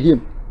want from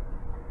him.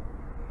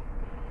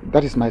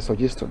 That is my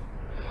suggestion.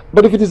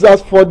 But if it is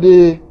as for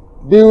the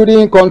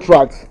building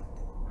contract,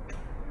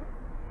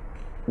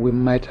 we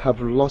might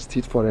have lost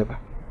it forever.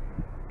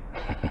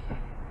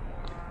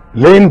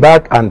 Laying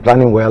back and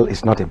planning well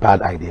is not a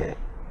bad idea.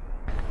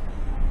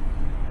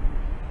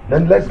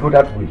 Then let's go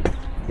that way,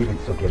 if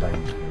it's okay by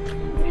you.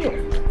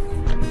 Yes.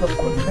 Of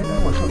course, better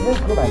one. So let's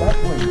go by that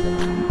way.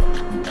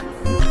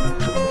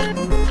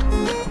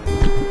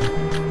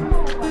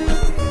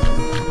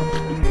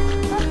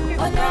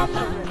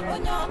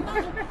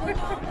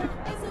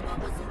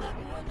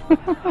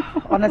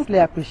 Honestly,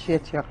 I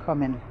appreciate your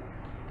coming.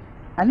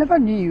 I never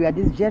knew you were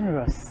this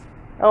generous.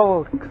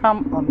 Oh,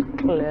 come on,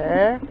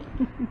 Claire.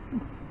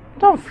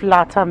 Don't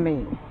flatter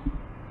me.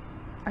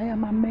 I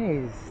am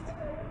amazed.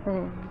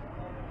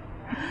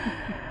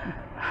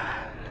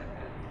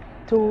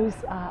 Those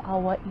are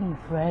our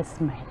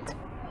investment.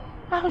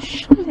 I'll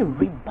surely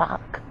read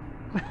back.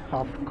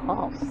 Of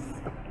course.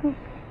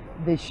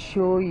 The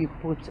show you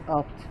put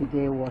up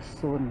today was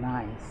so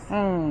nice.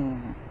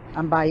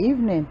 And by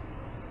evening,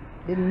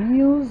 the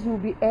news will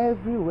be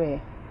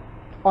everywhere,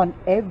 on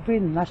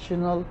every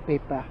national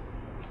paper,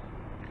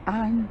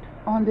 and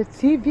on the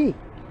TV.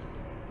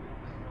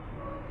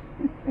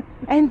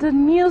 And the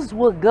news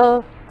will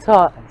go to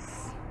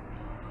us.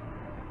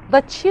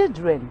 The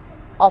children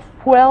of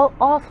Puel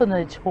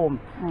Orphanage Home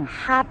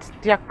had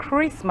their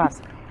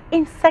Christmas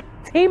in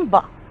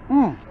September.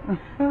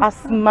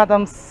 As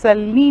Madam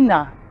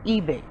Selena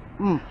Ibe,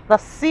 the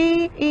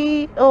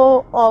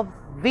CEO of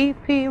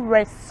VP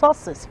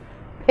Resources,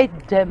 paid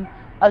them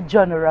a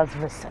generous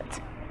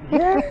visit.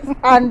 Yes,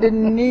 and the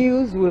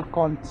news will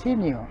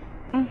continue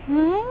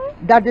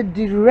that the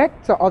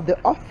director of the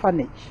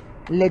orphanage,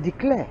 Lady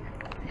Claire,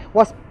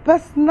 was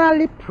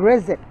personally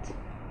present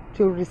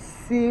to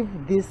receive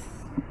this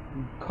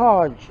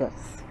gorgeous,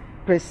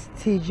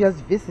 prestigious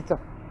visitor.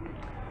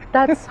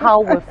 That's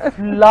how we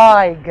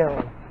fly,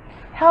 girl.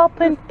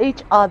 Helping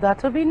each other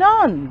to be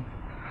known.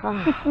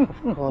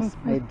 Of course,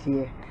 my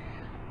dear.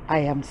 I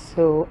am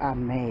so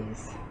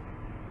amazed.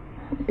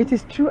 It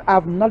is true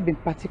I've not been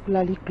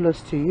particularly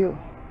close to you,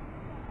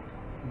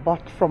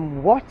 but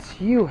from what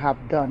you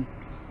have done,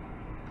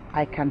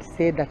 I can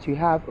say that you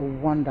have a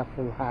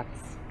wonderful heart.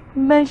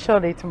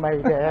 Mention it, my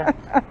dear.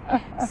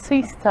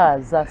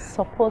 Sisters are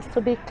supposed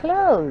to be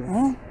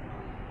close.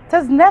 It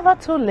is never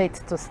too late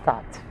to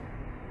start.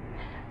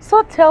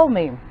 So tell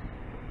me,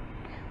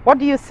 what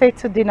do you say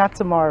to dinner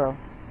tomorrow?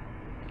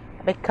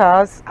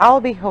 Because I'll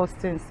be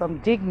hosting some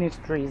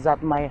dignitaries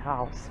at my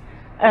house,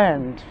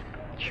 and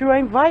you're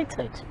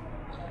invited.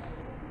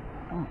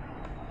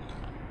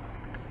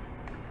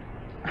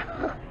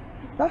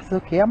 That's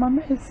okay, I'm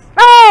amazed.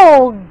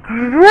 Oh,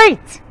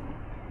 great!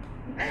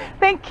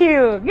 Thank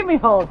you. Give me a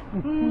hug.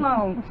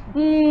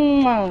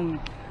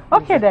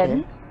 Okay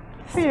then.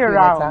 See you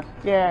around.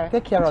 Yeah.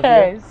 Take care of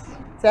you.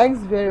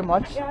 Thanks very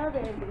much. Yeah,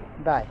 baby.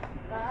 Bye.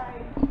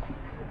 Bye.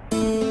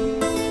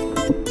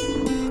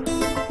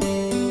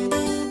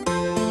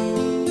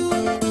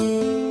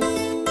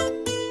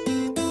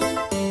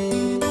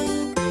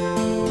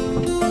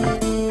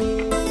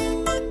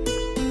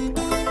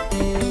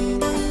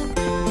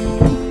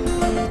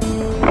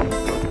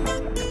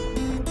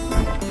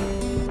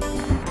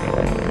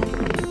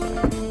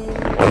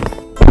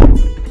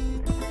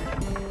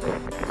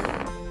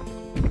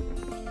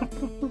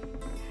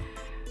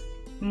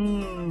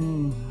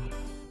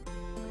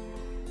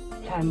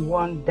 Time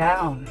one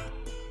down.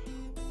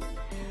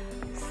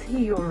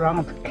 See you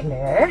around,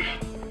 Claire.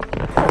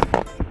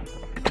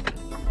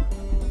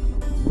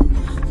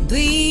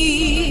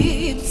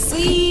 Deep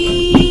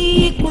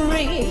secrets,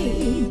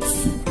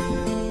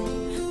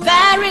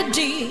 very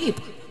deep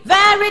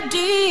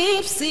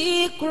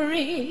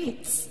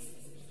secrets.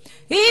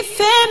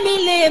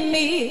 Ifemile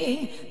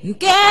mi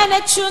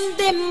nkene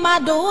chunde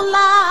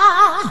madola.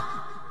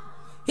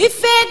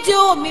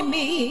 Ifedio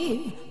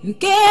mimi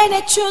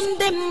nkene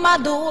chunde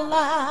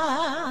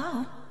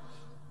madola.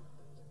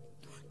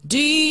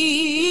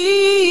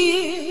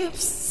 Deep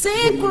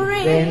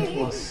secrets. The event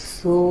was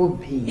so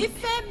big,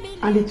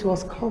 and it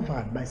was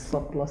covered by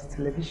Surplus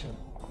Television.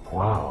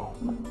 Wow.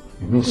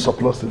 You mean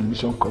Surplus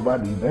Television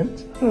covered the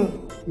event?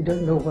 You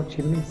don't know what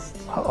you missed.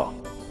 Oh.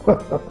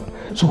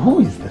 So who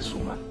is this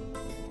woman?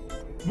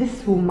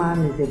 This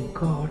woman is a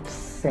God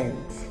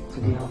sent to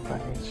the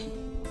orphanage.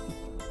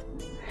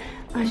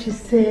 And she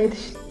said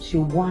she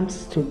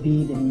wants to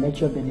be the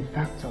major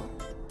benefactor.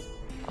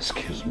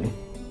 Excuse me?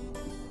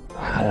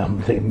 I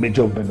am the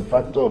major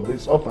benefactor of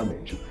this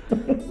orphanage.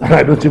 And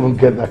I don't even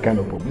get that kind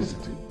of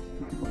publicity.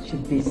 She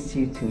beats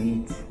you to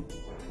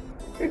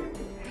it.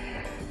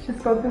 She's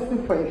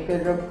contesting for a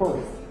federal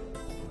post.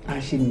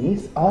 And she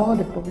needs all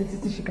the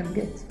publicity she can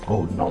get.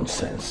 Oh,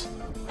 nonsense.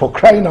 For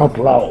crying out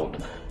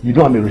loud. You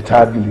know I'm a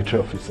retired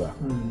military officer.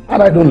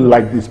 And I don't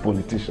like these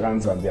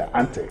politicians and their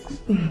antics.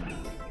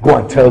 Go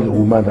and tell the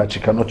woman that she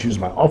cannot use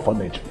my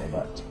orphanage for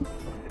that.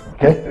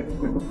 Okay?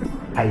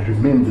 I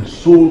remain the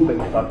sole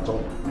benefactor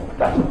of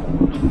That's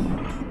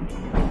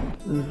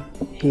good.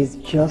 He's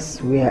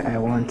just where I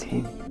want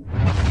him.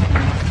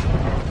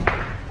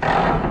 I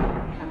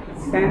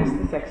can sense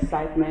this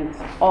excitement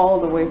all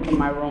the way from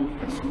my room.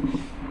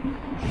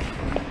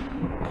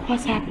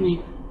 What's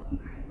happening?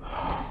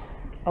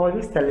 I was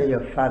just telling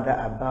your father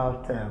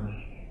about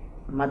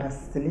Mother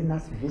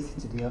Selena's visit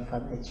to the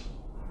orphanage.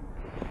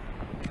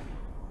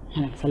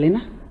 Madam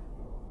Selena?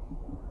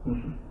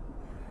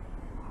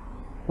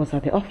 Was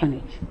at the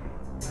orphanage?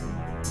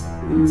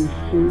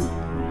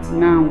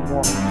 Now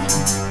what?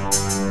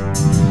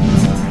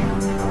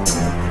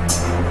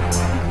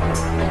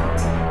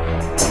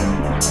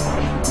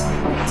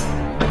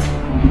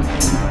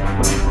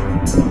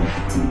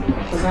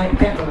 Was I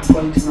ever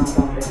going to know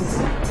about this?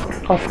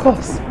 Of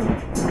course.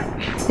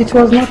 It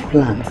was not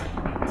planned.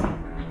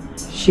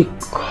 She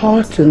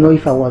called to know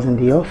if I was in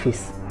the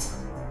office.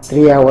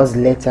 3 hours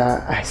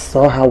later, I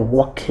saw her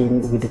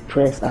walking with the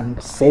press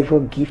and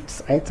several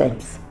gifts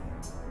items.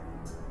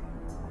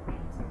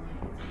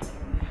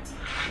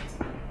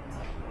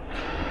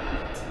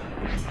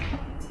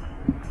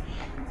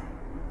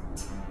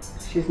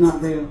 She's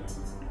not real.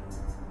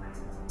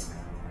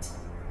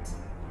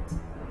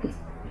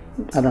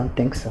 I don't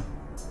think so.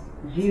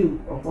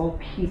 You, of all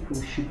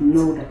people, should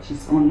know that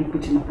she's only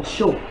putting up a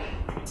show.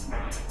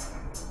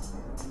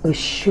 A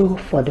show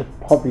for the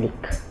public.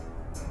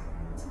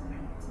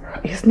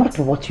 It's not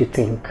what you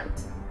think.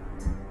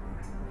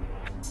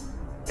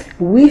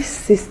 We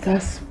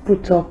sisters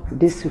put up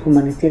this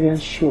humanitarian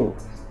show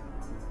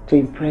to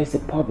impress the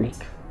public.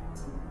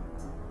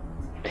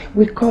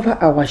 We cover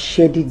our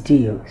shady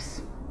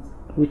deals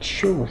with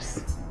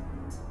shows.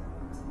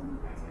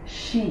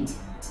 She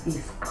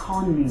is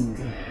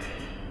cunning.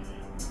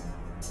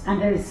 And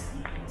there's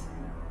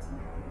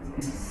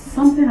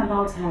something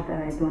about her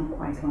that I don't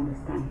quite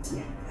understand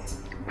yet.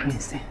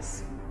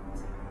 Princess,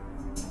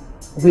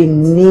 we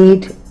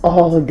need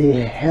all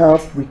the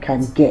help we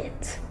can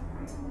get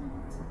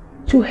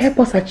to help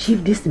us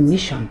achieve this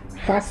mission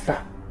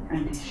faster.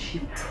 And she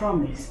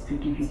promised to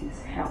give you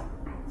this help.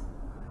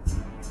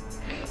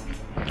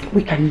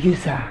 We can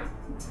use her.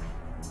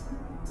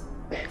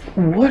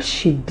 What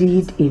she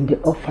did in the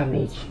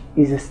orphanage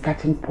is a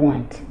starting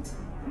point.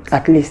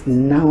 At least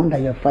now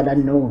that your father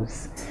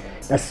knows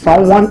that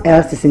someone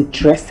else is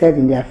interested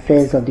in the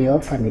affairs of the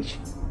orphanage,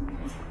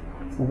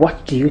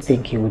 what do you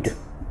think he would do?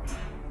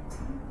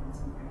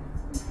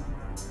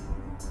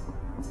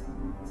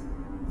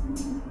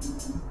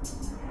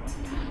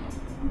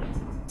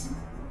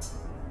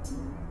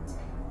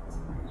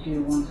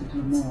 You want to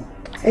do more?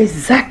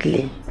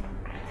 Exactly.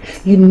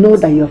 You know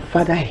that your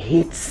father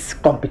hates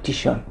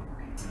competition.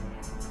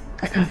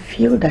 I can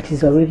feel that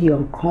he's already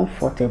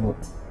uncomfortable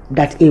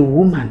that a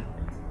woman,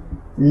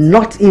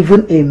 not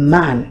even a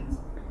man,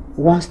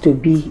 wants to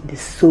be the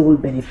sole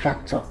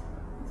benefactor.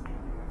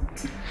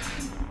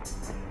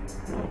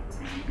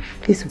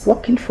 He's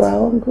working for our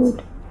own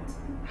good.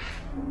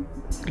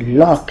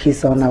 Luck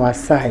is on our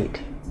side.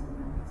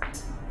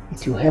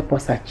 It will help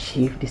us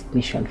achieve this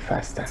mission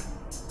faster.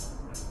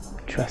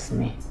 Trust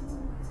me.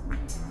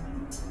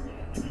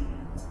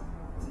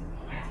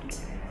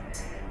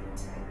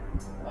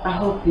 I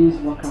hope things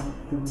work out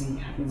the way you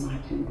have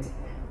imagined it.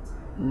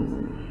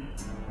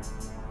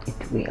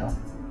 It will.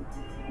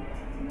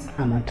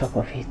 I'm on top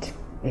of it.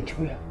 It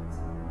will.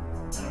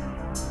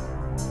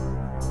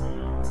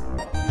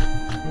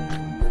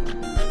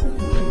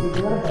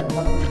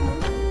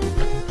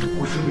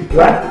 We should be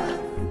glad.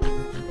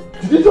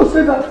 Did you just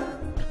say that?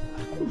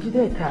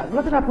 Jideka,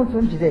 what happened to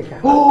him,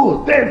 Jideka?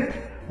 Oh, then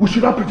we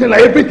should not pretend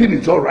like everything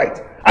is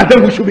alright. And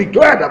then we should be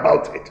glad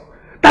about it.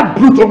 That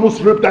brute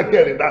almost raped that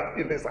girl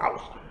in this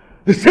house.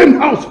 The same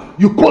house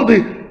you call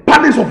the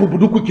palace of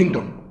Obiago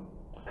Kingdom.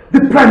 The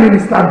Prime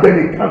Minister and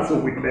Benny Council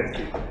witnessed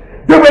it.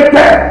 They were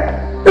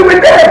there! They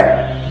were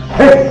there!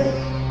 Hey!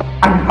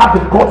 And you have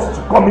the guts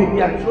to come in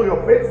here and show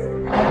your face?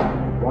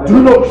 Why? Do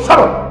you know? Shut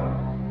up!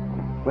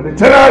 When the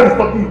general is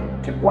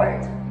talking, keep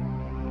quiet.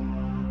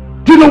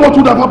 Do you know what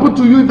would have happened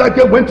to you if that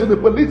girl went to the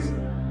police?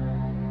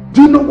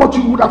 Do you know what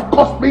you would have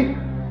cost me?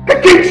 The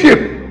kingship!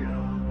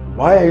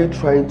 Why are you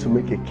trying to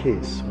make a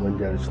case when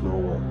there is no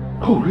one?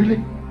 Oh,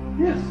 really?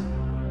 Yes.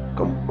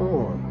 Come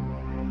on.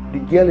 The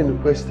girl in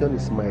question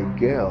is my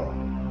girl.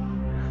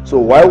 So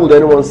why would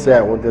anyone say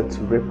I wanted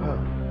to rape her?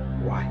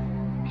 Why?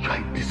 You are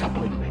a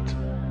disappointment.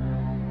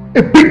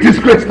 A big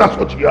disgrace, that's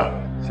what you are.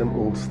 Same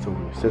old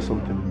story. Say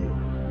something new.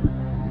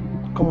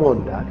 Come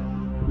on, Dad.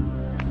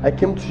 I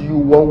came to you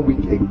 1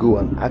 week ago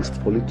and asked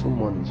for little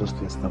money just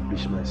to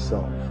establish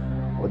myself.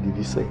 What did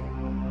you say?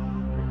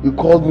 You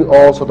called me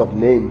all sort of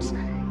names.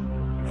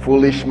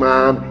 Foolish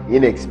man,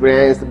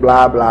 inexperienced,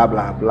 blah, blah,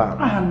 blah, blah.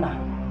 Anna,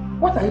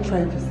 what are you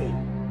trying to say?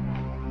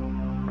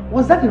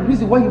 Was that the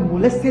reason why you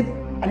molested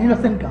an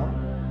innocent girl?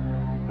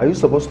 Are you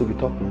supposed to be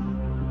talking?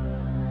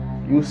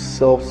 You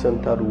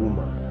self-centered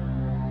woman.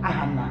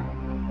 Anna.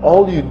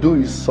 All you do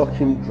is suck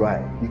him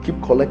dry. You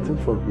keep collecting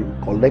from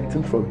him,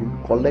 collecting from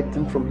him,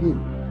 collecting from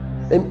him.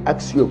 Let me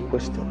ask you a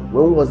question.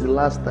 When was the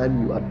last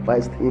time you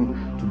advised him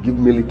to give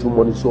me little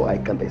money so I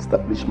can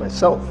establish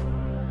myself?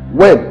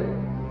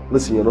 When?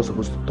 Listen, you're not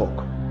supposed to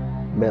talk.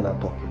 Men are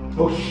talking.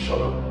 Oh,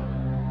 shut up.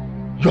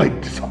 You're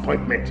a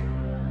disappointment.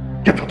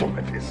 Get out of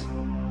my face.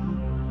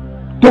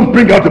 Don't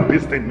bring out the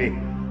beast in me.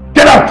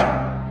 Get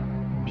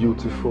out!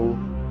 Beautiful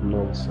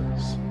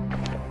nonsense.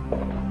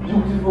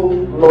 Beautiful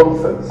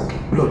nonsense.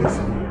 Look,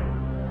 listen.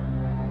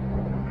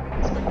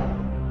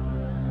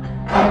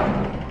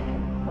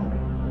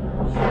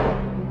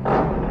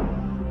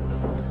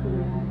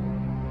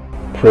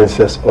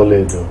 Princess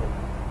Oledo,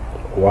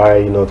 why are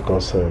you not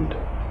concerned?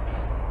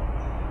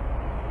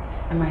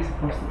 Am I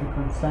supposed to be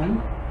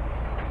concerned?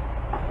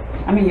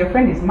 I mean, your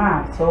friend is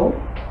mad, so?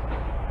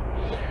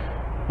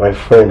 My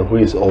friend, who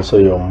is also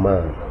your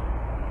man,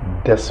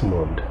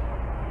 Desmond.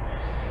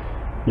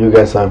 You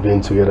guys have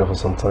been together for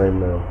some time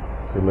now,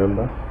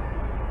 remember?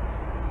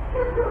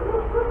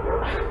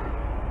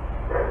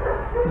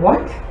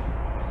 What?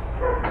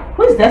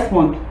 Who is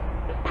Desmond?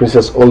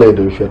 Princess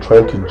Oledo, if you're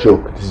trying to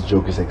joke, this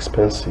joke is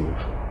expensive.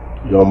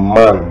 Your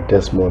man,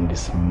 Desmond,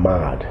 is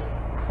mad.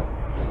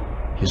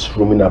 He's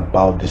roaming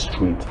about the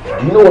street.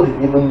 Do you know what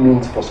it even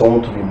means for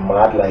someone to be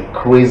mad like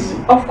crazy?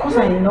 Of course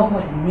I know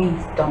what it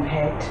means,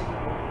 dumbhead.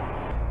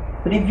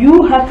 But if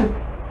you have to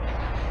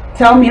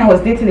tell me I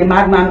was dating a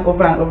madman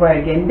over and over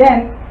again,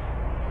 then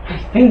I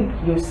think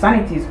your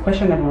sanity is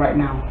questionable right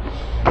now.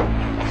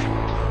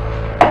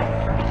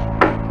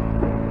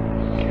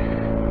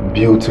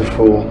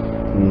 Beautiful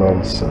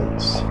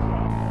nonsense.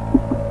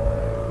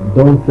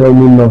 Don't tell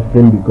me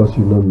nothing because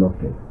you know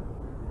nothing.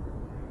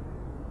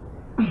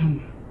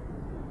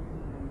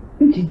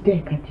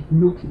 Njideka did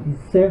not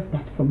deserve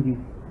that from you.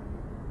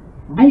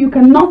 And you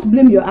cannot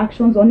blame your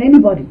actions on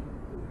anybody.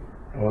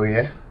 Oh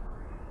yeah?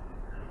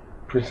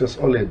 Princess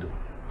Oledo,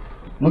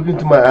 look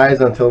into my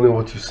eyes and tell me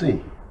what you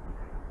see.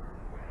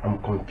 I'm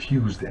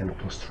confused and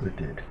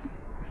frustrated.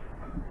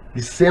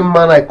 The same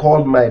man I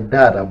called my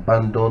dad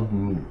abandoned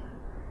me.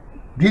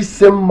 This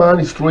same man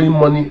is throwing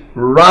money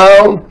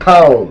round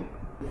town.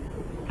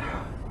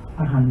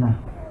 Anna,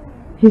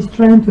 he's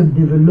trying to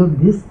develop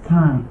this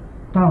town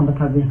that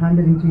has been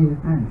handed into your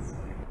hands.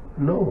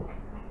 No.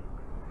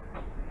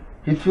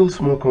 He feels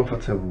more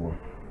comfortable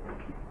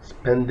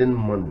spending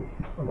money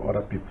on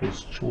other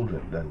people's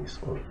children than his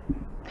own.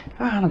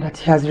 Anna, that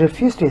he has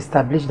refused to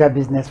establish that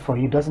business for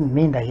you doesn't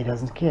mean that he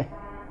doesn't care.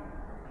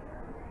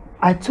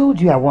 I told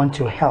you I want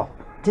to help,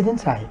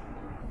 didn't I?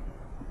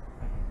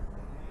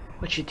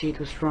 What you did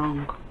was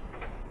wrong.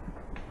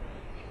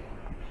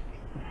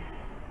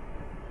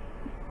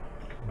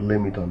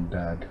 Blame it on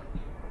Dad.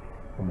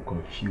 I'm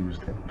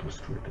confused and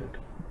frustrated.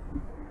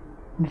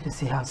 You need to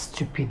see how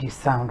stupid you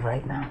sound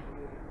right now.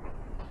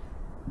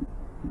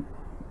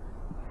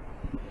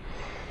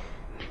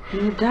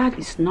 Your dad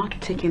is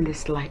not taking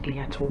this lightly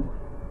at all.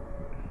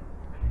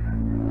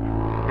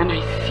 And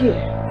I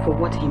fear for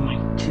what he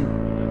might do.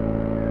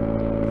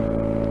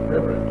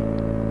 Reverend,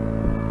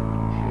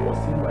 she was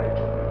in my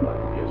job.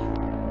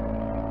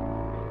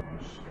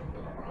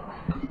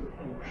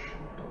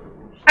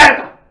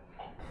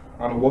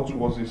 And what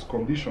was his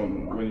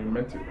condition when you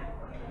met him?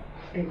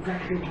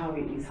 Exactly how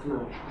he is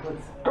now,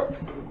 but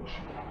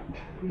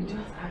we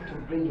just had to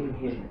bring him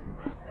here.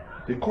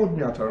 He called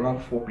me at around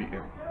 4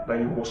 p.m. that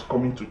he was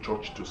coming to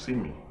church to see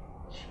me.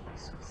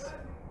 Jesus.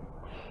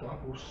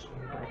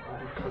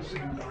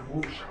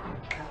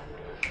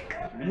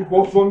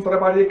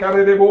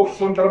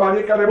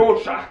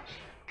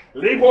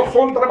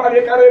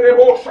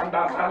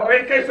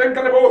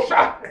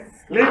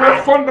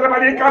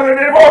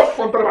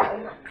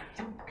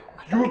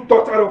 You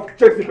daughter of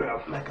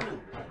Jezebel,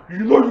 you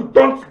know you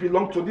don't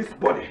belong to this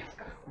body.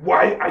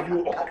 Why are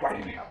you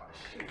occupying him?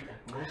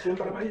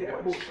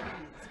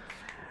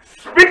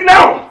 Speak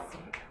now!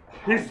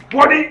 His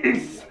body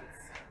is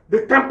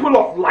the temple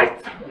of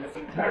light.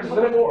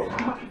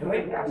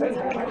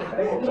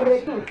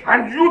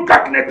 And you,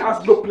 darkness,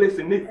 has no place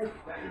in it.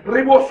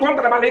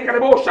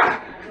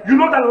 You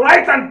know that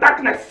light and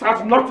darkness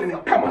has nothing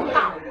in common.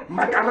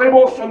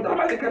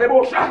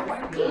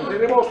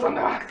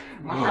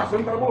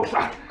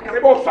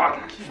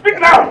 Speak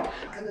now!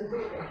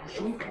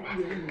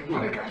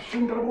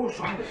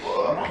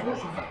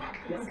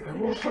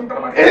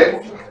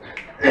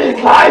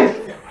 It's light!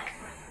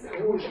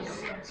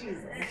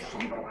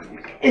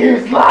 It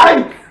is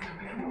light!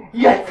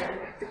 Yet,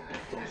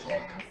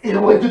 it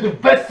went to the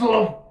vessel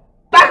of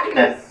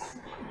darkness!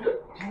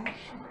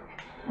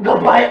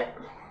 Thereby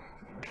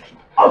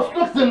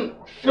obstructing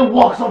the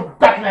works of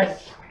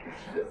darkness!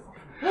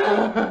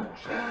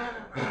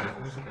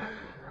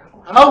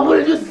 How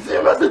will you see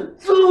him as a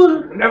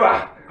tool?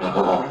 Never!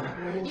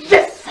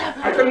 Yes!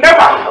 I can never!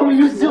 How will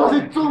you see him as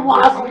a tool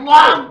as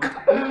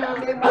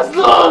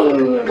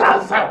long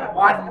as I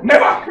want?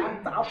 Never!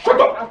 Shut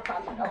up!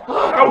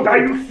 How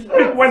dare you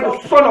speak when the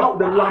son of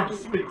the land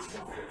speaks?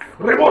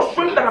 You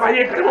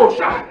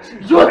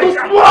are too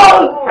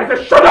small! I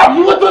said shut up!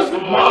 You are too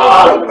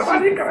small!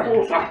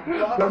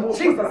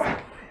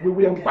 We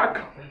will embark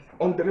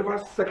on the river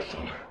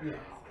section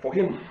For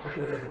him,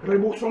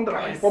 Rebo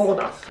Sondra, for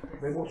mothers.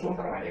 Rebo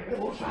Sondra,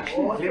 Rebo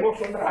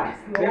Sondra.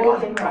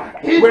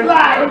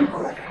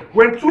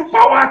 When two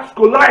powers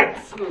collide,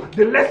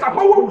 the lesser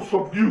power will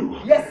subdue.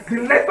 Yes. The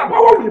lesser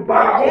power will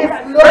bow.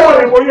 Yes,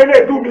 Lord.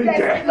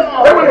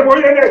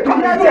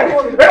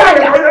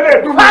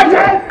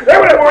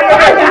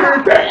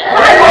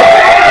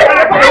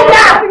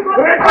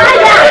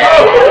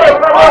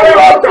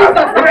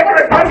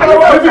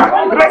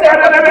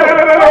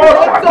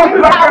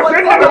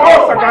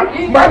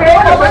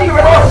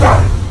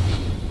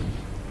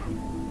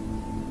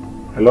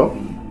 Hello?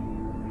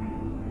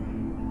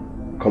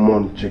 Come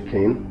on, check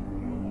in.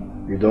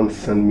 You don't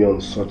send me on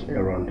such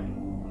errand.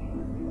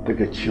 Take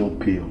a chill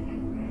pill.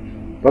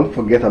 Don't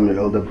forget I'm your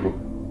elder bro.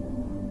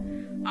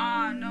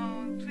 Ah,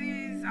 no,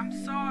 please, I'm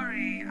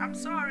sorry. I'm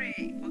sorry.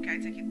 Okay, I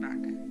take it back.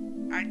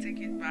 I take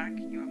it back.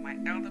 You are my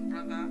elder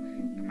brother.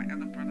 You're my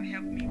elder brother.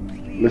 Help me,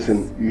 please.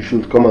 Listen, you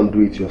should come and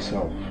do it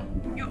yourself.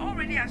 You're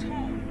already at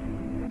home.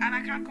 And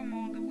I can't come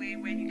all the way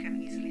when you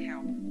can easily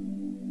help.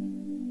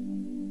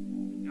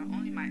 You're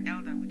only my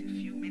elder with a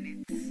few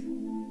minutes.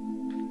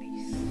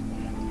 Please.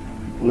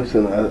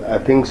 Listen, I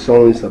think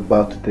someone's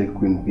about to take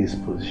Queen Bee's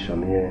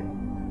position here.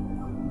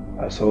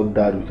 I saw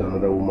Dad with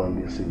another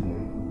woman this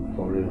evening.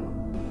 For real.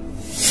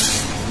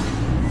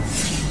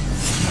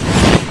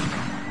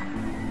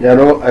 Yeah,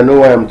 I know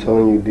why I'm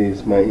telling you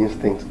this. My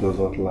instinct does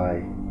not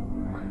lie.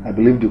 I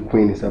believe the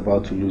Queen is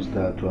about to lose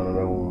Dad to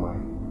another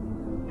woman.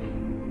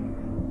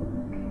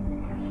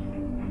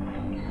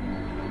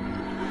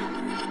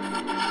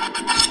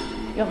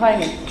 Your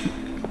Highness,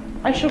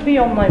 I should be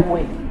on my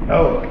way.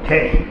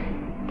 Okay.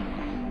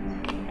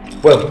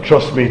 Well,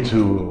 trust me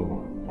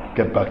to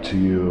get back to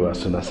you as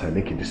soon as I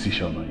make a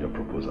decision on your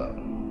proposal.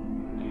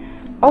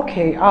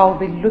 Okay, I'll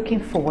be looking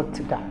forward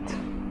to that.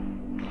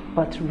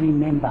 But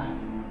remember,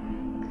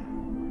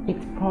 it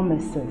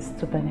promises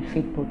to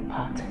benefit both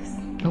parties.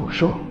 Oh,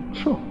 sure.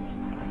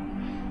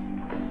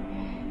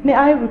 May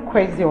I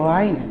request Your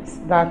Highness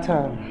that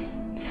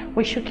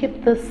we should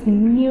keep this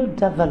new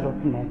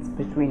development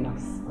between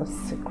us a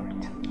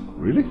secret.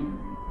 Really?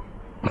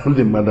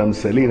 The Madame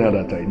Selena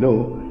that I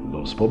know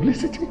loves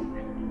publicity.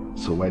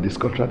 So why this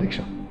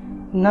contradiction?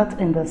 Not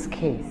in this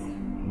case.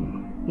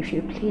 If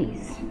you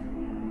please,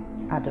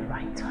 at the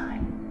right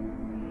time.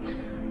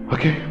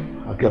 Okay,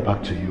 I'll get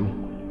back to you,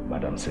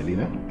 Madame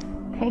Selena.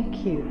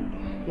 Thank you,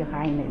 Your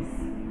Highness,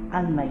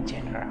 and my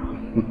General.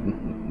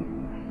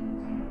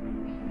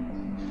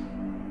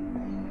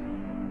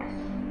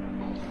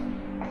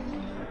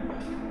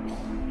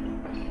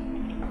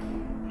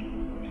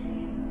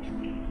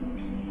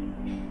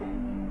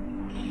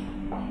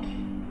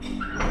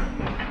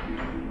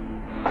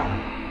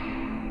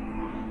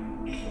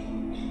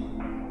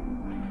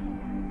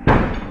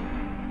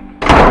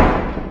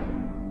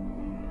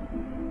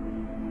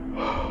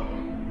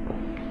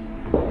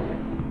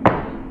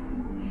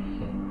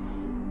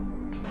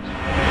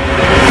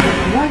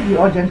 The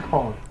urgent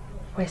call.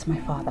 Where's my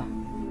father?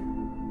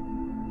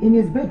 In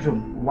his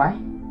bedroom. Why?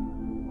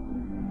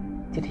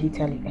 Did he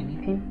tell you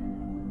anything?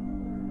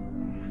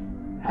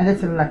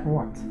 Anything like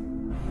what?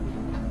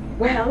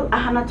 Well,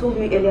 Ahana told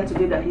me earlier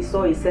today that he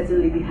saw a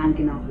certain lady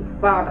hanging out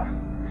with father.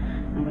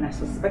 And when I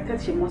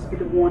suspected she must be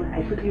the one,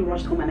 I quickly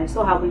rushed home and I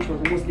saw her when she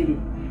was almost leaving.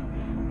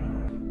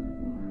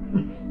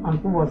 And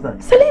who was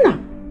that? Selena!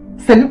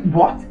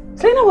 What?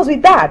 Selena was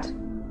with Dad.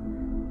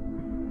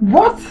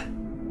 What?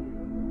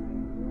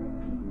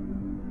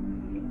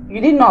 You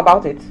didn't know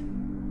about it?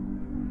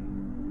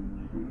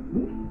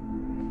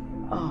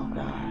 Oh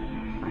God,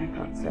 I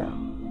thought so.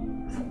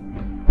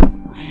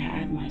 I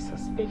had my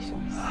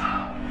suspicions.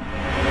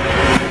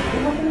 The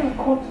person I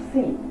called to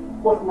see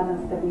was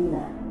Madame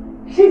Selena.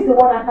 She's the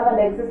one I have an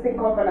existing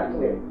covenant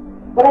with.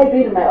 What are you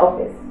doing in my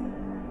office?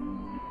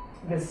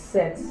 The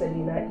said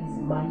Selena is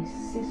my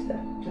sister,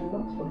 do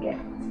not forget.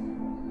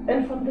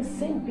 And from the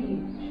same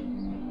village.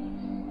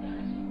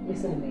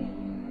 Listen to me.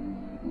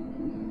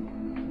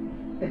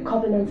 The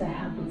covenant I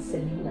have with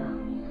Selena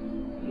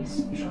is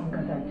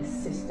stronger than the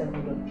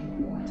sisterhood of deep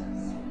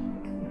waters.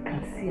 You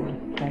can see I'm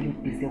a very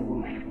busy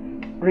woman.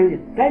 Running a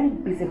very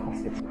busy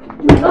hospital.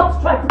 Do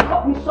not try to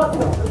cut me short,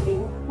 Dr.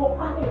 Ling, for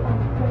I am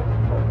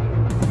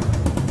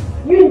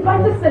ready. You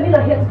invited Selena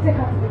here to take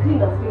her to the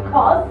cleaners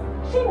because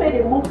she made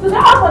a move to the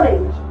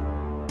orphanage.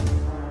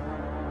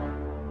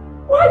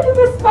 Why are you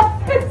this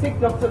pathetic,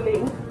 Dr.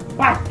 Ling?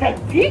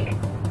 Pathetic?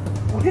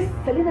 Was this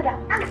Selena that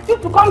asked you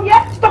to come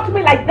here to talk to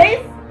me like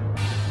this?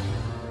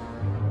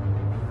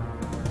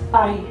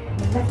 I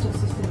left your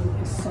sister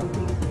with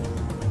something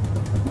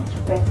much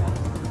better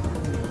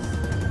than this.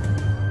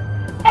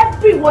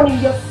 Everyone in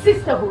your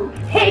sisterhood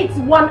hates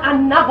one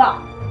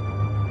another.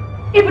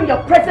 Even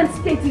your present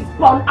state is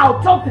born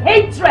out of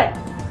hatred.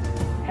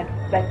 Had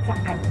better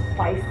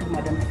advise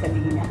Madame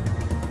Selena.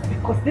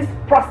 Because this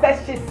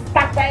process she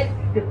started,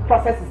 the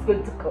process is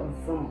going to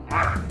consume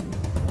her.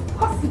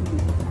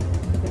 Possibly,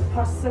 the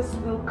process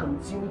will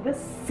consume the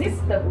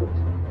sisterhood.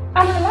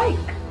 And I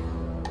like.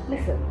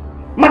 Listen.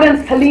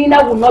 Madame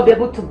Selena will not be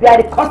able to bear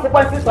the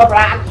consequences of her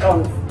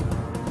actions.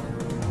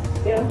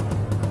 Micheal,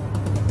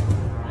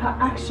 her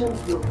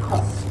actions will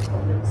cause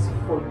problems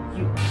for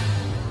you,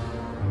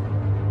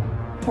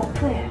 for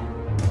Claire,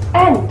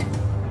 and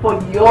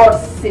for your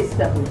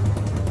sisterhood.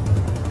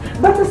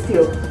 Better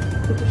still,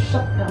 it will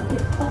shut down the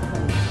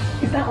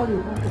orphanage. Is that all you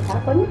want to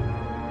happen?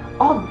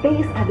 All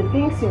these are the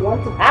things you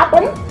want to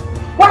happen?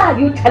 Why are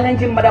you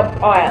challenging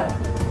Madam Oil?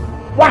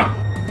 Why?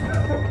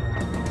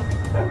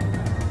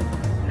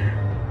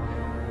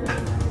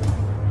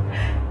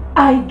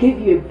 I gave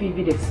you a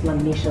vivid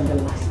explanation the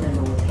last time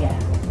I was here.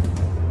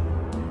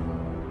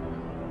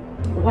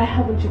 Why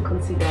haven't you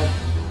considered?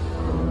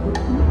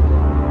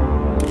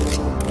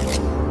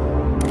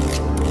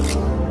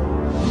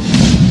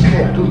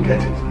 Hey, I don't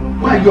get it.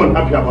 Why are you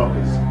unhappy about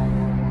this?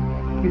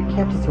 You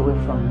kept it away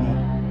from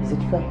me. Is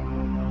it fair?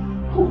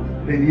 Oh,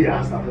 the lady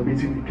asked that the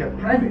meeting be kept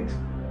private.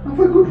 And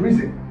for a good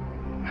reason.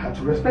 I had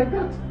to respect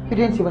that. You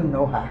didn't even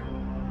know her.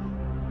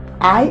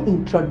 I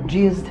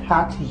introduced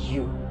her to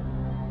you.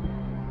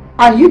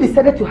 And you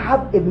decided to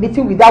have a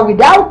meeting with her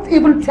without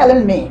even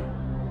telling me.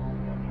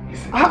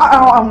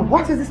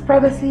 What is this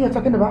privacy you're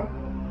talking about?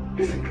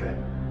 Listen, Claire.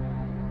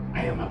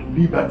 I am at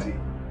liberty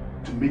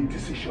to make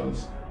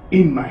decisions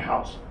in my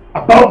house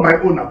about my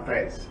own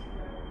affairs.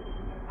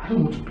 I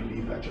don't want to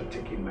believe that you're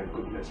taking my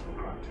goodness for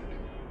granted.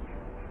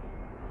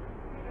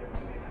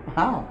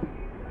 How?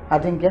 I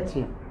didn't get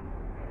you.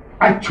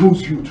 I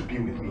chose you to be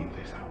with me in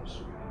this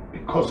house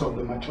because of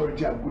the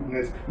maturity and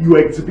goodness you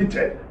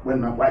exhibited when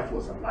my wife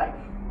was alive.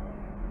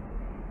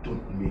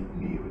 Don't make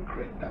me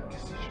regret that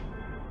decision.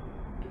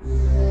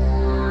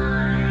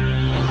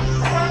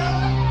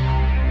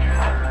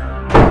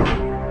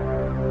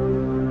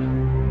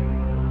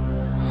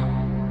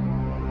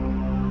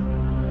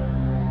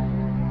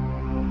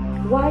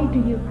 Why do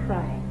you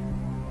cry?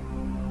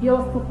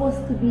 You're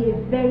supposed to be a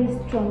very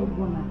strong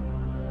woman.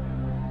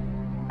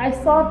 I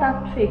saw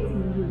that trait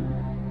in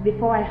you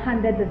before I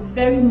handed a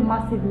very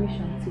massive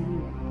mission to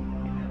you.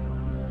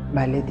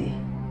 My lady,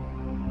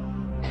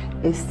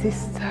 a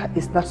sister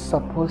is not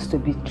supposed to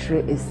betray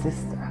a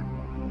sister.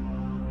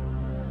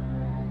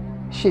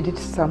 She did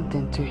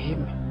something to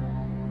him.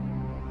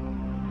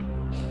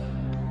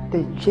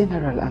 The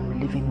general I'm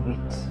living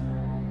with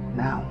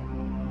now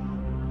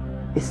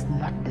is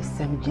not the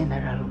same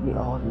general we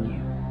all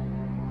knew.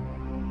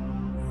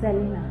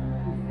 Selena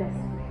is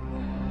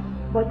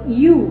desperate, but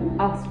you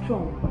are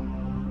strong.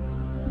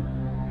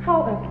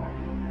 However,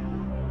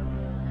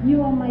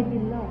 you are my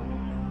beloved,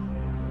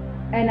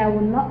 and I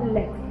will not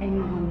let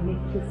anyone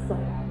make you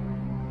suffer.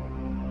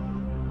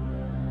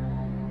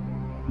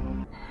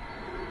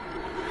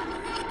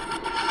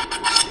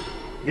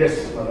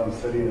 Yes, Madam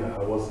Selena,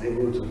 I was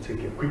able to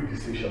take a quick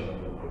decision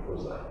on your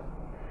proposal.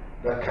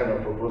 That kind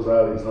of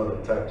proposal is not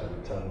a type to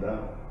be turned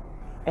down.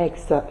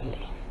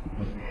 Exactly.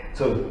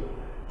 So,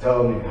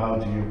 tell me, how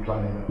do you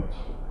plan it out?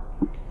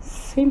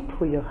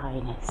 Simple, Your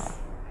Highness.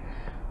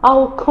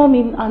 I'll come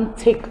in and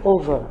take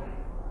over.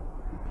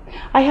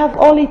 I have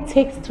all it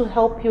takes to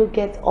help you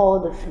get all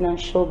the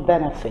financial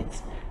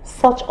benefits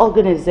such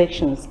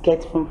organizations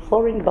get from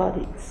foreign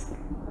bodies.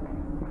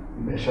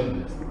 You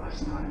mentioned this the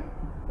last time,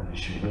 and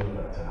you should know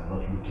that I'm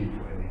not looking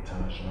for any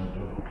international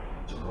donor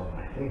to run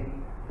my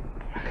thing.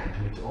 I can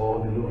do it all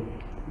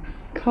alone.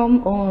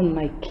 Come on,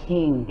 my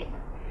king.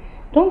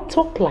 Don't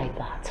talk like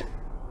that.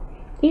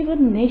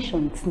 Even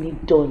nations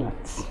need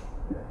donuts.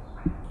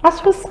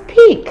 As we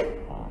speak,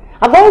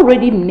 I've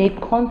already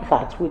made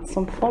contact with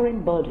some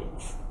foreign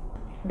bodies.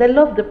 They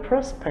love the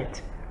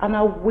prospect and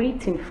are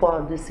waiting for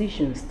our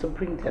decisions to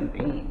bring them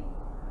in.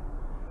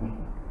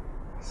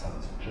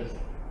 Sounds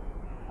interesting.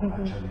 I'm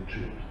actually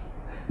thrilled.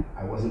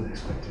 I wasn't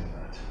expecting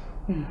that.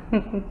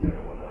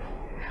 You're wonderful.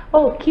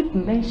 Oh, keep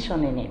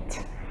mentioning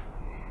it.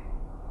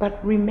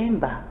 But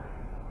remember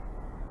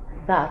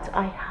that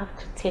I have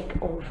to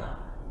take over.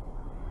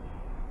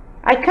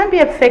 I can't be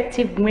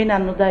effective when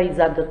another is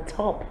at the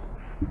top.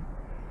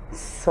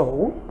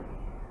 So,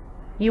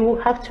 you will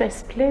have to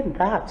explain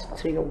that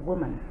to your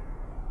woman.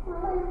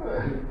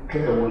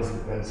 Claire wants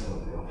the best for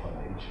the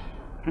orphanage.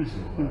 So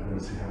I don't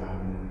see her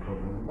having any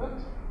problem with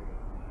that.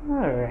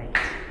 Alright.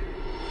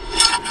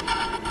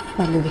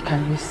 My lady,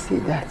 can you see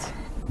that?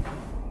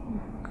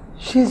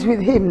 She's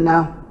with him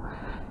now.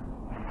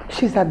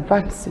 She's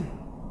advancing.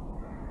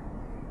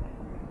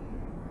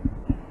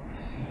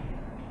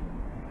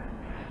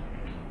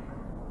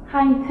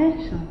 Her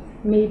intentions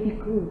may be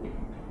good.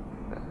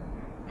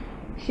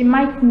 She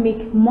might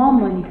make more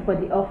money for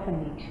the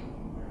orphanage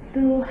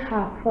through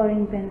her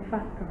foreign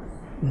benefactors.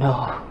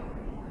 No.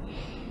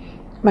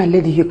 My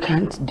lady, you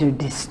can't do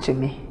this to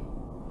me.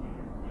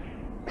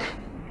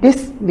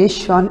 This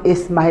mission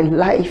is my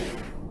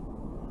life.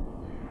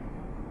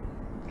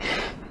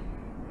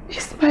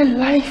 It's my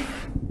life.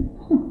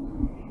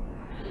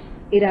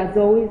 It has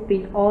always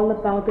been all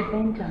about the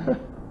Benjamin.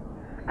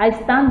 I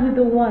stand with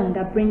the one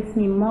that brings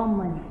me more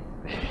money.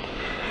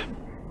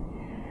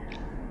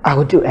 I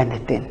will do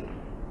anything.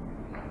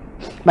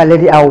 My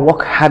lady, I will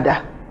work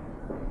harder.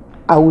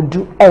 I will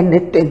do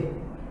anything.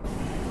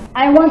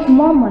 I want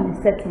more money,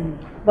 certainly,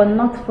 but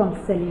not from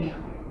Selena.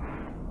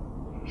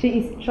 She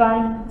is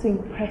trying to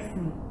impress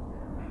me,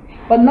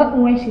 but not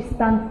when she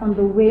stands on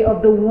the way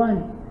of the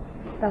one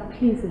that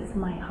pleases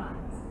my heart.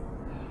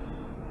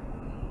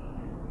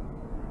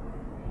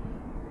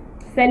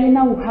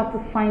 Selena will have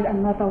to find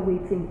another way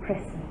to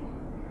impress me.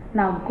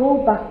 Now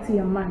go back to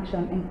your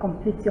mansion and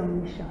complete your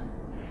mission.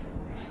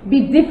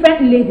 Be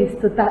different ladies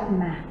to that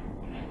man.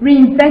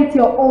 Reinvent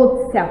your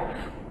old self.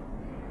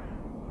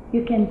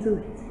 You can do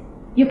it.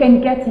 You can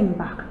get him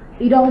back.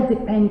 It all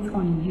depends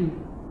on you.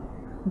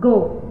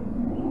 Go.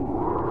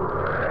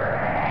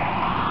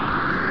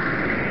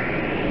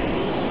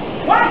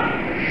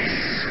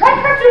 Why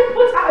can't you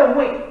put her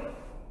away?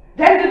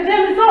 Then the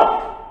deal is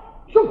off.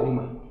 Young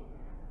woman,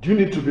 do you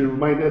need to be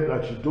reminded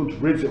that you don't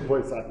raise your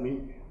voice at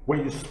me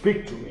when you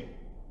speak to me?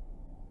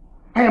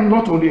 I am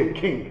not only a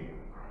king,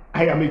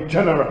 I am a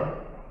general.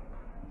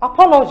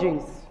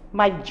 Apologies,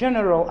 my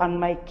general and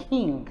my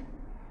king.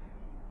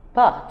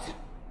 But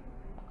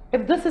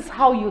if this is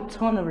how you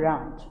turn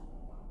around,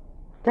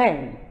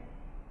 then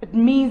it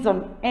means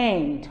an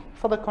end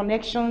for the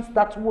connections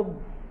that would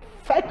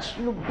fetch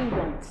you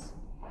billions.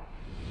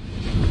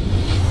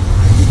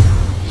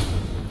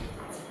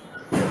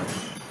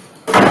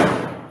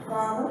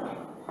 Father,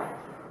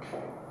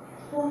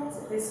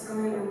 what is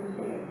going on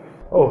here?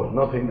 Oh,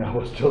 nothing. I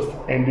was just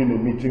ending a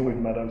meeting with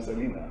Madame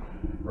Selena.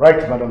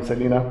 Right, Madame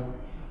Selena?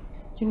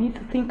 You need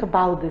to think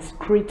about this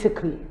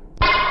critically.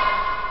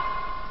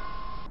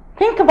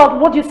 Think about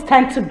what you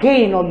stand to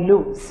gain or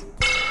lose,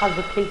 as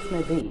the case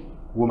may be.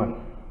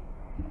 Woman,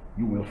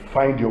 you will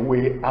find your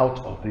way out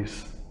of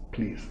this,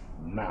 please,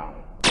 now.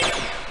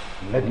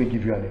 Let me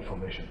give you an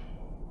information.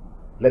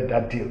 Let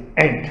that deal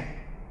end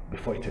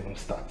before it even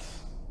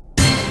starts.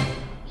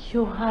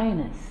 Your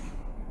Highness,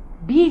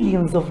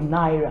 billions of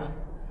naira.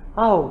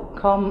 Oh,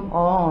 come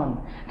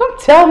on. Don't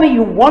tell me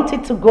you want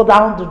it to go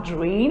down the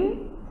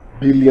drain.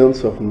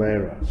 Billions of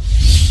naira.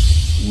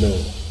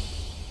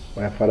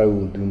 No. My father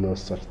will do no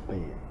such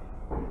thing.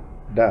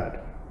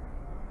 Dad,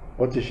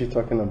 what is she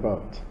talking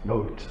about?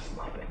 No, it is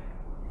nothing.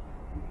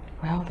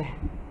 Well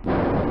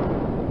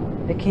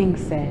then, the king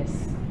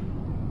says,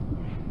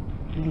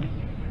 leave.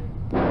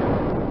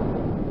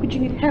 But you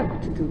need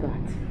help to do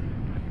that.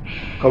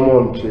 Come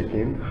on,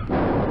 chicken.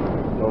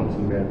 Don't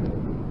meddle.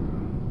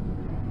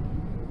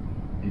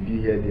 Did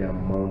you hear the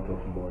amount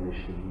of money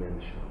she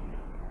mentioned?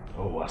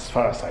 Oh, as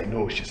far as I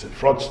know, she's a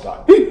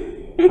fraudster.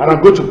 And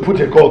I'm going to put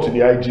a call to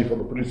the IG for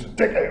the police to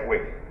take her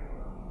away.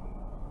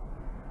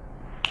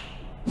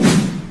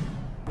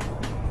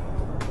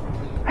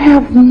 I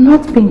have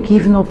not been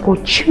given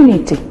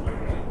opportunity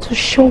to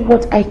show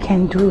what I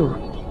can do.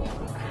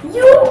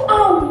 You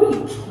are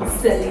weak,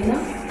 Selena.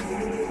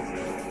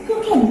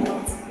 You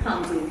cannot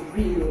handle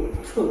real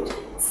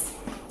projects.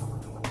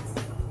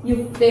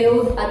 You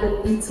failed at the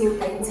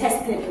little I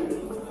tested you.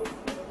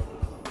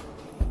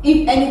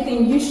 If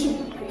anything, you should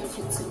be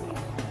grateful to me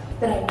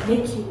that I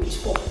make you rich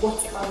for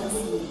what others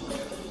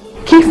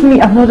need. Give me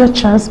another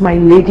chance, my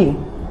lady.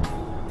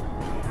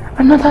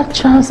 Another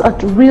chance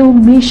at real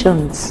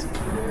missions.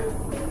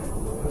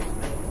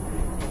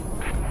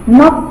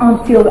 Not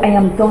until I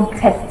am done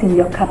testing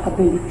your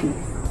capabilities.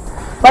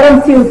 But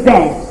until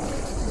then,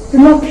 do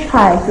not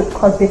try to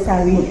cause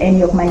disarray in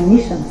any of my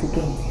missions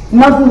again.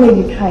 Not the way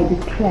you tried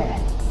it, Claire.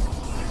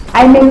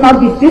 I may not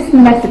be this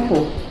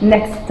merciful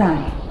next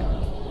time.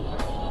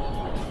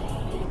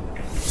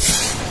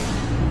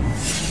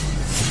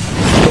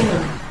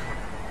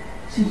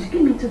 Since you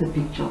came into the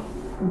picture,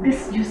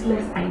 this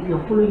useless idea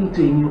of following you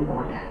to a new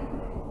order,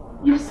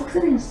 you've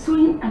succeeded in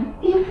sowing an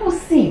evil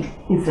seed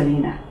in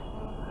Selena.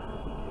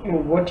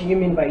 What do you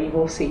mean by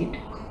evil seed?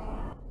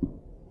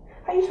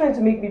 Are you trying to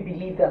make me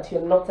believe that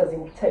you're not as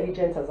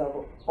intelligent as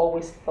I've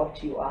always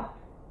thought you are?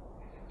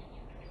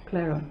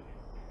 Clara,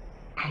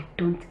 I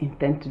don't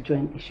intend to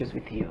join issues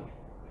with you.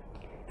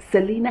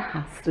 Selena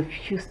has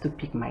refused to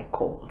pick my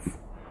calls.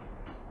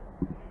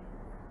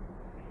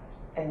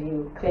 And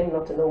you claim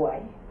not to know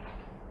why?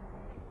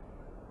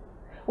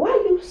 Why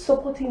are you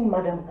supporting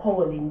Madame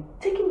Paul in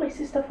taking my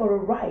sister for a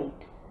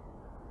ride?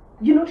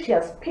 You know she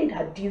has paid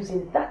her dues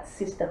in that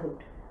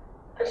sisterhood.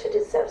 And she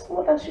deserves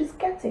more than she's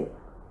getting.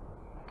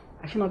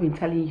 I should not be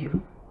telling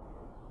you.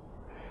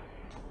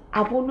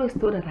 I've always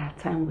thought that our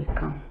time will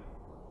come.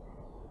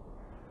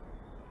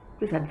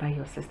 Please advise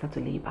your sister to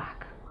lay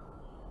back.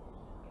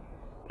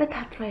 Let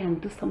her try and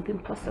do something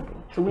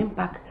possible to win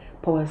back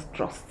Paul's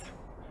trust.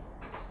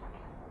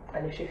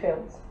 And if she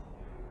fails,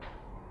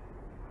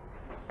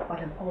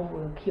 Madame Paul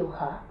will kill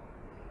her.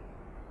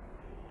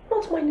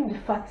 Not minding the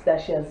fact that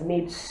she has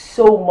made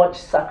so much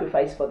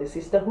sacrifice for the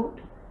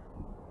sisterhood.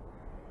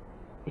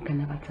 You can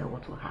never tell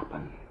what will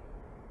happen.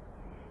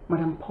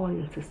 Madame Paul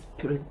is a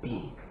spirit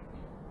being,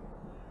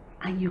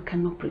 and you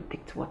cannot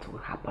predict what will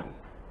happen.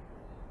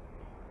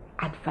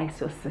 Advise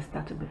your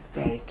sister to be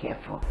very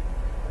careful.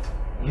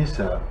 Yes,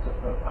 sir.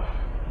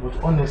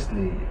 But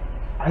honestly,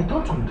 I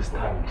don't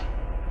understand.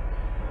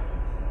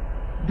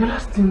 The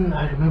last thing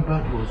I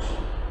remembered was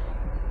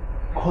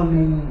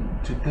calling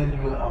to tell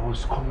you I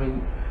was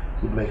coming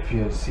with my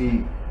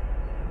fiancée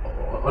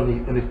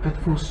on a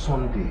fateful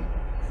Sunday.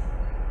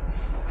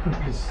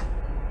 Please,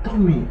 tell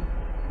me,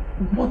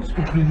 what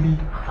really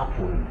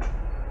happened?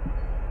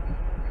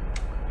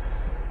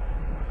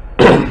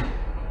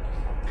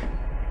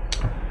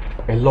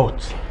 A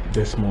lot,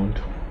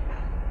 Desmond.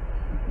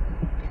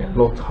 A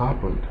lot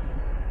happened.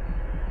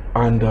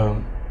 And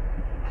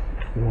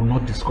we will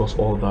not discuss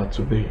all that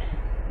today.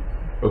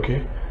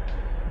 Okay?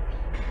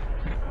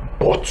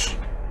 But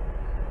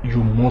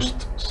you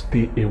must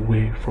stay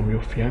away from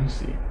your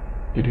fiancé.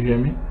 Did you hear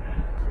me?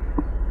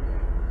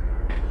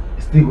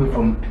 Stay away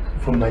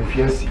from my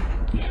fiancé?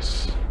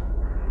 Yes.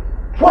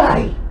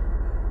 Why?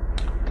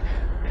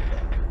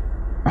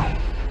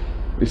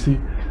 You see,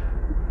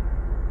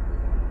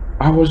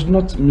 I was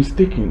not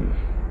mistaken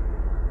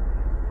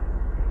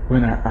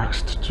when I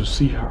asked to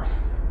see her.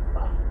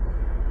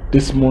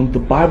 This month, the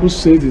Bible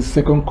says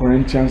in 2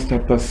 Corinthians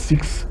chapter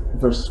 6,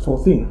 verse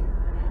 14,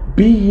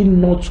 be ye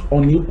not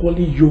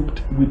unequally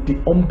yoked with the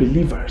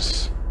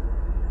unbelievers.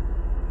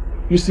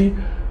 You see,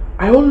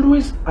 I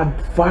always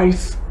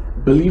advise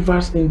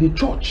believers in the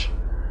church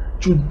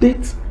to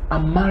date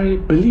and marry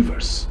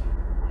believers.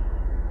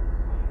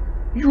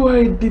 You are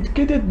a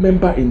dedicated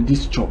member in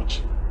this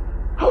church.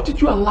 How did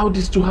you allow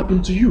this to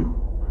happen to you?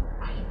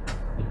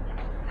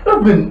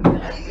 Reverend,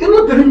 you're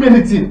not telling me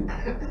anything.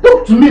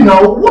 Talk to me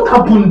now. What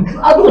happened?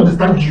 I don't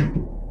understand you.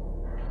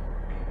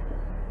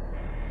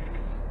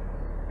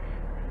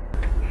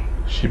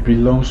 She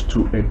belongs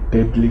to a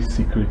deadly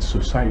secret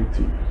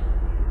society.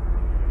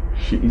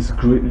 She is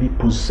greatly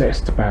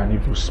possessed by an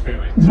evil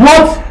spirit.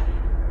 What?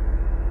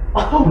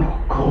 Oh my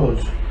God.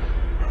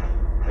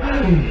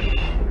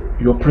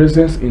 Your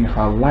presence in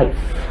her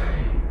life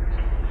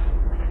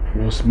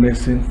was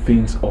messing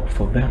things up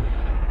for them.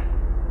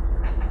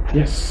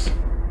 Yes.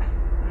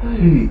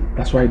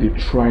 That's why they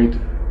tried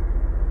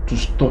to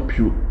stop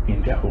you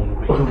in their own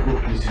way. Oh,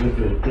 please,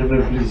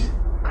 Reverend, please.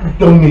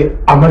 Tell me,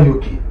 am I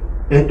okay?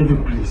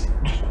 Reverend, please.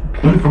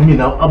 Pray for me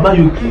now. Am I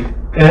okay?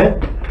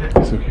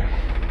 It's okay.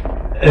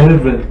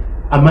 Reverend,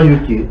 am I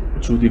okay?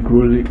 To the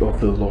glory of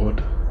the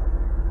Lord,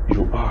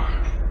 you are.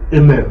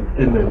 Amen.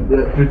 Amen.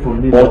 Pray for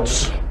me. But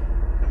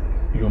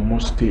you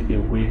must stay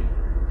away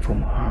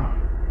from her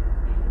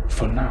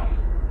for now.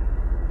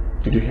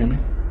 Did you hear me?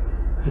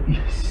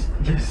 Yes.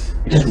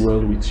 It's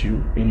well with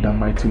you in the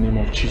mighty name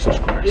of Jesus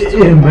Christ.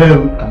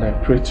 Amen. And I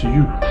pray to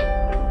you,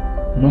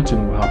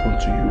 nothing will happen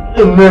to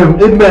you.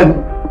 Amen.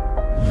 Amen.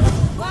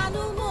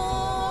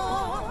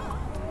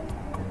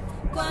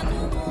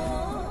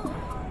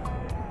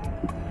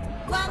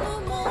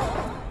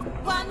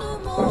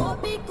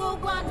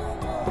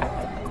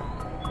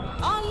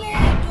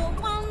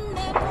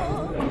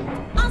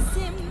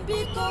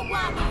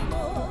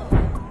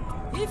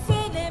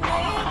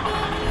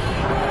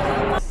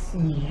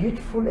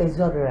 Youthful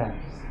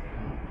exuberance,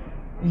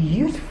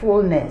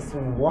 youthfulness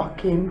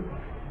walking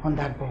on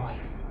that boy.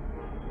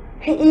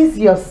 He is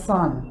your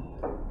son,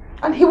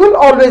 and he will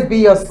always be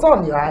your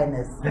son, Your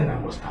Highness. Then I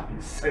must have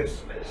been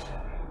senseless,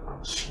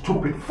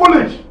 stupid,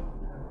 foolish,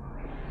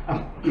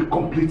 and a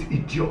complete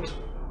idiot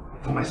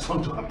for my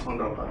son to have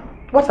turned over.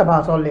 What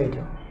about Old Lady?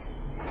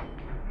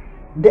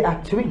 They are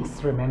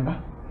twins,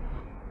 remember?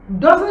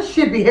 Doesn't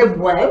she behave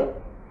well?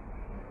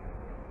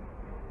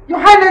 Your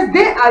Highness,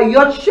 they are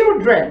your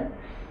children.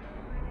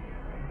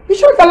 You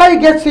shouldn't allow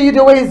it get to you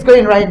the way it's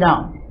going right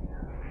now.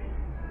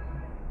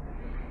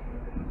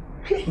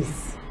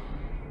 Please.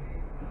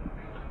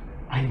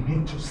 I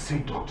need to see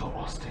Dr.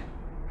 Austin.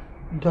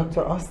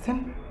 Dr.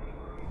 Austin?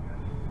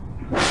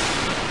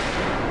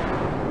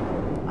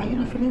 Are you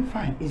not feeling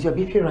fine? Is your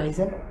BP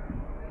rising?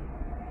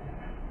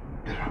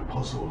 There are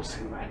puzzles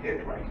in my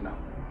head right now.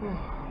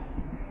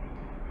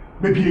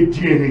 Maybe a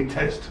DNA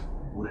test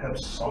will help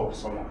solve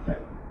some of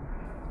them.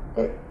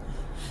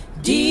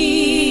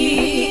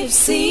 Deep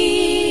secrets,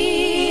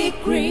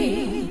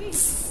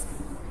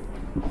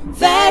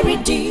 very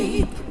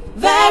deep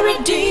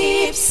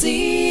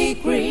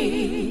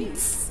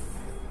secrets.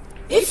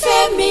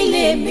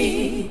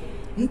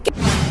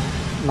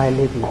 My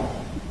lady,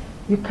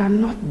 you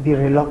cannot be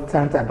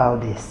reluctant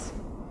about this.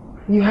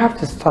 You have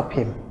to stop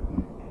him.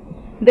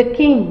 The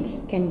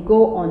king can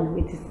go on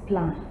with his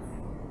plans.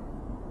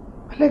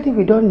 My lady,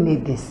 we don't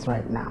need this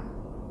right now.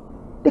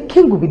 The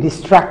king will be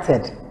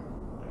distracted.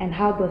 And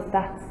how does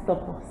that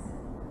stop us?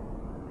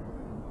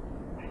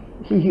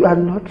 You are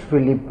not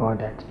really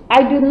bothered.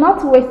 I do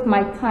not waste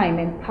my time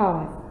and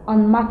powers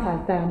on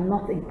matters that are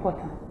not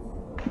important.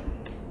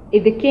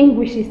 If the king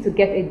wishes to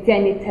get a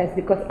DNA test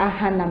because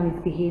Ahana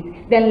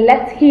misbehaved, then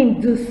let him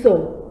do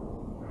so.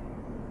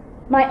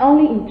 My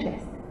only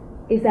interest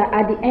is that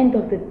at the end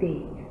of the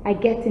day, I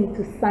get him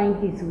to sign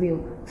his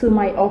will to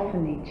my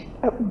orphanage.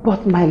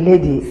 But my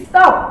lady...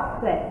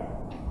 Stop there.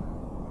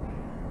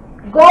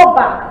 Go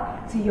back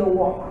to your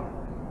work.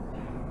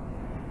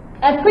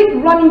 And quit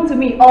running to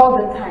me all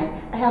the time.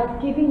 I have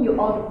given you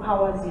all the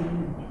powers you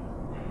need.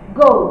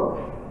 Go.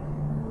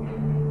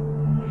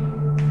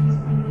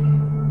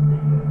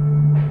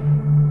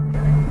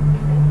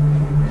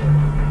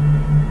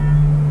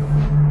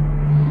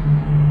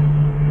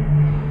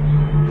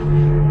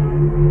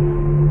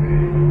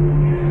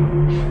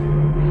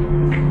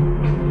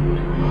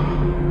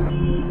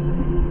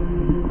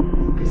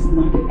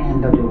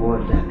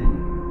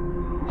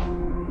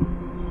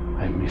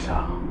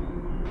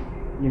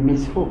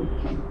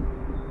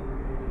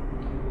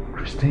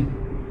 Christine.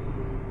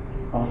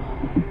 Oh.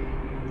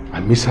 I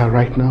miss her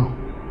right now.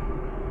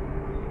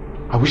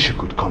 I wish she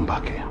could come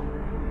back here.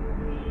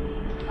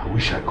 I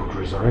wish I could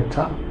resurrect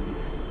her.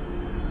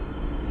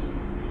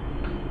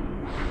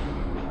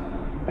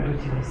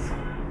 Joyce,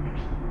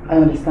 I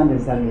understand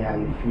exactly how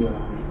you feel.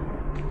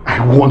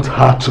 I want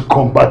her to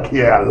come back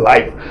here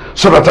alive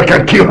so that I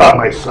can kill her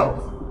myself.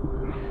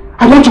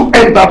 I want to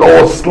end that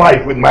horse's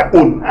life with my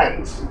own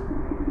hands.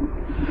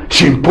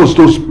 She imposed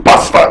those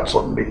bastards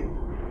on me.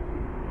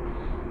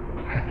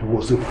 I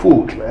was a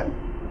fool, Claire.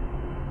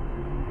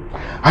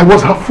 I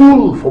was her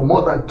fool for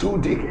more than 2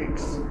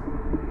 decades.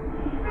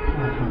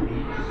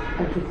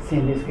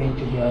 Everything is going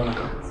to be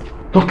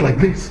alright. Not like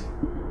this.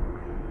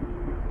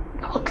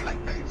 Not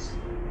like this.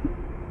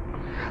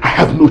 I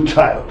have no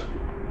child.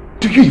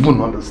 Do you even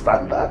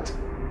understand that?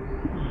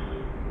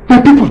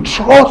 My people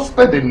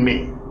trusted in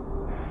me.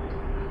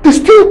 They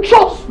still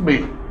trust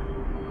me.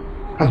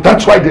 And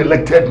that's why they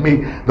elected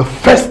me the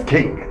first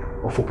king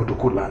of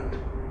Obiago land.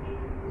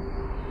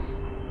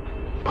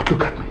 But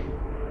look at me.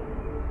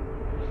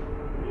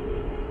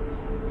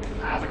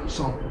 I have no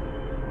son.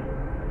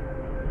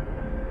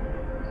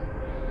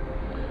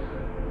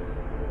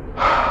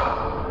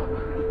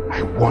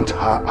 I want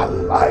her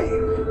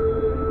alive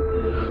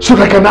so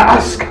that I can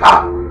ask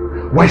her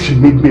why she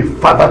made me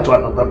father to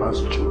another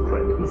man's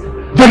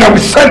children. Then I will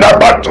send her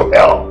back to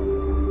hell.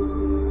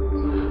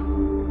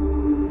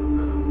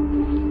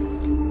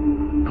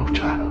 No,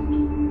 child.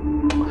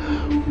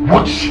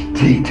 What she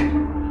did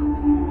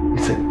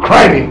is a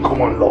crime in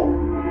common law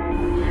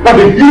and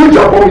a huge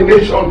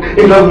abomination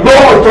in the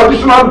law,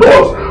 traditional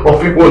laws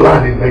of Igbo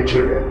land in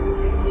Nigeria.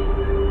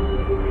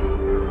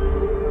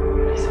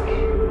 It's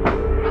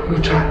okay. No,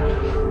 child.